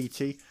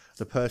Beatty,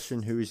 the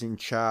person who is in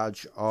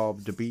charge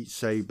of the Beat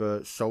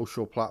Saber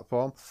social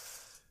platform.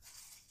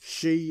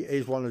 She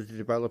is one of the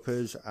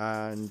developers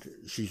and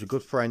she's a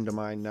good friend of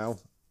mine now.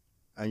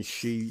 And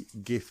she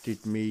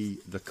gifted me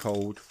the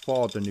code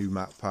for the new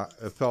map pack,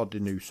 for the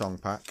new song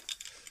pack.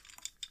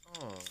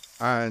 Oh.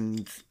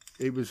 And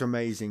it was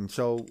amazing.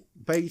 So,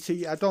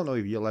 Beatty, I don't know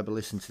if you'll ever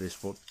listen to this,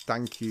 but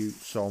thank you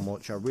so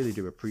much. I really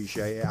do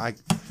appreciate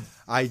it.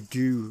 I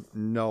do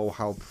know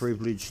how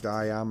privileged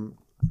I am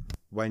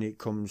when it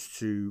comes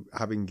to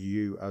having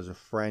you as a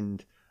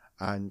friend,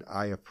 and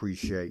I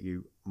appreciate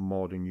you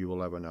more than you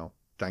will ever know.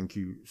 Thank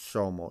you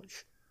so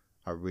much.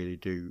 I really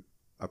do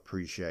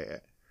appreciate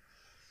it.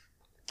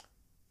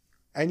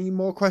 Any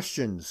more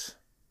questions?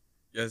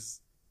 Yes.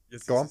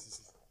 Go on.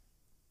 Yes.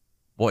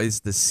 What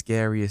is the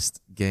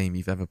scariest game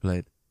you've ever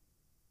played?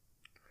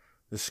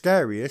 The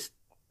scariest?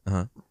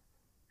 Uh-huh.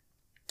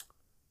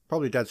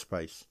 Probably Dead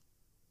Space.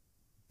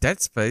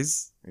 Dead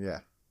Space? Yeah.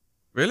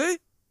 Really?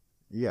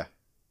 Yeah.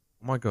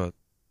 Oh my god.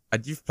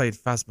 And you've played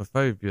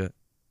Phasmophobia?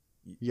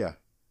 Yeah.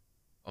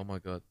 Oh my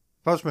god.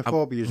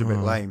 Phasmophobia is a bit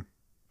Oh. lame,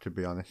 to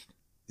be honest.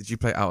 Did you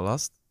play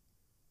Outlast?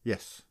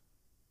 Yes.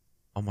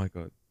 Oh my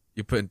god.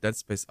 You're putting Dead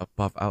Space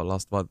above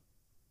Outlast 1.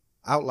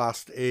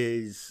 Outlast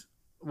is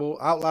more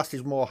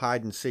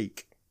hide and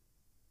seek.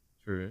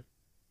 True.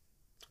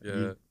 Yeah.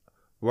 You-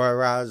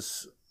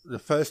 Whereas the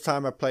first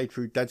time I played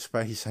through Dead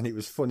Space, and it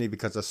was funny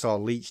because I saw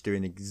Leech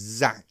doing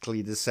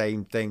exactly the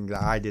same thing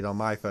that I did on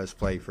my first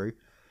playthrough,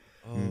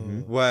 Oh.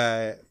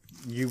 where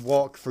you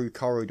walk through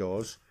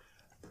corridors,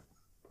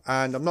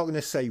 and I'm not going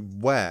to say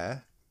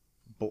where,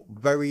 but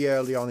very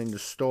early on in the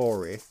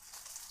story,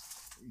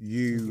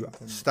 you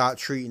start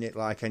treating it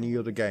like any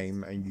other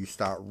game, and you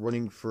start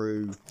running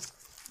through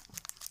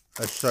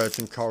a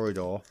certain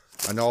corridor,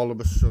 and all of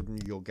a sudden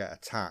you'll get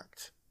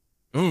attacked.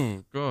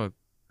 Oh God.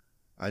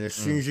 And as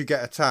soon as you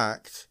get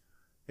attacked,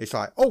 it's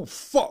like, oh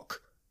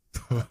fuck!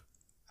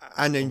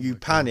 And then you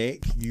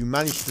panic. You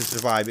manage to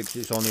survive it because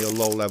it's only a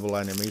low-level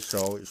enemy,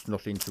 so it's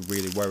nothing to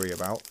really worry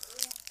about.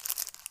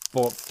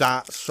 But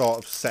that sort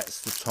of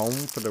sets the tone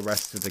for the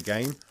rest of the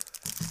game.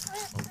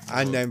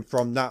 And then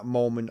from that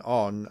moment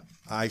on,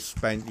 I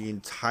spent the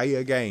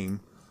entire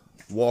game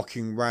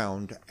walking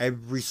round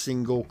every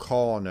single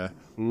corner,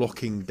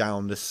 looking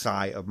down the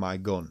sight of my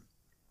gun.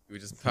 You were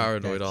just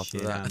paranoid after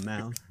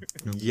that.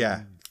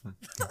 Yeah.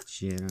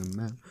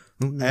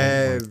 Oh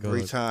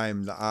Every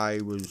time that I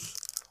was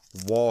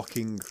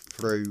walking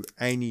through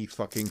any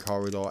fucking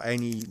corridor,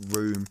 any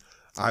room,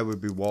 I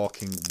would be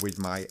walking with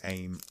my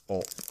aim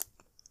up.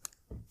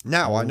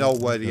 Now I know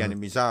where the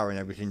enemies are and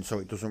everything, so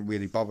it doesn't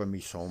really bother me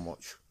so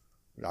much.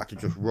 I can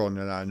just run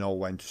and I know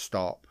when to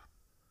stop.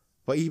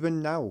 But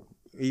even now,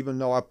 even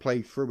though I've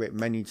played through it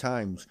many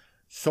times,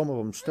 some of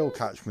them still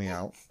catch me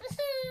out.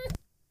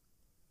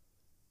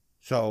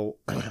 So,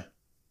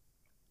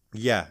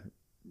 yeah,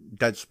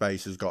 Dead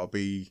Space has got to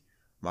be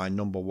my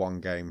number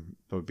one game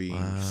for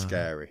being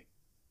scary.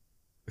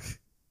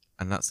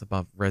 And that's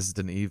above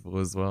Resident Evil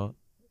as well.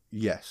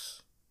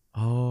 Yes.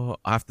 Oh,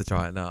 I have to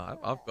try it now.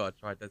 I've got to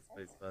try Dead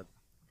Space, man.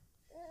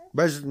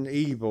 Resident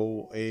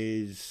Evil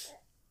is...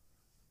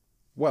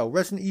 Well,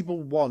 Resident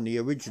Evil 1, the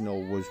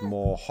original, was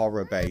more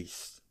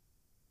horror-based.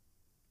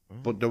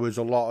 But there was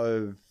a lot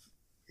of,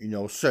 you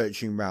know,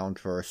 searching around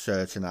for a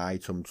certain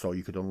item so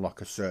you could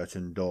unlock a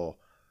certain door.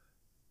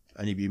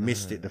 And if you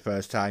missed it the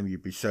first time,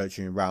 you'd be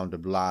searching around a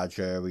large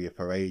area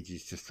for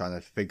ages just trying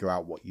to figure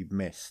out what you've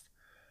missed.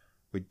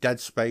 With Dead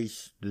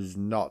Space, there's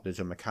not. There's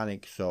a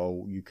mechanic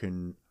so you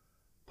can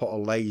put a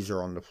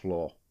laser on the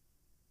floor.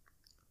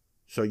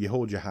 So you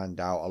hold your hand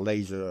out, a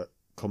laser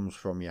comes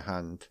from your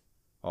hand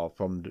or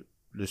from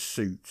the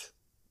suit,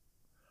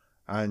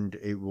 and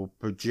it will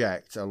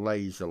project a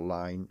laser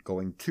line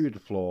going to the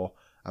floor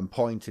and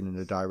pointing in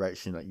the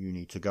direction that you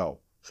need to go.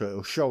 So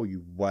it'll show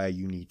you where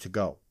you need to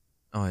go.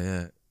 Oh,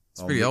 yeah.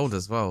 It's pretty old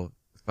as well.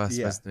 The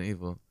first Resident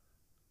Evil.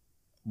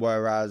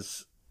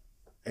 Whereas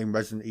in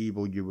Resident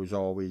Evil, you was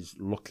always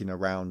looking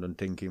around and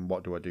thinking,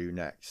 what do I do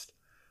next?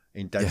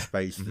 In Dead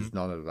Space, there's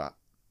none of that.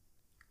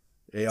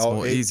 It's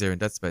more easier in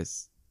Dead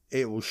Space.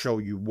 It will show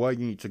you where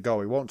you need to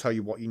go. It won't tell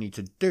you what you need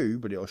to do,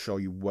 but it'll show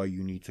you where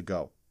you need to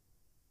go.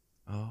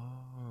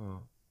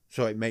 Oh.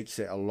 So it makes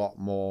it a lot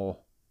more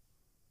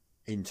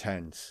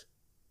intense.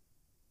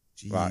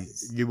 Jeez. Right?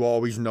 You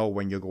always know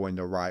when you're going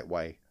the right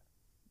way.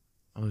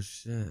 Oh,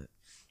 shit.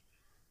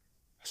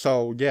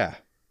 So, yeah.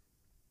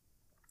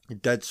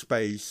 Dead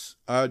Space.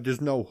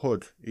 There's no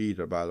HUD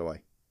either, by the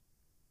way.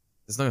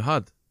 There's no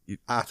HUD?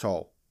 At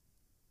all.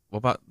 What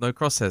about no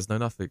crosshairs, no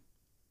nothing?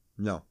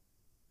 No.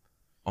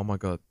 Oh, my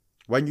God.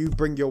 When you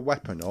bring your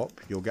weapon up,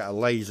 you'll get a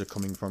laser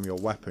coming from your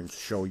weapon to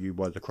show you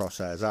where the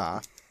crosshairs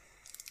are.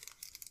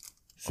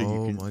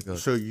 So my God.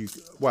 So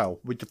well,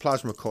 with the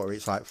plasma cutter,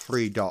 it's like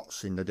 3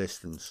 dots in the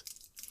distance.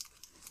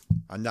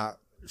 And that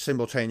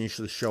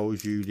simultaneously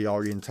shows you the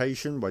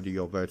orientation, whether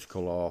you're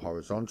vertical or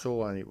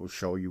horizontal, and it will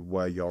show you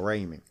where you're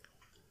aiming.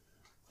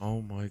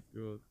 Oh, my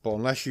God. But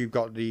unless you've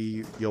got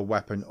your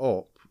weapon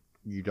up,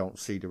 you don't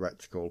see the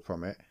reticle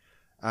from it.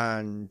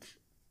 And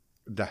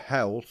the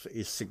health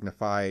is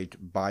signified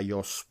by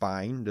your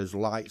spine. There's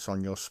lights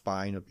on your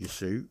spine of your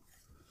suit.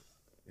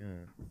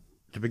 Yeah.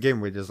 To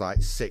begin with, there's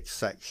like 6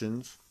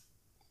 sections.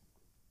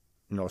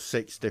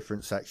 6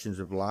 different sections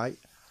of light.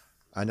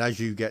 And as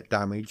you get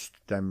damaged,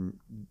 then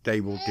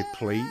they will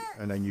deplete,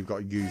 and then you've got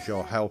to use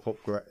your health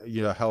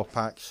health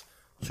packs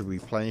to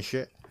replenish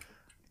it.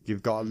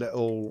 You've got a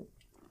little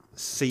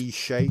C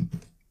shape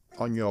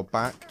on your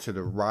back to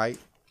the right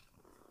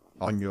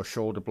on your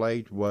shoulder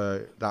blade,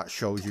 where that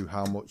shows you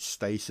how much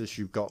stasis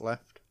you've got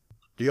left.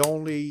 The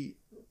only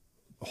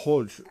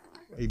HUD,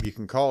 if you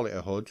can call it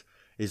a HUD,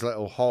 is a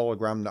little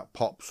hologram that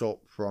pops up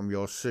from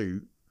your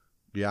suit,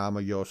 the arm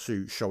of your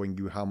suit, showing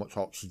you how much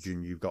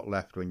oxygen you've got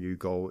left when you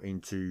go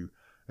into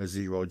a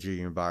 0G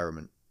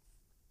environment.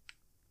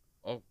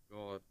 Oh,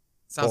 God.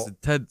 Sounds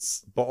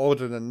intense. But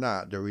other than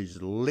that, there is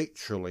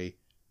literally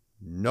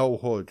no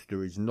HUD.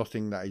 There is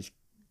nothing that is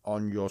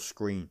on your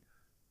screen.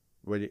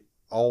 But it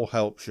all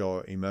helps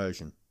your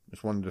immersion.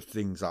 It's one of the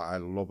things that I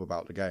love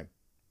about the game.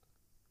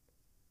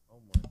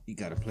 You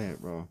gotta play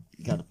it, bro.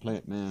 You gotta play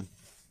it, man.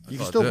 You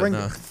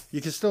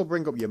can still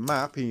bring up your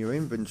map in your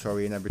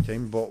inventory and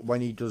everything, but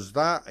when he does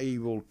that, he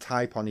will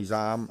type on his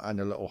arm and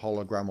a little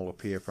hologram will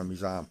appear from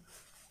his arm.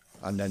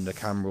 And then the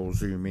camera will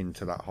zoom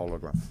into that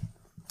hologram.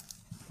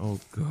 Oh,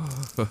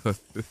 God.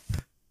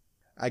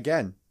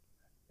 Again,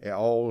 it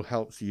all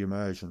helps the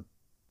immersion.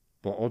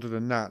 But other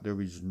than that,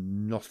 there is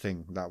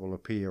nothing that will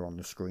appear on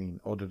the screen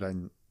other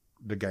than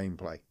the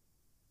gameplay.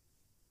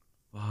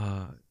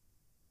 Fuck.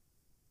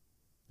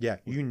 Yeah,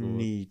 you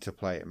need to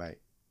play it, mate.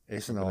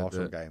 It's an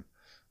awesome game.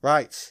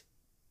 Right,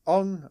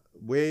 on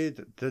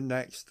with the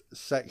next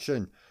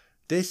section.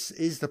 This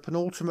is the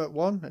penultimate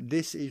one.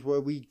 This is where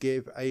we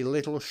give a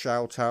little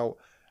shout out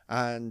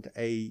and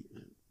a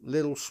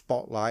little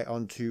spotlight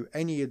onto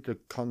any of the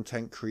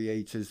content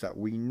creators that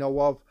we know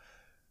of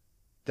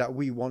that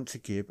we want to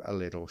give a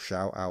little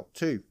shout out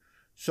to.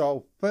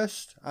 So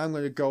first, I'm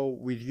going to go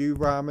with you,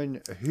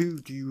 Ramen. Who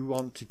do you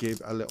want to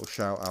give a little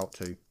shout out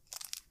to?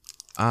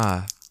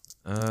 Oh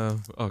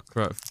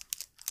crap.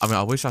 I mean,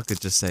 I wish I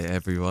could just say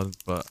everyone,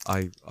 but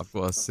I've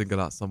got to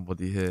single out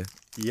somebody here.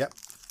 Yep.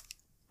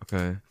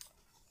 Okay.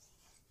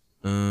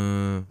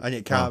 And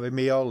it can't be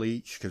me or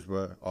Leech because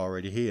we're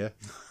already here.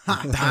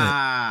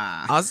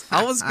 I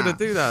was gonna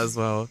do that as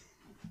well.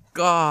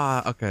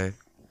 God. Okay.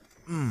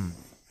 Who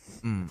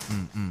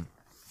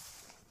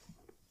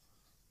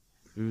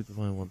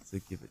do I want to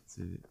give it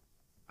to?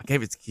 I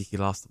gave it to Kiki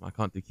last time. I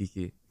can't do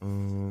Kiki.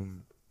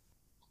 Damn.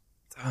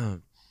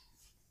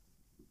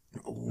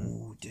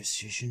 Oh,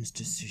 decisions.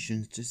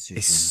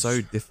 It's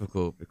so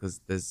difficult because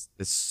there's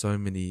so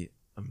many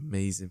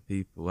amazing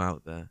people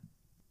out there.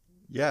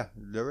 Yeah,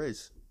 there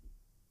is.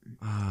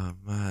 Ah,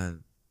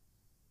 man.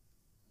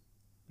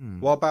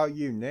 What about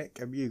you, Nick?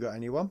 Have you got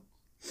anyone?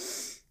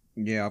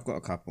 Yeah, I've got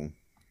a couple.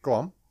 Go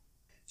on.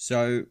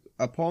 So,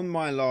 upon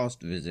my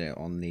last visit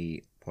on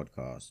the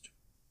podcast,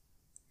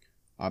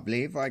 I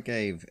believe I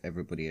gave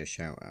everybody a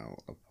shout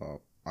out.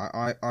 Apart,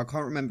 I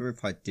can't remember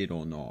if I did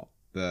or not,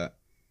 but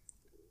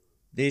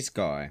this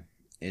guy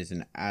is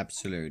an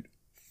absolute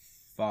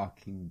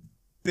fucking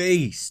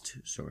beast.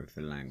 Sorry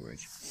for the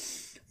language.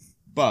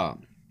 But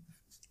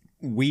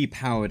we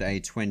powered a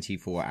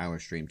 24-hour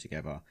stream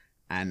together,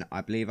 and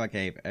I believe I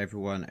gave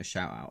everyone a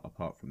shout out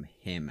apart from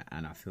him,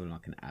 and I feel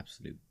like an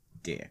absolute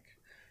dick.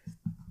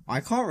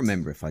 I can't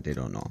remember if I did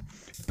or not,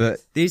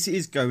 but this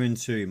is going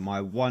to my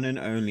one and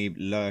only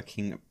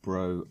lurking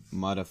bro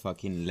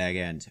motherfucking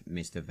legend,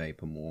 Mr.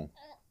 Vapormore.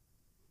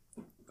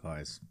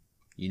 Guys,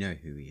 you know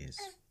who he is.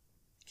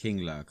 King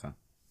Lurker.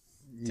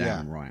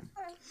 Damn right.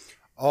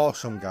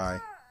 Awesome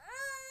guy.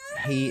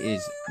 He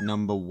is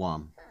number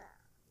one.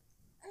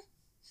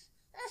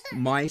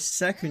 My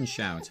second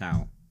shout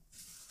out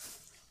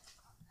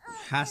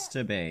has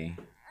to be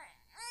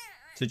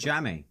to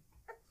Jammy.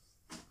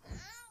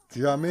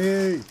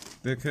 Jammy!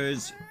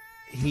 Because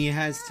he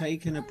has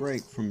taken a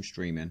break from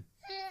streaming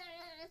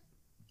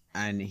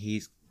and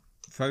he's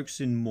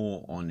focusing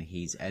more on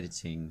his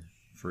editing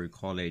through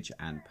college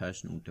and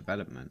personal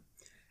development.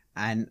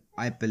 And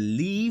I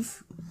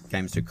believe,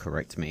 Games to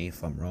correct me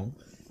if I'm wrong,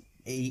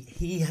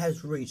 he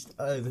has reached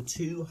over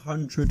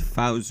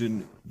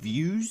 200,000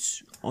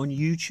 views on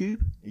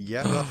YouTube.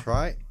 Yeah, that's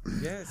right.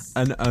 Yes.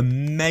 An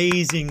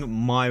amazing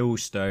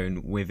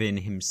milestone within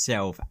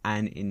himself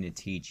and in the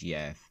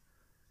TGF.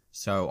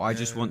 So I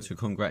just want to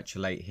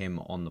congratulate him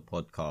on the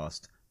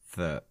podcast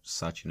for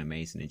such an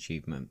amazing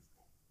achievement.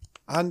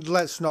 And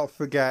let's not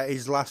forget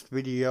his last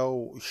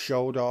video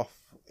showed off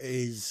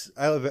his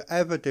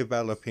ever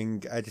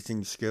developing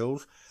editing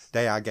skills.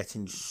 They are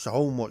getting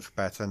so much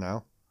better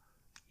now.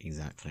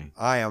 Exactly.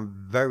 I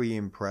am very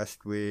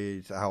impressed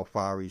with how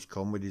far he's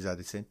come with his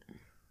editing.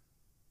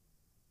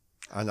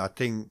 And I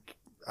think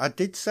I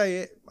did say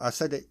it. I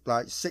said it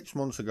like 6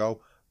 months ago.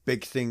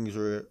 Big things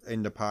are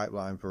in the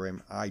pipeline for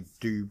him. I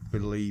do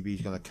believe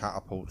he's going to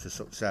catapult to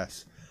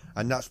success.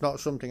 And that's not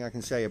something I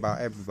can say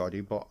about everybody,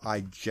 but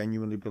I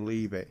genuinely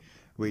believe it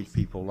with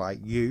people like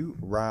you,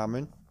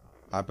 Ramen.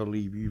 I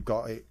believe you've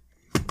got it.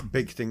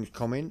 Big things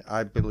coming.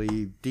 I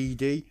believe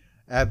DD,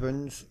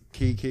 Evans,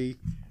 Kiki,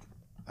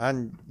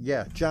 and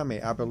yeah, Jammy.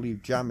 I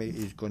believe Jammy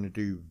is going to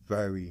do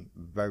very,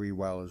 very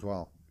well as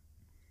well.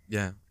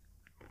 Yeah.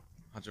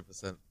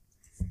 100%.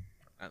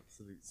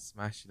 Absolutely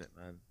smashing it,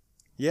 man.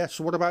 Yeah,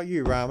 so what about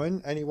you,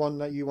 Ramen? Anyone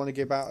that you want to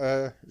give out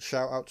a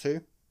shout out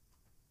to?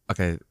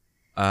 Okay.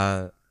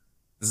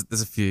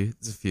 There's a few.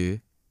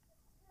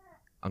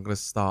 I'm gonna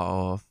start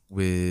off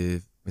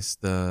with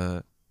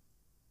Mr.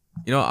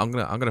 You know what? I'm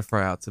gonna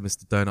throw it out to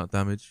Mr. Donut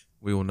Damage.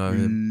 We all know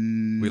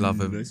him. We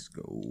love him. Let's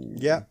go.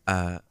 Yeah.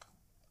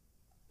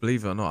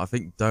 Believe it or not, I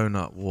think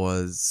Donut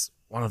was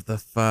one of the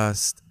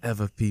first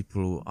ever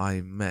people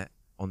I met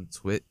on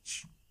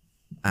Twitch,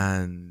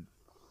 and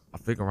I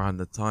think around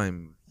the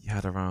time he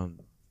had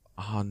around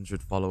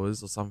 100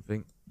 followers or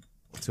something,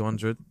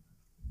 200.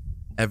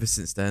 Ever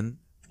since then,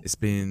 it's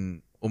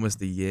been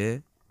almost a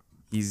year.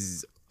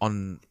 He's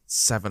on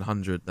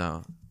 700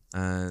 now,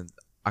 and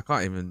I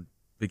can't even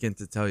begin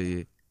to tell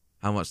you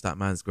how much that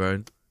man's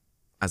grown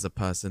as a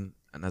person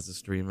and as a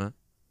streamer.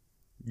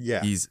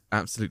 Yeah. He's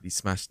absolutely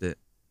smashed it,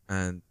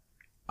 and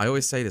I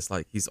always say this,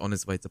 like, he's on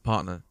his way to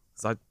partner,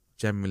 because I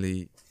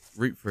generally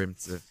root for him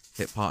to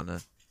hit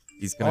partner.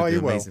 He's going to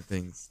do amazing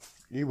things.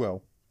 He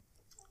will.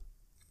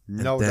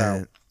 And No then,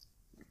 doubt.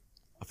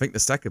 I think the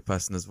second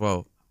person as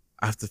well,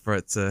 I have to throw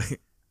it to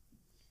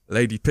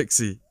Lady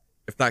Pixie,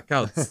 if that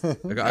counts. I got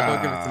to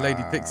give it to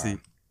Lady Pixie.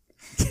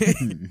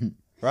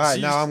 Right,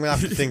 She's- now I'm going to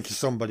have to think of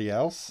somebody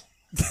else.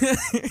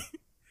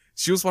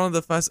 She was one of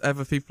the first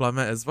ever people I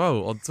met as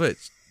well on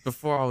Twitch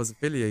before I was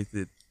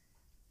affiliated.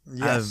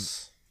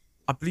 Yes.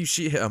 I believe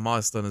she hit a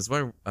milestone as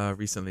well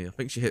recently. I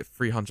think she hit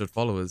 300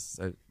 followers.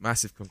 So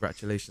massive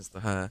congratulations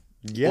to her.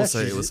 Yeah, Also,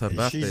 it was her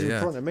birthday. She's in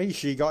Yeah. front of me.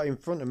 She got in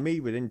front of me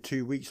within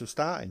 2 weeks of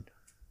starting.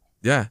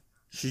 Yeah.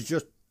 She's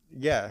just,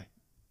 yeah.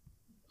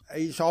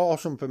 It's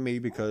awesome for me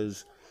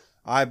because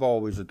I've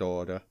always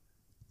adored her.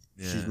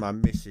 Yeah. She's my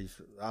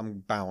missus. I'm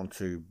bound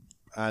to.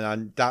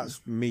 And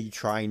that's me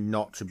trying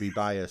not to be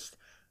biased.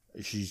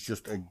 She's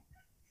just a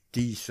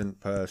decent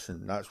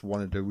person. That's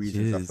one of the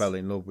reasons I is. fell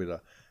in love with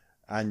her.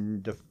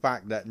 And the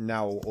fact that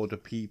now other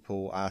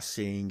people are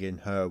seeing in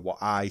her what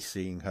I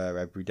see in her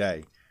every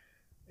day,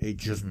 it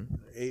just,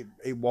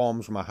 it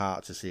warms my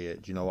heart to see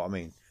it. Do you know what I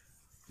mean?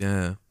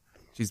 Yeah.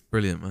 She's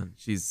brilliant, man.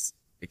 She's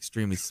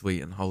extremely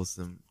sweet and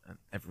wholesome, and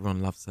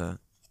everyone loves her.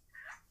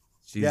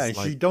 She's Yeah, and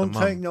like she don't the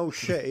mum. take no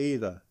shit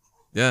either.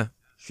 Yeah.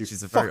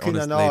 She's a very fucking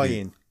honest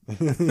lady.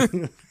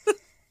 annoying.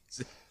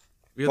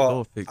 We But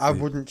adore Pixie. I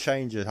wouldn't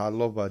change it. I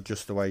love her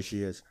just the way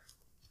she is.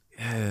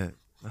 Yeah,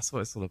 that's what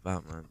it's all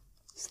about, man.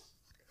 Just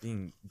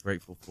being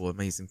grateful for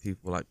amazing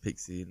people like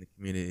Pixie in the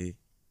community.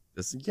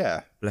 Just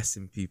Yeah.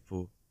 blessing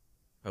people,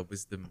 her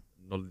wisdom,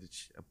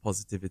 knowledge, and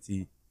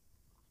positivity.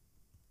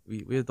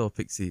 We adore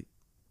Pixie.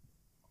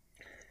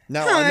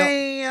 Now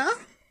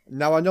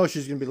I know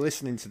she's going to be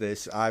listening to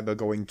this either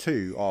going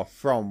to or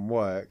from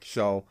work.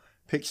 So,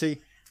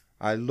 Pixie,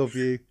 I love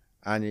you.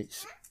 And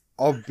it's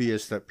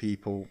obvious that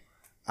people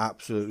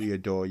absolutely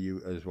adore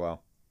you as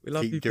well. We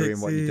love Keep you, doing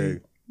what you Pixie.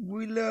 do.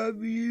 We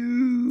love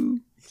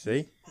you.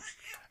 See?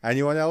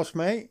 Anyone else,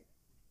 mate?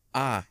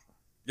 Ah,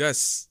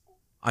 yes.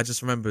 I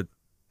just remembered.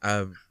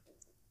 I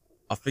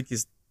think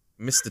it's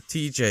Mr.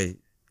 TJ,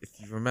 if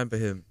you remember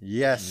him.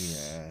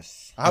 Yes.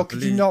 Yes. How I could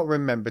you believe- not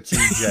remember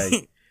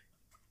TJ?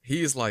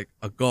 He is like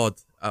a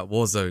god at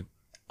Warzone.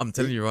 I'm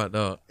telling you right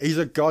now. He's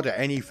a god at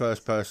any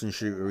first-person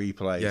shooter he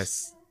plays.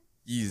 Yes,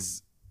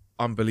 he's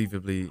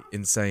unbelievably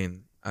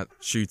insane at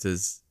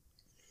shooters.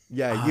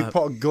 Yeah, you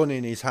put a gun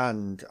in his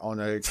hand on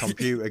a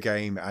computer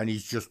game and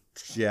he's just,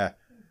 yeah.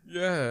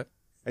 Yeah.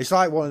 It's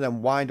like one of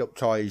them wind-up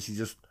toys. You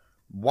just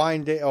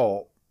wind it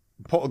up,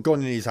 put a gun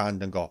in his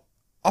hand and go,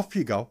 off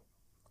you go.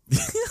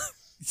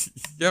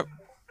 Yep.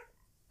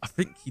 I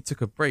think he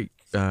took a break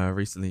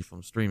recently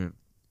from streaming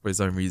for his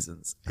own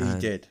reasons. He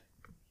And, did.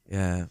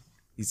 Yeah.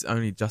 He's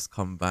only just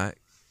come back,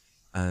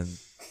 and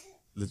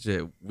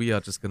legit, we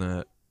are just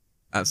gonna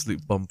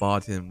absolute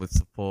bombard him with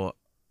support.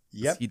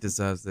 'Cause Yep. He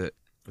deserves it.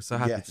 We're so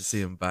happy to Yes. see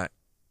him back.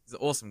 He's an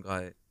awesome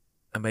guy,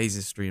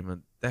 amazing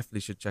streamer. Definitely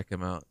should check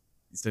him out.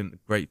 He's doing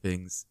great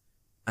things,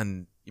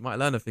 and you might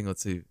learn a thing or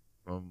two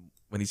from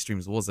when he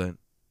streams Warzone.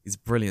 He's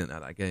brilliant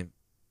at that game.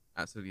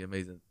 Absolutely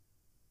amazing.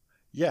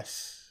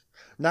 Yes.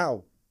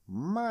 Now,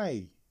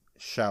 my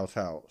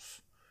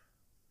shout-outs.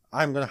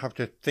 I'm going to have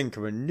to think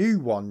of a new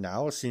one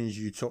now since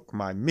you took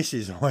my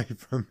missus away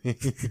from me.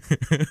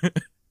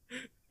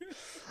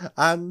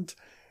 And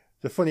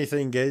the funny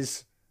thing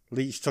is,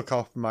 Leech took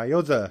off my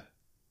other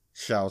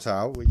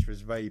shout-out, which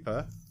was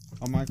Vapor.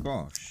 Oh my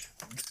gosh.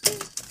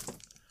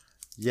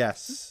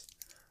 Yes.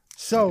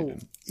 So,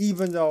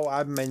 even though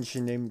I've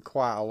mentioned him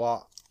quite a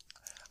lot,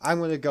 I'm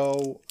going to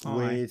go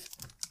with,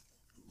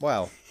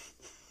 well,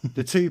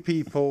 the two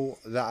people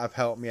that have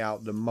helped me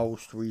out the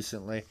most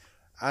recently,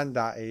 and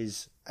that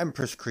is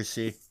Empress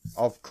Chrissy,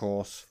 of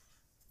course,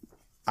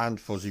 and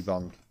Fuzzy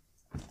Bond.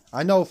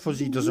 I know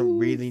Fuzzy doesn't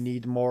really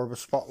need more of a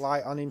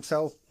spotlight on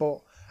himself,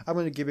 but I'm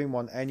going to give him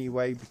one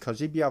anyway,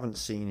 because if you haven't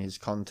seen his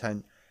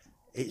content,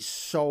 it's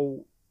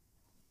so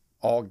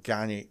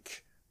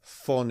organic,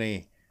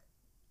 funny,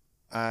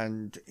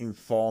 and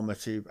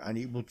informative, and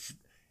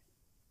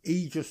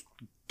he just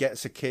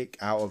gets a kick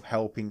out of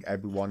helping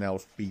everyone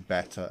else be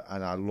better,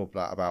 and I love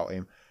that about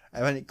him.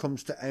 And when it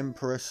comes to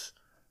Empress,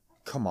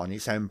 come on,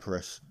 it's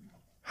Empress.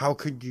 How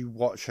could you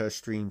watch her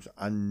streams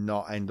and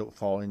not end up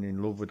falling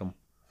in love with them?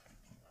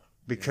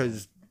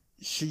 Because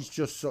she's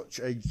just such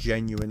a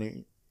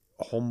genuine,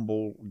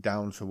 humble,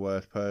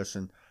 down-to-earth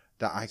person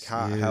that I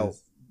can't help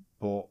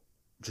but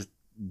just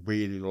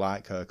really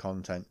like her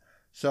content.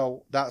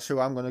 So that's who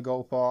I'm going to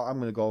go for. I'm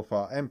going to go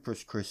for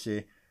Empress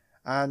Chrissy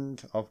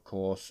and, of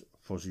course,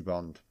 Fuzzy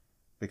Bond,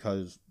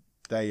 because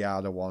they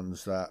are the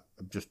ones that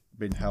have just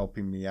been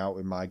helping me out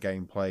in my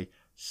gameplay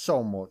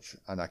so much,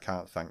 and I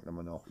can't thank them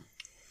enough.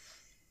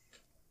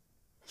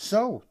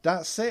 So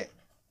that's it.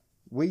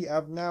 We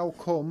have now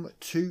come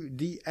to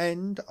the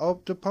end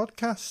of the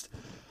podcast.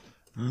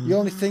 The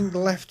only thing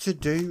left to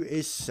do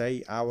is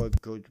say our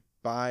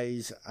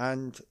goodbyes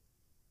and,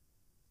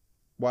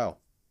 well,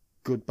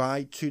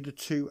 goodbye to the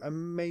two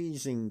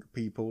amazing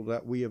people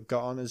that we have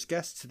got on as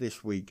guests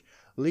this week.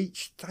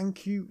 Leech,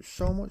 thank you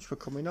so much for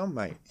coming on,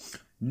 mate.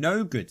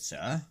 No good,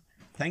 sir.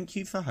 Thank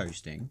you for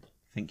hosting.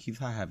 Thank you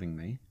for having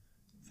me.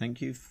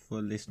 Thank you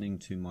for listening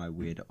to my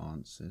weird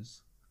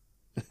answers.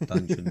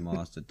 Dungeon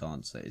Master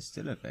Dancer is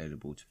still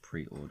available to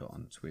pre-order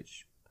on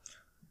Twitch.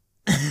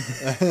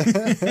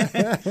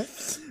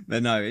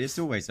 But no, it's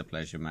always a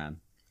pleasure, man.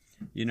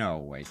 You know, I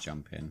always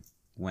jump in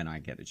when I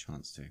get a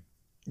chance to.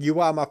 You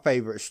are my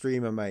favourite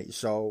streamer, mate,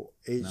 so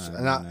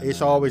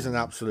it's always an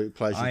absolute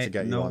pleasure to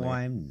get you on No, it.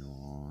 I'm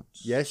not.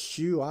 Yes,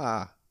 you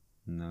are.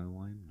 No,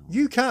 I'm not.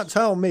 You can't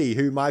tell me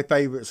who my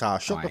favourites are.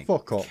 Shut the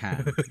fuck up.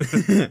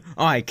 Can.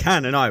 I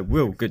can and I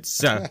will, good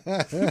sir.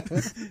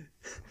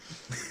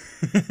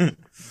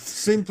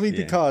 Simply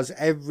Yeah. because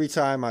every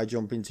time I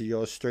jump into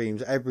your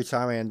streams, every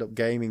time I end up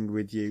gaming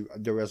with you,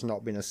 there has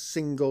not been a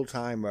single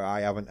time where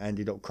I haven't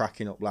ended up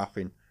cracking up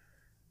laughing.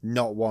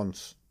 Not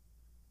once.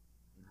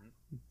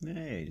 Yeah,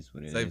 it is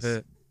what it Same is.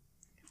 here.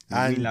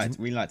 And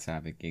We like to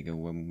have a giggle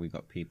when we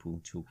got people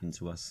talking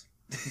to us.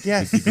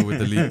 yes, People with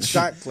the leech.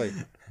 exactly.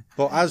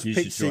 But as You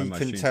should Pixie join my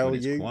can streams tell when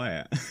it's you,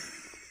 quiet.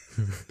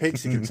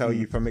 Pixie can tell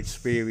you from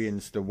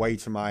experience, the way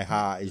to my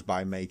heart is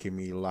by making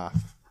me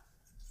laugh.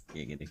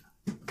 Giggity.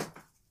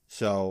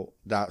 So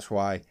that's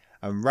why.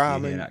 And You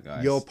Ramen, hear that,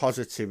 guys? your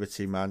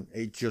positivity, man,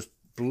 it just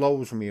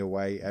blows me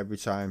away every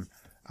time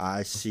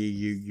I see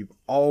you. You've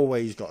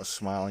always got a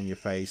smile on your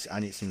face,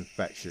 and it's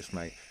infectious,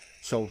 mate.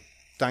 So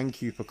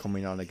thank you for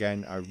coming on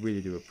again. I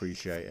really do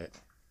appreciate it.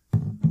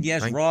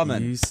 Yes, Thank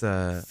Ramen. you,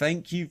 sir.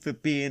 Thank you for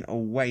being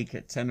awake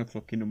at 10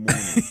 o'clock in the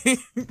morning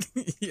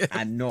Yeah.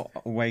 and not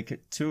awake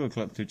at 2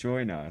 o'clock to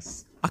join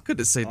us. I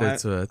couldn't say no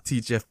to a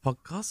TGF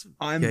podcast.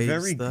 I'm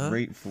very Gamester.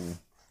 grateful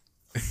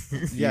for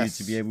Yes.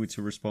 you to be able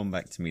to respond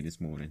back to me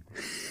this morning.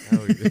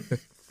 Hell yeah.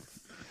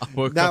 I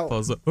woke Now- up, I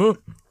was like, oh.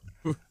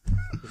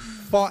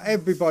 For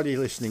everybody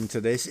listening to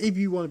this, if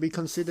you want to be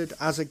considered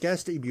as a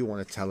guest, if you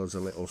want to tell us a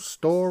little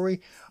story,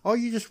 or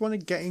you just want to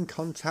get in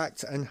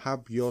contact and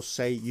have your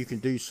say, you can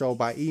do so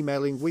by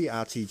emailing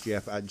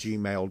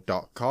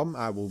wearetgf@gmail.com.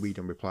 I will read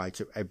and reply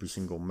to every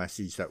single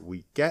message that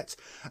we get.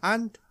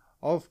 And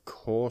of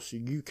course,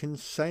 you can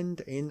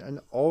send in an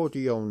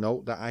audio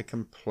note that I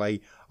can play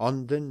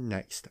on the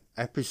next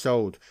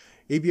episode.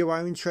 If you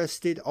are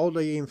interested, all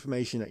the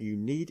information that you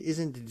need is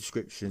in the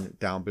description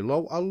down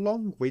below,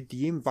 along with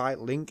the invite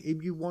link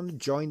if you want to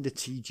join the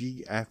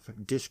TGF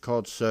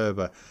Discord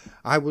server.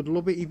 I would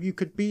love it if you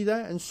could be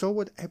there, and so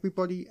would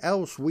everybody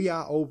else. We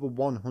are over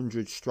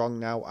 100 strong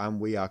now, and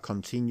we are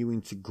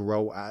continuing to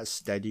grow at a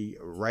steady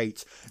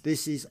rate.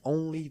 This is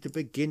only the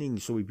beginning,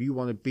 so if you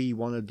want to be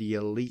one of the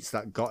elites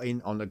that got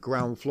in on the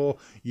ground floor,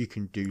 you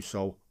can do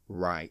so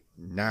right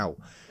now.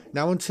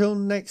 Now, until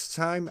next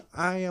time,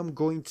 I am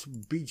going to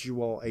bid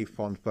you all a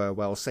fond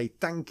farewell. Say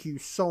thank you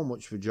so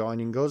much for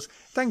joining us.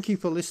 Thank you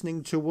for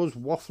listening to us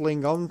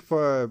waffling on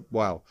for,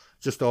 well,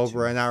 just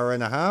over an hour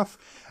and a half.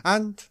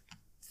 And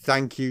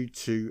thank you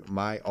to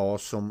my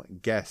awesome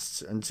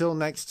guests. Until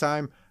next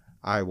time,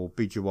 I will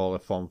bid you all a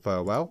fond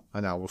farewell,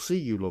 and I will see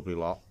you lovely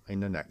lot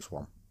in the next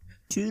one.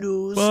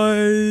 Toodles.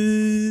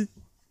 Bye.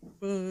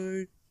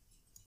 Bye.